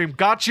 That's the dream.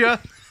 Gotcha.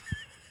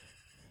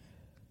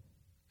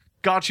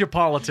 Gotcha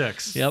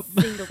politics. Yep.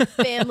 Single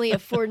family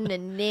affording a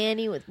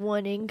nanny with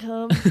one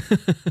income.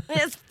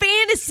 That's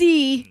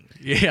fantasy.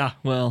 Yeah.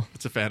 Well,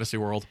 It's a fantasy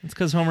world. it's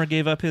because Homer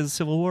gave up his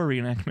Civil War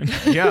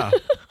reenactment. Yeah.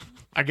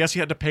 I guess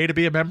you had to pay to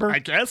be a member. I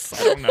guess.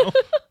 I don't know.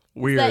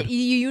 Weird. That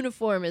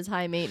uniform is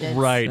high maintenance.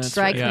 Right. That's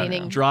Dry right. Yeah.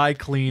 cleaning. Dry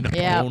clean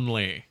Yeah.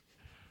 only.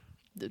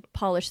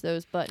 Polish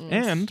those buttons.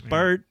 And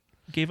Bart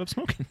gave up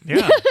smoking.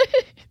 Yeah.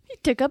 he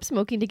took up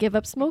smoking to give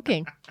up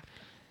smoking.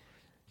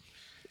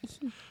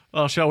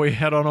 Oh, shall we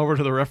head on over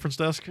to the reference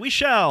desk? We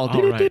shall.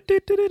 All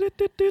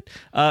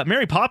right.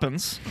 Mary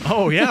Poppins.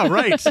 Oh, yeah,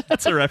 right.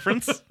 That's a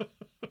reference.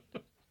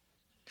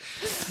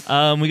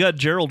 We got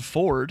Gerald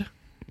Ford.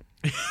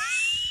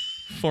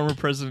 Former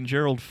President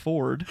Gerald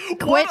Ford.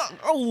 What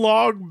a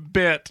long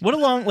bit. What a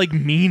long,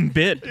 mean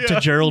bit to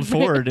Gerald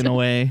Ford in a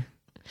way.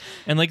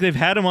 And they've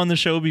had him on the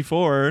show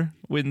before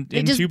in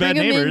Two Bad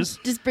Neighbors.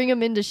 Just bring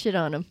him in to shit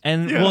on him.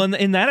 And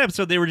in that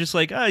episode, they were just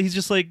like,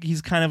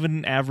 he's kind of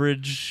an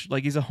average,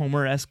 he's a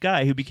Homer-esque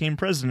guy who became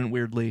president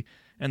weirdly.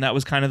 And that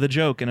was kind of the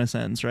joke in a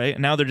sense, right?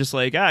 And now they're just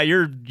like,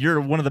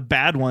 you're one of the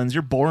bad ones.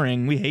 You're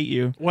boring. We hate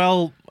you.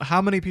 Well,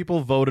 how many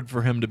people voted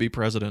for him to be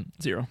president?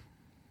 0.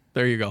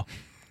 There you go.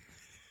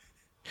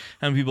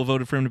 How many people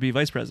voted for him to be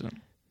vice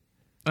president?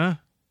 0.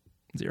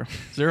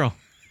 0.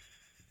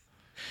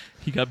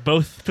 He got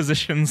both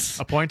positions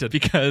Appointed.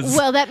 because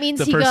Well, that means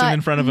the he person got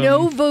in front of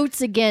no him. votes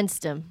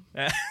against him.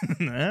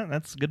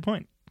 That's a good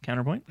point.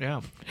 Counterpoint.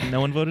 Yeah. No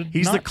one voted.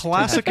 He's not the to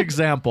classic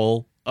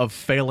example of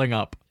failing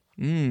up.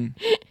 that.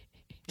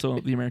 So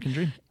the American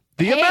dream.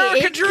 The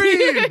American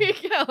dream! There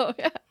you go.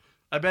 Yeah.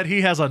 I bet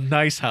he has a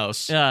nice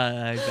house.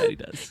 I bet he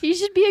does. He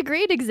should be a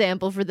great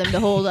example for them to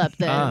hold up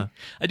there.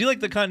 I do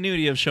like the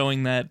continuity of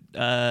showing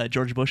that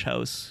George Bush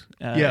house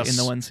Yes. in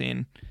the one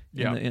scene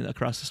Yeah.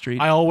 across the street.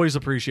 I always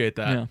appreciate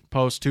that. Yeah.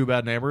 Post Two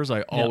Bad Neighbors,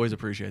 I always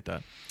appreciate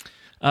that.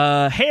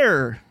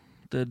 Hair,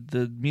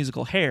 the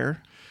musical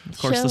Hair. Of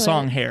course, Show the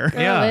song it. Hair.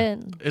 Throw Yeah.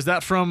 in. Is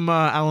that from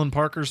Alan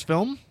Parker's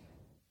film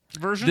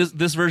version?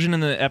 This version in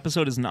the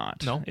episode is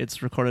not. No?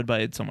 It's recorded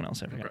by someone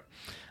else. I forget.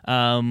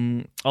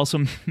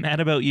 Also, Mad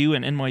About You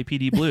and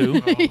NYPD Blue.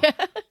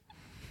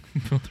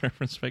 Both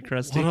referenced by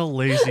Krusty. What a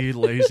lazy,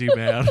 lazy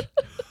man.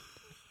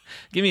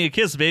 Give me a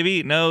kiss,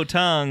 baby. No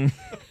tongue.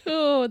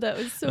 Oh, that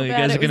was so Oh, you bad.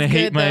 guys are It was gonna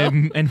hate good, my though.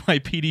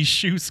 NYPD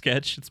shoe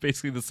sketch. It's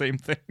basically the same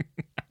thing.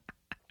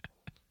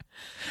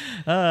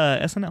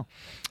 SNL.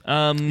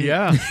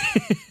 Yeah.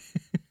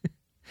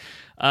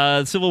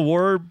 Civil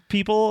War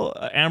people,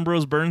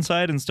 Ambrose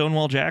Burnside and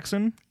Stonewall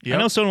Jackson. Yep. I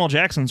know Stonewall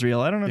Jackson's real.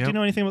 I don't know. Do Yep. you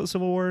know anything about the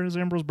Civil War? Is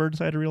Ambrose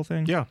Burnside a real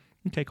thing? Yeah.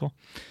 Okay, cool.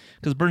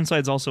 Because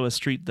Burnside's also a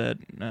street that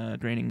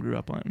Draining grew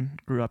up in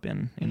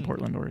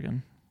Portland,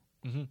 Oregon.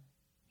 Mhm.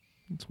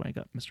 That's where I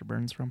got Mr.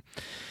 Burns from.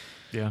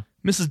 Yeah.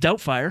 Mrs.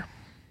 Doubtfire.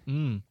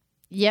 Mm.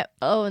 Yep.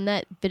 Oh, and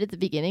that bit at the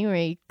beginning where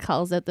he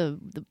calls out the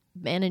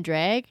man in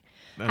drag.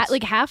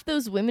 That's- Half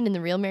those women in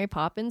the real Mary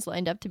Poppins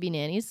lined up to be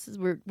nannies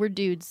were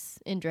dudes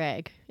in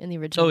drag in the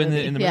original Oh, in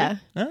movie. the yeah.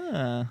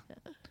 movie?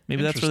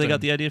 Maybe that's where they got Interesting.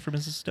 the idea for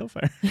Mrs.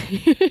 Doubtfire.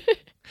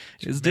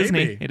 It's Disney.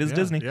 Maybe. It is Yeah,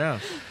 Disney. Yeah.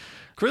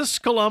 Chris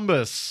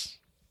Columbus.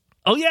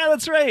 Oh yeah,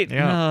 that's right.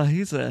 Yeah.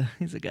 He's a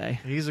guy.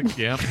 He's a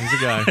guy.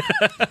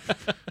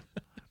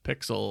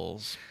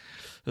 Pixels.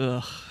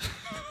 Ugh.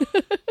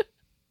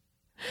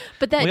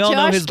 But that We all know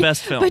Josh, his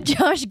best film. But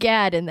Josh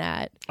Gad in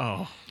that.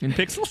 Oh. In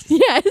Pixels?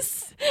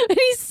 Yes. And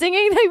he's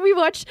singing we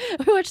watch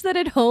that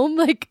at home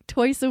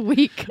twice a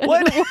week.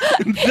 What?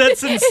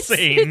 That's It's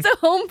insane. a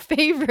home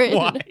favorite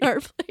Why? in our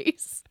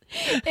place.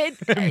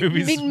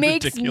 movie's It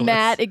makes ridiculous.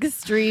 Matt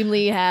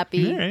extremely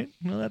happy. All right.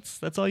 Well,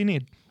 that's all you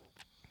need.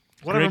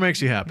 Whatever Great.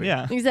 makes you happy.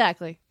 Yeah.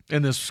 Exactly.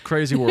 In this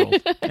crazy world.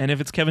 And if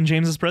it's Kevin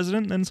James as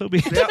president, then so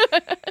be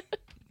it.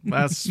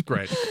 That's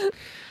great.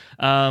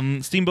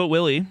 Steamboat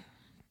Willie,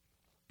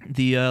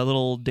 the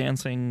little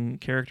dancing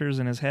characters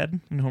in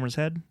Homer's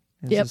head.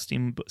 Is Yep.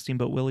 a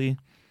Steamboat Willie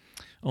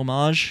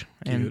homage,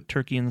 and Cute.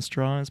 Turkey in the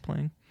Straw is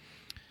playing.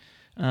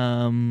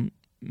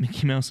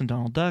 Mickey Mouse and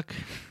Donald Duck.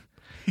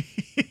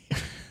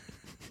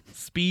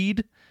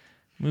 Speed,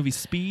 movie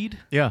Speed.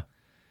 Yeah.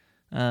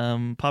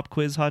 Pop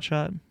quiz Hot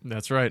Shot.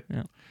 That's right.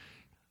 Yeah.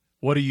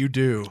 What do you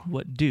do?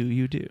 What do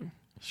you do?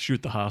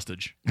 Shoot the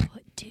hostage.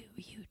 What do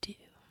you do?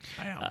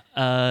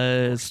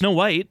 Snow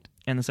White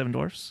and the Seven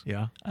Dwarfs.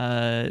 Yeah.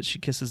 She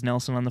kisses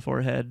Nelson on the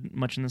forehead,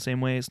 much in the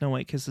same way Snow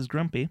White kisses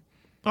Grumpy.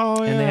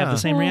 Oh, yeah. And they have the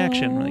same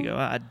reaction. Where they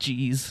Aw. go,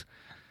 geez.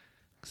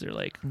 Because they're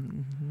like,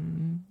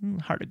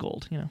 heart of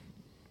gold,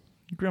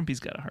 Grumpy's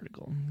got a heart of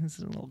gold. This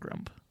is a little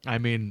grump. I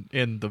mean,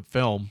 in the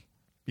film,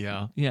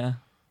 yeah. Yeah.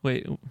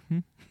 Wait.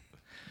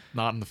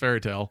 Not in the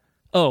fairy tale.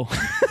 Oh.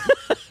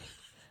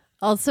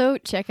 Also,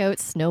 check out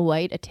Snow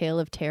White: A Tale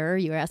of Terror.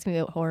 You were asking me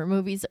about horror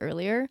movies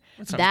earlier.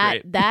 That sounds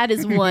great. That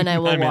is one I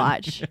will I'm in.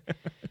 watch.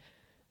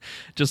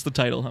 Just the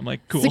title. I'm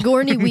like, cool.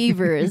 Sigourney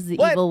Weaver is the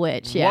What? evil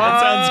witch. Yeah.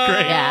 That sounds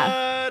great.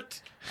 Yeah.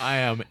 I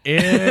am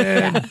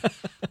in.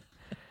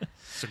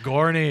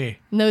 Sigourney.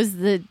 And those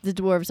the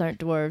dwarves aren't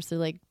dwarves. They're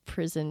like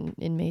prison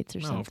inmates or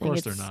No, something. of course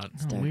It's- they're not.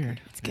 it's Oh, dark.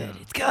 weird. It's good.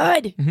 Yeah. It's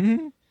good.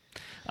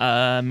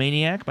 Mm-hmm.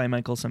 Maniac by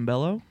Michael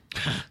Sembello.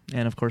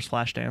 And, of course,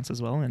 Flashdance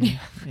as well. In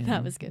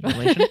That was good.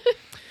 relation.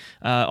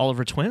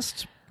 Oliver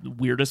Twist.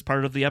 Weirdest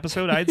part of the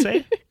episode, I'd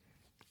say.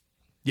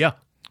 Yeah.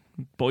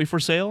 Boy for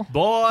Sale.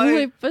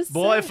 Boy for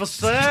for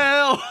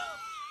sale.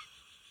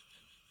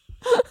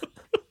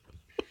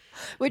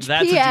 Which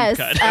That's a deep P.S.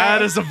 cut.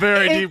 That is a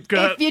very if, deep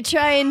cut. If you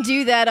try and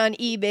do that on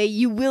eBay,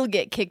 you will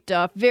get kicked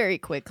off very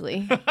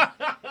quickly.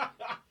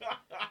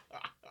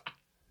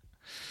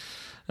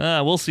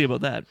 We'll see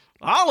about that.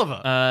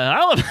 Oliver.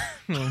 Oliver.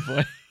 Oh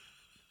boy.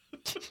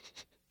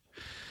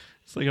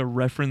 It's like a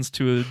reference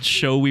to a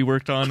show we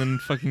worked on in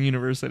fucking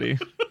university.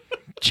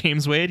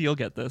 James Wade, you'll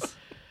get this.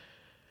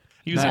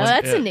 He was, Oh, That's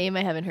that's it. a name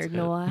I haven't heard in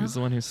a he while. was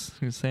the one who's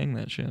saying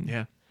that shit.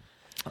 Yeah.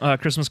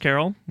 Christmas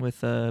Carol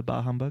with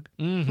Bah Humbug.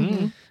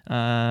 Mm-hmm.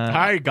 Uh,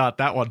 I got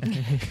that one.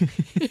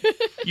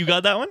 you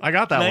got that one? I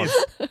got that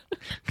Nice. one.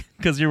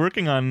 Because you're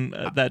working on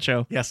that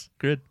show. Yes.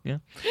 Good, yeah.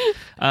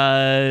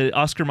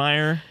 Oscar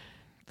Mayer.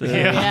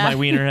 Yeah. My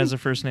wiener has a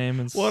first name.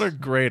 It's, What a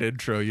great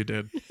intro you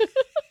did.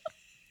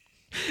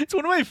 it's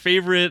one of my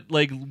favorite,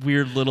 like,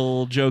 weird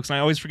little jokes, and I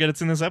always forget it's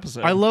in this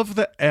episode. I love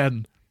the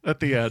N at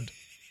the end.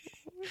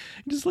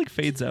 It just, like,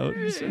 fades out.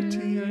 It's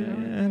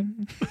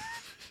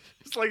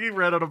like he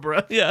ran out of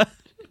breath. Yeah.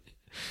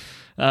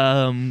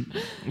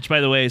 Which,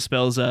 by the way,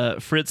 spells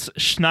Fritz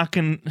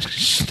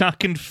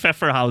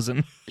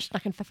Schnackenpfefferhausen.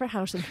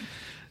 Schnackenpfefferhausen.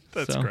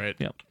 That's great.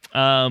 Yep.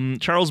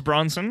 Charles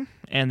Bronson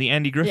and the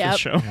Andy Griffith Yep.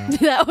 Show.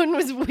 That one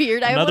was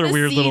weird. Another I want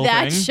weird to see little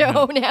that thing.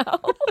 show now.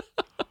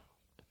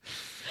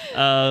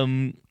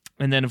 And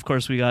then, of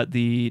course, we got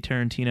the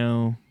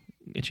Tarantino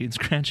Itchy and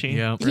Scratchy.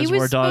 Yeah. He Reservoir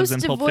was Dogs supposed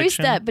and to Pulp voice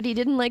Fiction. that, but he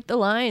didn't like the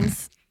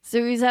lines,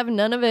 so he's having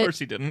none of Of it. course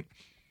he didn't.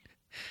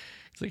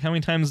 It's like, how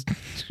many times...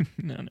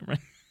 no, never mind.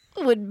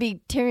 Would be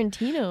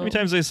Tarantino. How many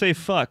times did I say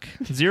fuck?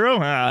 0?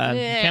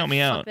 Count me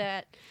fuck out.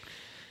 That.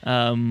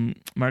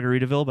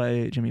 Margaritaville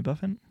by Jimmy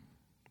Buffett.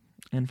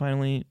 And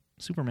finally,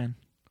 Superman.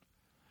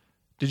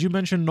 Did you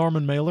mention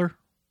Norman Mailer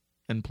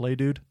and Play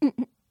Dude?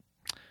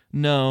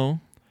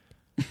 No.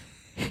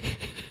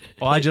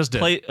 Well, I just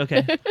did.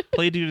 Okay.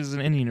 Play Dude is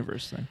an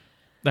in-universe thing.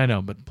 I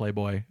know, but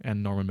Playboy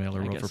and Norman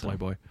Mailer I wrote guess for so.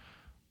 Playboy.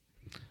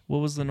 What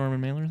was the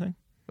Norman Mailer thing?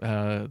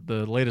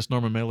 The latest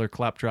Norman Mailer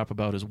claptrap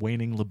about his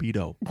waning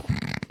libido.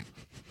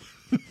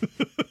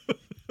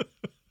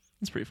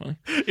 It's pretty funny.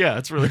 Yeah,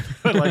 it's really.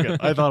 I like it.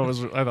 I thought it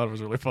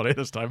was really funny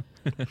this time.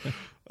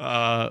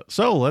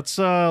 So let's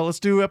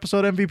do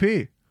episode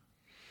MVP.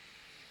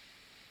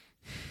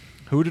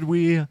 Who did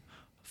we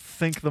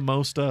think the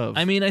most of?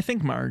 I mean, I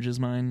think Marge is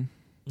mine.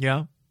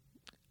 Yeah.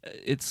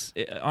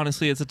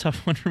 Honestly, it's a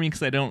tough one for me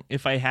because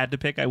if I had to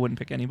pick, I wouldn't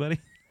pick anybody.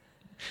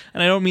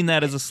 And I don't mean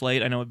that as a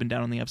slight. I know I've been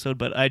down on the episode,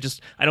 but I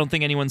don't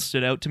think anyone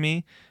stood out to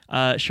me.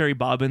 Sherry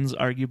Bobbins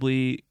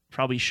arguably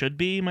probably should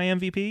be my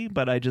MVP,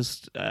 but I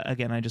just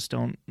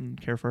don't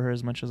care for her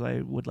as much as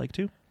I would like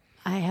to.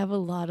 I have a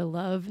lot of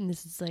love, and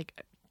this is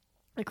like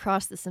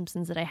across the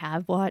Simpsons that I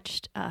have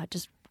watched.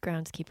 Just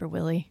Groundskeeper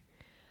Willie.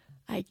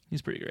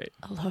 He's pretty great.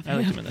 I love I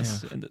liked him. him in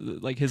this.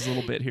 And like his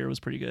little bit here was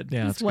pretty good.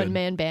 Yeah, This it's one good.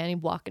 man band, he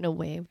walking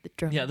away with the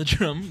drum. Yeah, the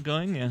drum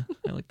going. Yeah,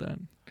 I like that.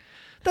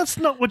 That's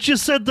not what you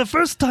said the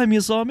first time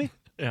you saw me.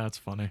 Yeah, it's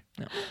funny.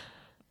 Yeah.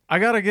 I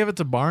gotta give it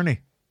to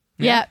Barney.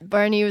 Yeah,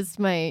 Barney was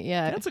my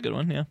That's a good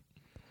one. Yeah,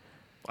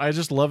 I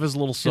just love his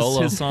little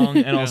solo. his song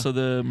and Yeah. also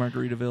the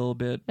Margaritaville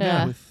bit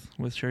Yeah.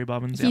 with Sherry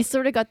Bobbins. He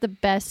sort of got the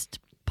best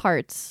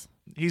parts.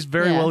 He's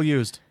very Yeah. well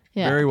used.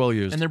 Yeah. Very well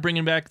used. And they're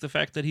bringing back the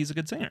fact that he's a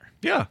good singer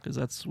yeah. because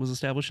that was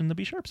established in the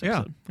B Sharps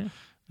Yeah. episode. Yeah,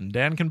 And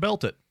Dan can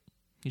belt it,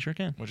 he sure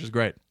can. which is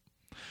great.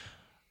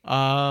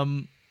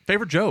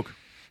 Favorite joke?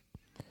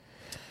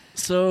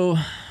 So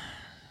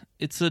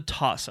it's a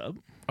toss-up.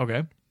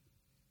 Okay.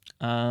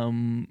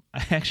 I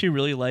actually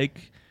really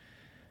like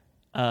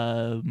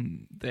the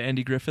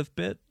Andy Griffith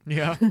bit.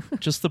 Yeah.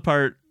 Just the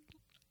part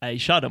I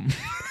shot him.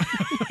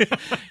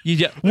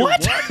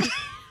 What?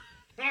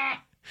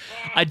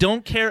 I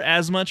don't care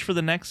as much for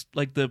the next,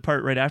 like the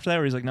part right after that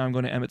where he's like, now I'm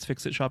going to Emmett's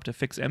Fix-It shop to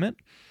fix Emmett.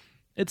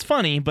 It's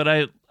funny, but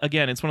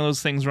it's one of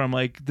those things where I'm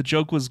like, the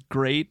joke was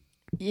great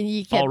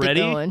You kept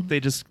already. it going.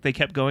 They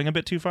kept going a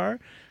bit too far.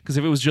 Because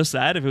if it was just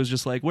that, if it was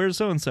just like, where's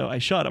so-and-so? I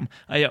shot him.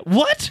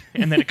 What?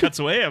 And then it cuts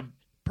away. A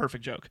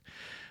perfect joke.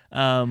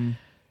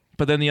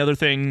 But then the other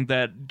thing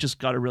that just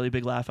got a really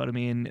big laugh out of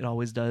me, and it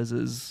always does,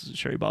 is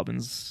Sherry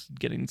Bobbins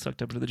getting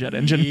sucked up into the jet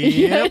engine.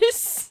 Yep.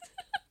 Yes.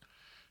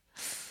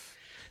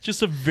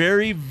 Just a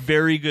very,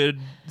 very good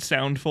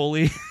sound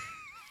Foley.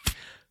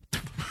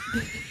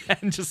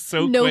 And just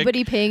so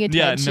Nobody quick. paying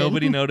attention. Yeah,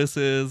 nobody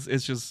notices.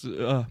 It's just,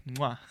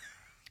 mwah.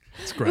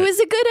 It's It great. was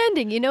a good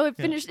ending. You know, it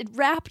finished. It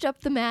wrapped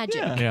up the magic.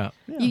 Yeah.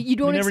 Yeah. You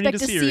don't never need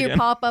expect to her see her again.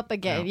 pop up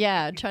again.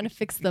 Yeah, trying to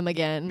fix them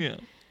again. Yeah.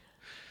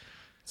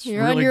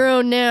 You're on really- your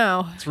own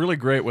now. It's really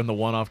great when the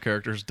one-off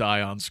characters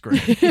die on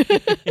screen.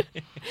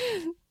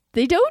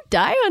 They don't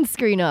die on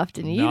screen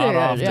often either. Not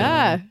often.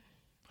 Yeah.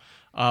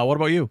 What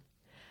about you?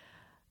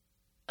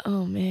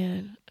 Oh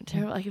man, I'm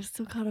terrible. I was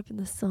still caught up in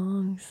the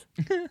songs.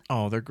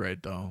 Oh, they're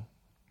great though.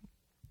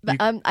 But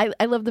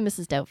I love the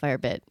Mrs.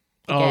 Doubtfire bit.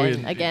 Oh,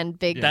 Again, yeah. again,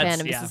 big Yeah.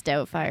 fan of That's- Mrs.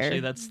 Doubtfire. Actually,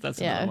 that's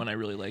Yeah. another one I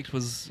really liked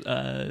was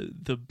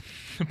the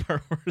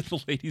part where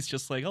the lady's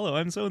just like, hello,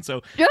 I'm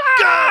so-and-so.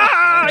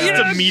 Ah! Just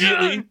Yes!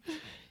 immediately.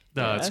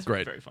 No, it's That's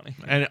great. Very funny.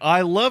 And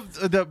I love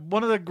that.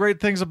 One of the great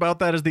things about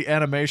that is the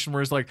animation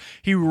where it's like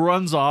he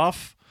runs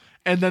off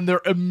and then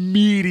they're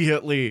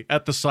immediately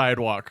at the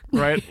sidewalk,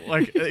 right?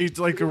 Like he's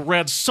like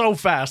ran so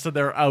fast that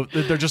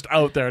they're just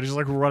out there and he's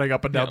like running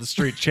up and down Yeah. the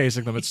street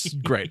chasing them. It's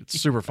great. It's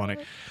super funny.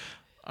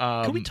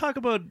 Can we talk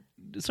about?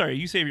 Sorry,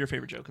 you save your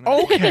favorite joke. And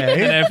then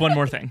Okay. I have one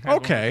more thing.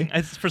 Okay.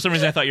 For some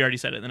reason, I thought you already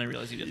said it, and then I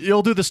realized you didn't.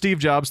 You'll do the Steve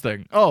Jobs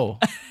thing. Oh,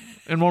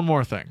 and one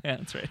more thing. Yeah,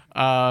 that's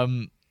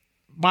right.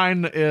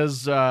 Mine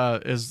is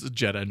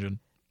jet engine.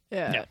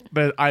 Yeah.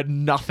 But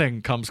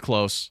nothing comes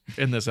close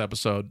in this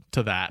episode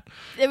to that.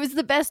 It was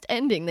the best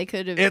ending they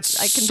could have. It's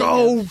I can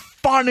so think of.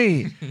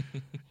 funny.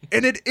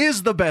 And it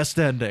is the best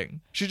ending.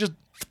 She just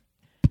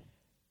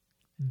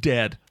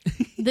dead.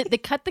 They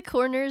cut the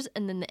corners,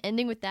 and then the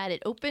ending with that,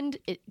 it opened,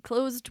 it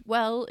closed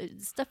well.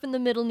 Stuff in the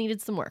middle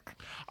needed some work.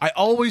 I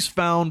always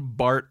found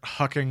Bart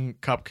hucking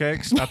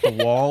cupcakes at the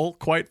wall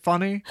quite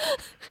funny.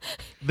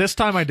 This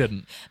time I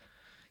didn't.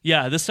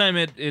 Yeah, this time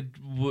it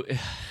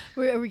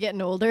Are we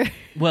getting older?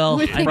 well,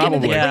 We're thinking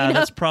of the yeah,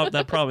 cleanup.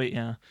 that probably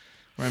yeah.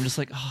 Where I'm just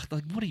like,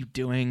 what are you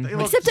doing? They Like,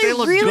 look- Except I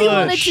look really good.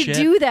 wanted Shit. to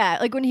do that.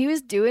 Like when he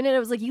was doing it, I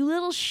was like, "You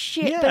little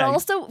shit!" Yeah. But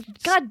also,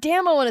 God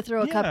damn, I want to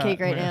throw a Yeah.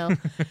 cupcake right now.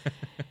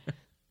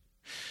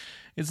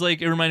 It's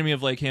like it reminded me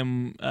of like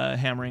him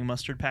hammering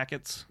mustard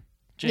packets.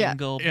 Yeah.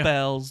 Jingle Yeah.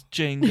 bells,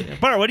 jingle.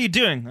 Bart, what are you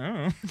doing? I don't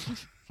know.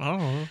 I don't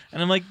know.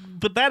 And I'm like,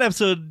 but that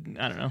episode,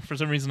 I don't know. For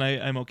some reason,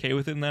 I'm okay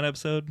with it in that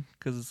episode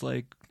because it's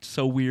like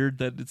so weird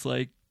that it's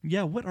like,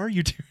 yeah, what are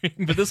you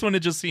doing? But this one,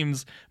 it just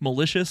seems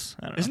malicious.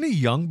 I don't know. Isn't he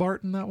young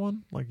Bart in that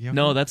one? Like young?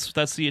 No, that's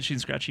the Itchy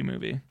and Scratchy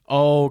movie.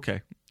 Oh,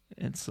 okay.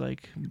 It's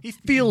like, He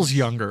feels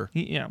younger.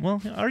 yeah, well,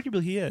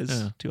 arguably he is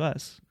Yeah. to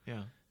us,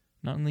 Yeah.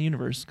 not in the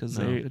universe because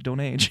No. they don't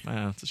age.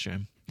 That's a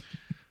shame.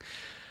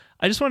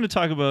 I just wanted to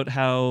talk about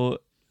how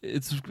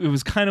it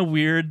was kind of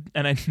weird,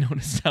 and I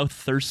noticed how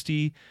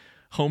thirsty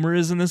Homer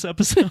is in this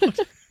episode.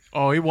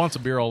 Oh, he wants a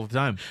beer all the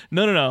time.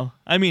 No.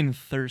 I mean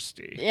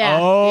thirsty. Yeah.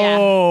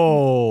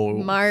 Oh.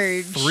 Yeah.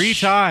 Marge. 3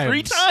 times.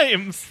 3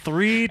 times.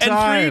 3 And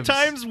times. 3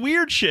 times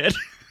weird shit.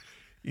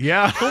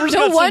 Yeah. Homer's No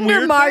got some wonder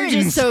weird Marge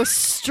things. is so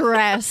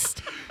stressed.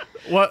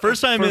 What?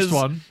 First time First is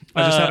one.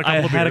 I just had a couple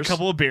of beers. I had a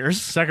couple of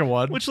beers. Second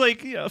one. Which,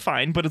 like, yeah,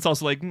 fine, but it's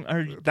also like,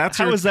 That's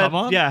how your is that? come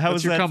on? Yeah, how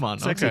That's is your that? come on.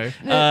 Sexy? Okay.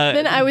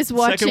 Then I was second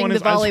watching one the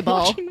is I was volleyball.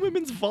 watching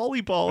women's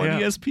volleyball on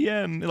Yeah.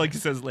 ESPN. Like he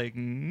says, like,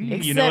 you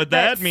Except know what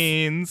that that's-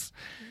 means?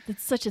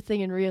 It's such a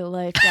thing in real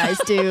life, guys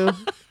do.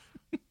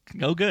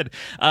 Oh, good.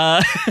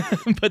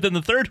 But then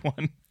the third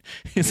one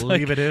is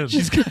Leave like, it in.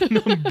 she's got an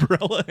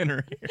umbrella in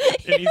her hair,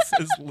 and he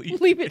says, "Leave."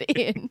 Leave it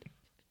in.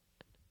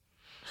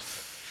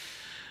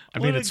 I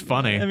mean, What it's a-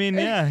 funny. I mean,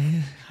 yeah.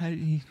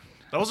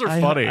 Those are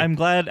funny. I'm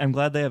glad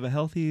they have a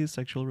healthy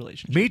sexual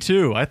relationship. Me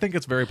too. I think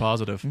it's very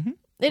positive.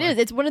 It is.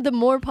 It's one of the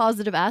more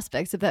positive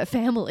aspects of that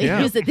family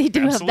Yeah, is that they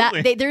do have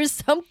absolutely. that. There's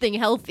something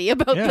healthy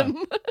about Yeah.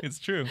 them. It's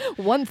true.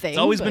 One thing.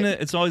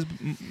 It's always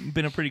but-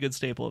 been a pretty good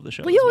staple of the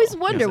show. Well, you as always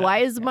well. wonder Yes. why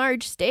is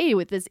Marge stay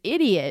with this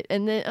idiot,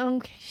 and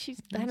then she's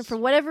I don't know, for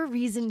whatever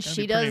reason Gotta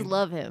she be does pretty-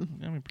 love him.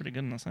 Yeah, we're pretty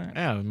good in this. Right?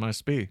 Yeah, it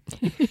must be.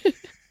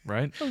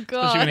 Right? Oh Especially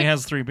God! when he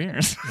has 3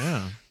 beers.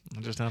 Yeah. I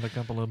just had a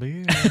couple of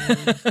beers.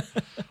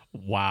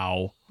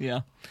 Wow.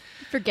 Yeah.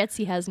 Forgets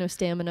he has no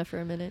stamina for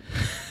a minute.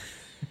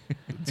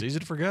 It's easy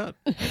to forget.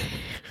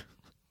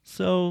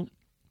 So,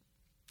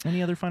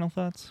 any other final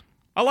thoughts?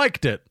 I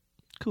liked it.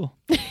 Cool.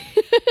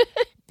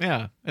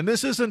 Yeah. And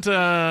this isn't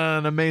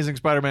an Amazing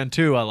Spider-Man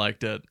 2. I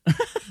liked it.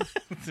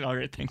 All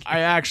right, thank you. I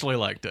actually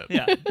liked it.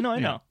 Yeah. No, I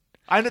know.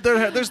 I know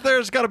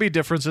there's got to be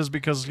differences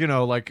because,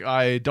 like,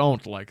 I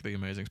don't like The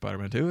Amazing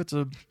Spider-Man 2. It's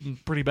a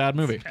pretty bad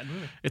movie. Bad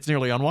movie. It's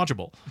nearly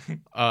unwatchable.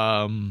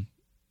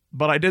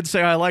 But I did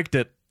say I liked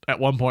it at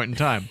one point in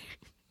time.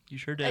 You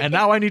sure did. And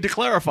now I need to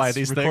clarify It's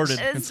these recorded.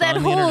 things. It's It's that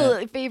on the whole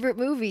internet. favorite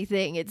movie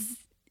thing.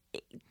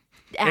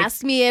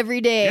 Ask me every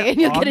day, Yeah, and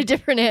you'll on- get a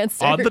different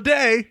answer. On the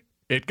day,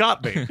 it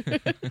got me.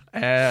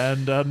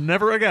 And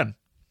never again.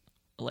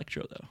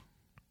 Electro, though.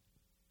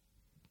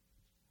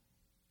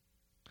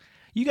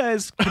 You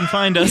guys can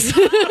find us.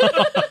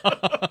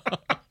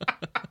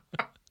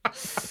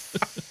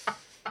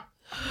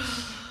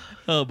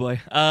 Oh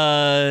boy.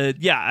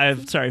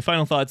 Sorry.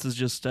 Final thoughts is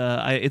just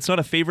it's not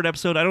a favorite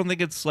episode. I don't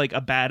think it's like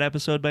a bad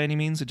episode by any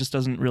means. It just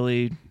doesn't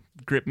really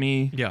grip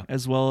me Yeah.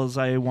 as well as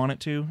I want it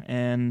to,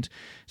 and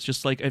it's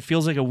just like it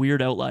feels like a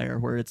weird outlier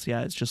where it's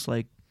just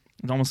like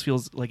it almost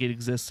feels like it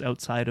exists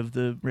outside of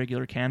the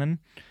regular canon.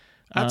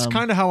 That's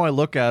kind of how I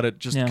look at it,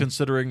 just yeah.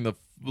 considering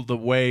the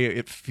way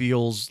it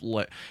feels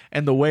like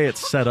and the way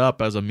it's set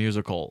up as a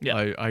musical.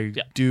 Yeah. I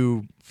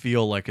do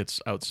feel like it's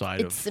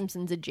outside It's of.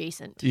 Simpsons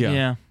adjacent.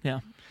 Yeah.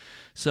 Yeah.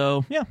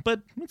 So yeah,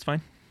 but it's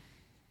fine.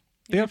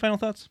 Yeah. Any final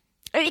thoughts?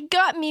 It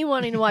got me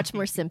wanting to watch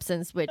more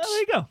Simpsons, which Oh, there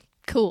you go.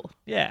 cool.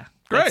 Yeah.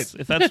 Great.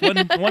 If that's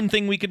one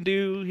thing we can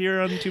do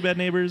here on Two Bad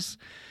Neighbors,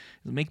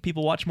 is make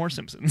people watch more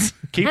Simpsons.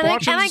 Keep And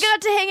watching. I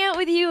got to hang out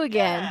with you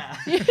again.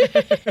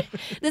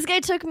 This guy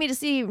took me to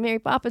see Mary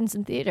Poppins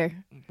in theater.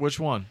 Which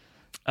one?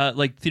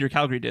 Like Theater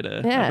Calgary did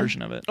a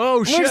version of it. Oh,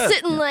 We're shit.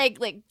 sitting like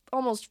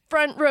almost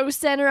front row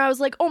center. I was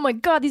like, "Oh my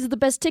god, these are the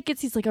best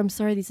tickets." He's like, "I'm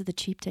sorry, these are the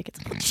cheap tickets."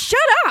 I'm like, shut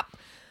up.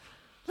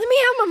 Let me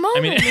have my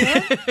moment,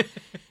 man.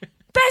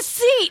 best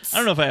seats. I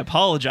don't know if I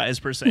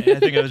apologized per se. I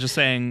think I was just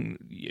saying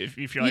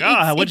if you're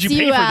like, what'd you It's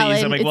pay for Alan.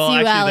 these? I'm like, It's well, you,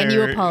 actually, Alan. You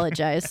they're...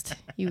 apologized.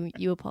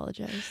 You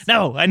apologized.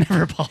 No, I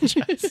never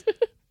apologize.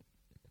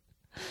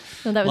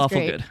 No, that was Lawful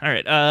great. good. All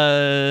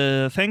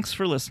right. Thanks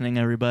for listening,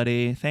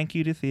 everybody. Thank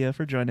you to Thea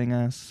for joining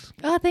us.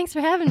 Oh, thanks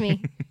for having me.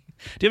 Do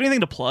you have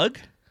anything to plug?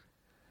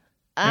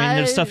 I mean,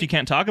 there's stuff you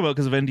can't talk about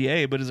because of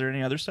NDA, but is there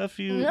any other stuff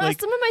you No, like?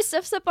 some of my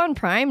stuff's up on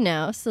Prime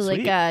now. So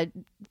Sweet. like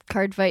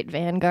Card Fight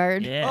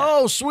Vanguard. Yeah.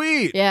 Oh,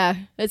 sweet. Yeah,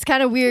 it's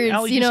kind of weird.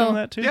 Al, you do some of know,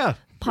 that too? Yeah.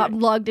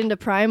 logged into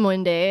Prime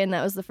one day, and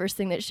that was the first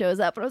thing that shows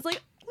up, and I was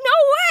like,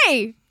 no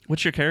way.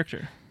 What's your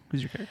character?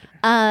 Who's your character?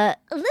 Luna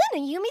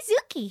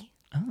Yumizuki.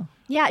 Oh.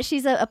 Yeah,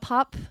 she's a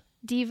pop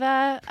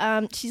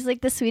diva. She's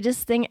like the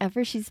sweetest thing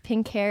ever. She's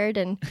pink haired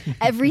and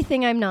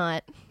everything I'm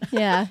not.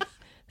 Yeah,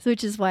 so,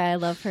 which is why I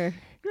love her.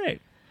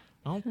 Great.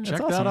 I'll check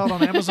awesome. that out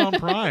on Amazon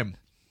Prime.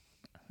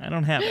 I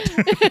don't have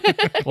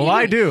it. Well,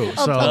 I do.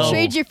 I'll So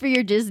trade you for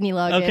your Disney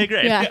login. Okay,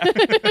 great. Yeah.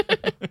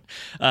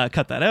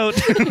 Cut that out.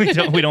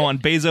 we don't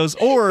want Bezos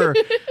or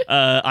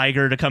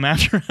Iger to come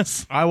after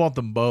us. I want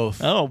them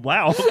both. Oh,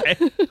 wow. Okay.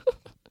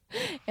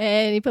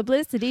 Any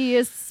publicity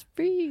is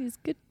free. Is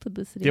good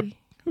publicity. Yep.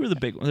 Who are the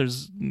big ones?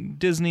 There's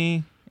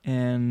Disney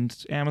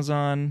and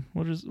Amazon.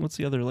 What's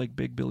the other like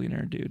big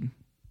billionaire dude?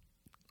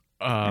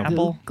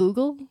 Apple.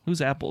 Google.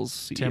 Who's Apple's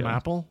CEO? Tim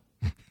Apple?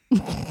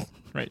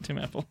 Right, Tim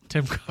Apple.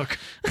 Tim Cook.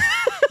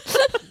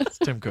 It's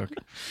Tim Cook.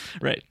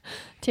 Right.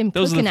 Tim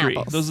Those Cook are the and three.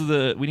 apples.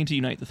 We need to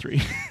unite the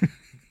three.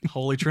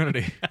 Holy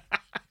Trinity.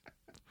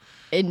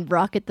 And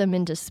rocket them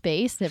into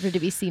space, never to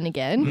be seen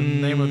again. The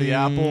name of the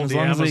Apple, as the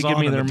long as they Amazon, give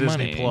me and their the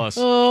Disney money. Plus.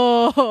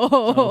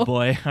 Oh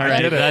boy. All right.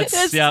 did it.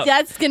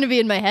 That's gonna be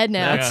in my head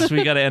now.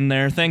 We got to end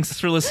there. Thanks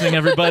for listening,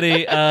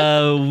 everybody.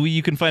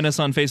 You can find us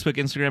on Facebook,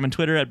 Instagram, and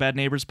Twitter at Bad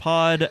Neighbors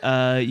Pod.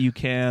 You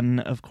can,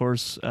 of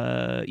course,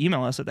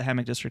 email us at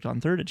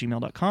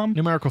thehammockdistricton3rd@gmail.com.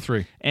 Numerical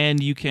 3.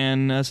 And you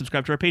can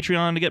subscribe to our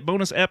Patreon to get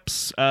bonus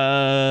eps.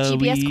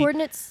 GPS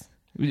coordinates.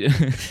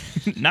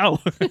 No.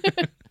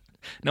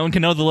 No one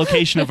can know the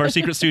location of our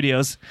secret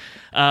studios.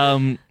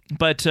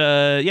 But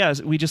yeah,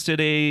 we just did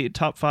a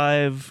top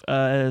 5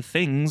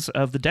 things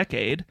of the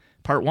decade.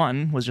 Part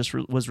 1 was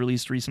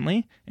released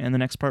recently, and the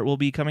next part will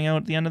be coming out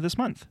at the end of this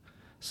month.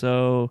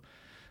 So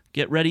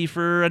get ready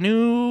for a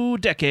new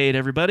decade,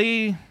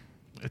 everybody.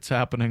 It's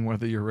happening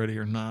whether you're ready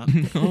or not.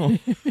 Oh.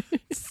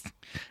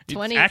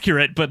 20. It's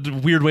accurate, but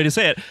weird way to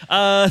say it.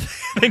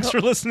 Thanks for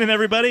listening,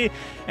 everybody,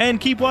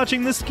 and keep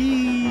watching the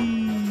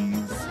skis.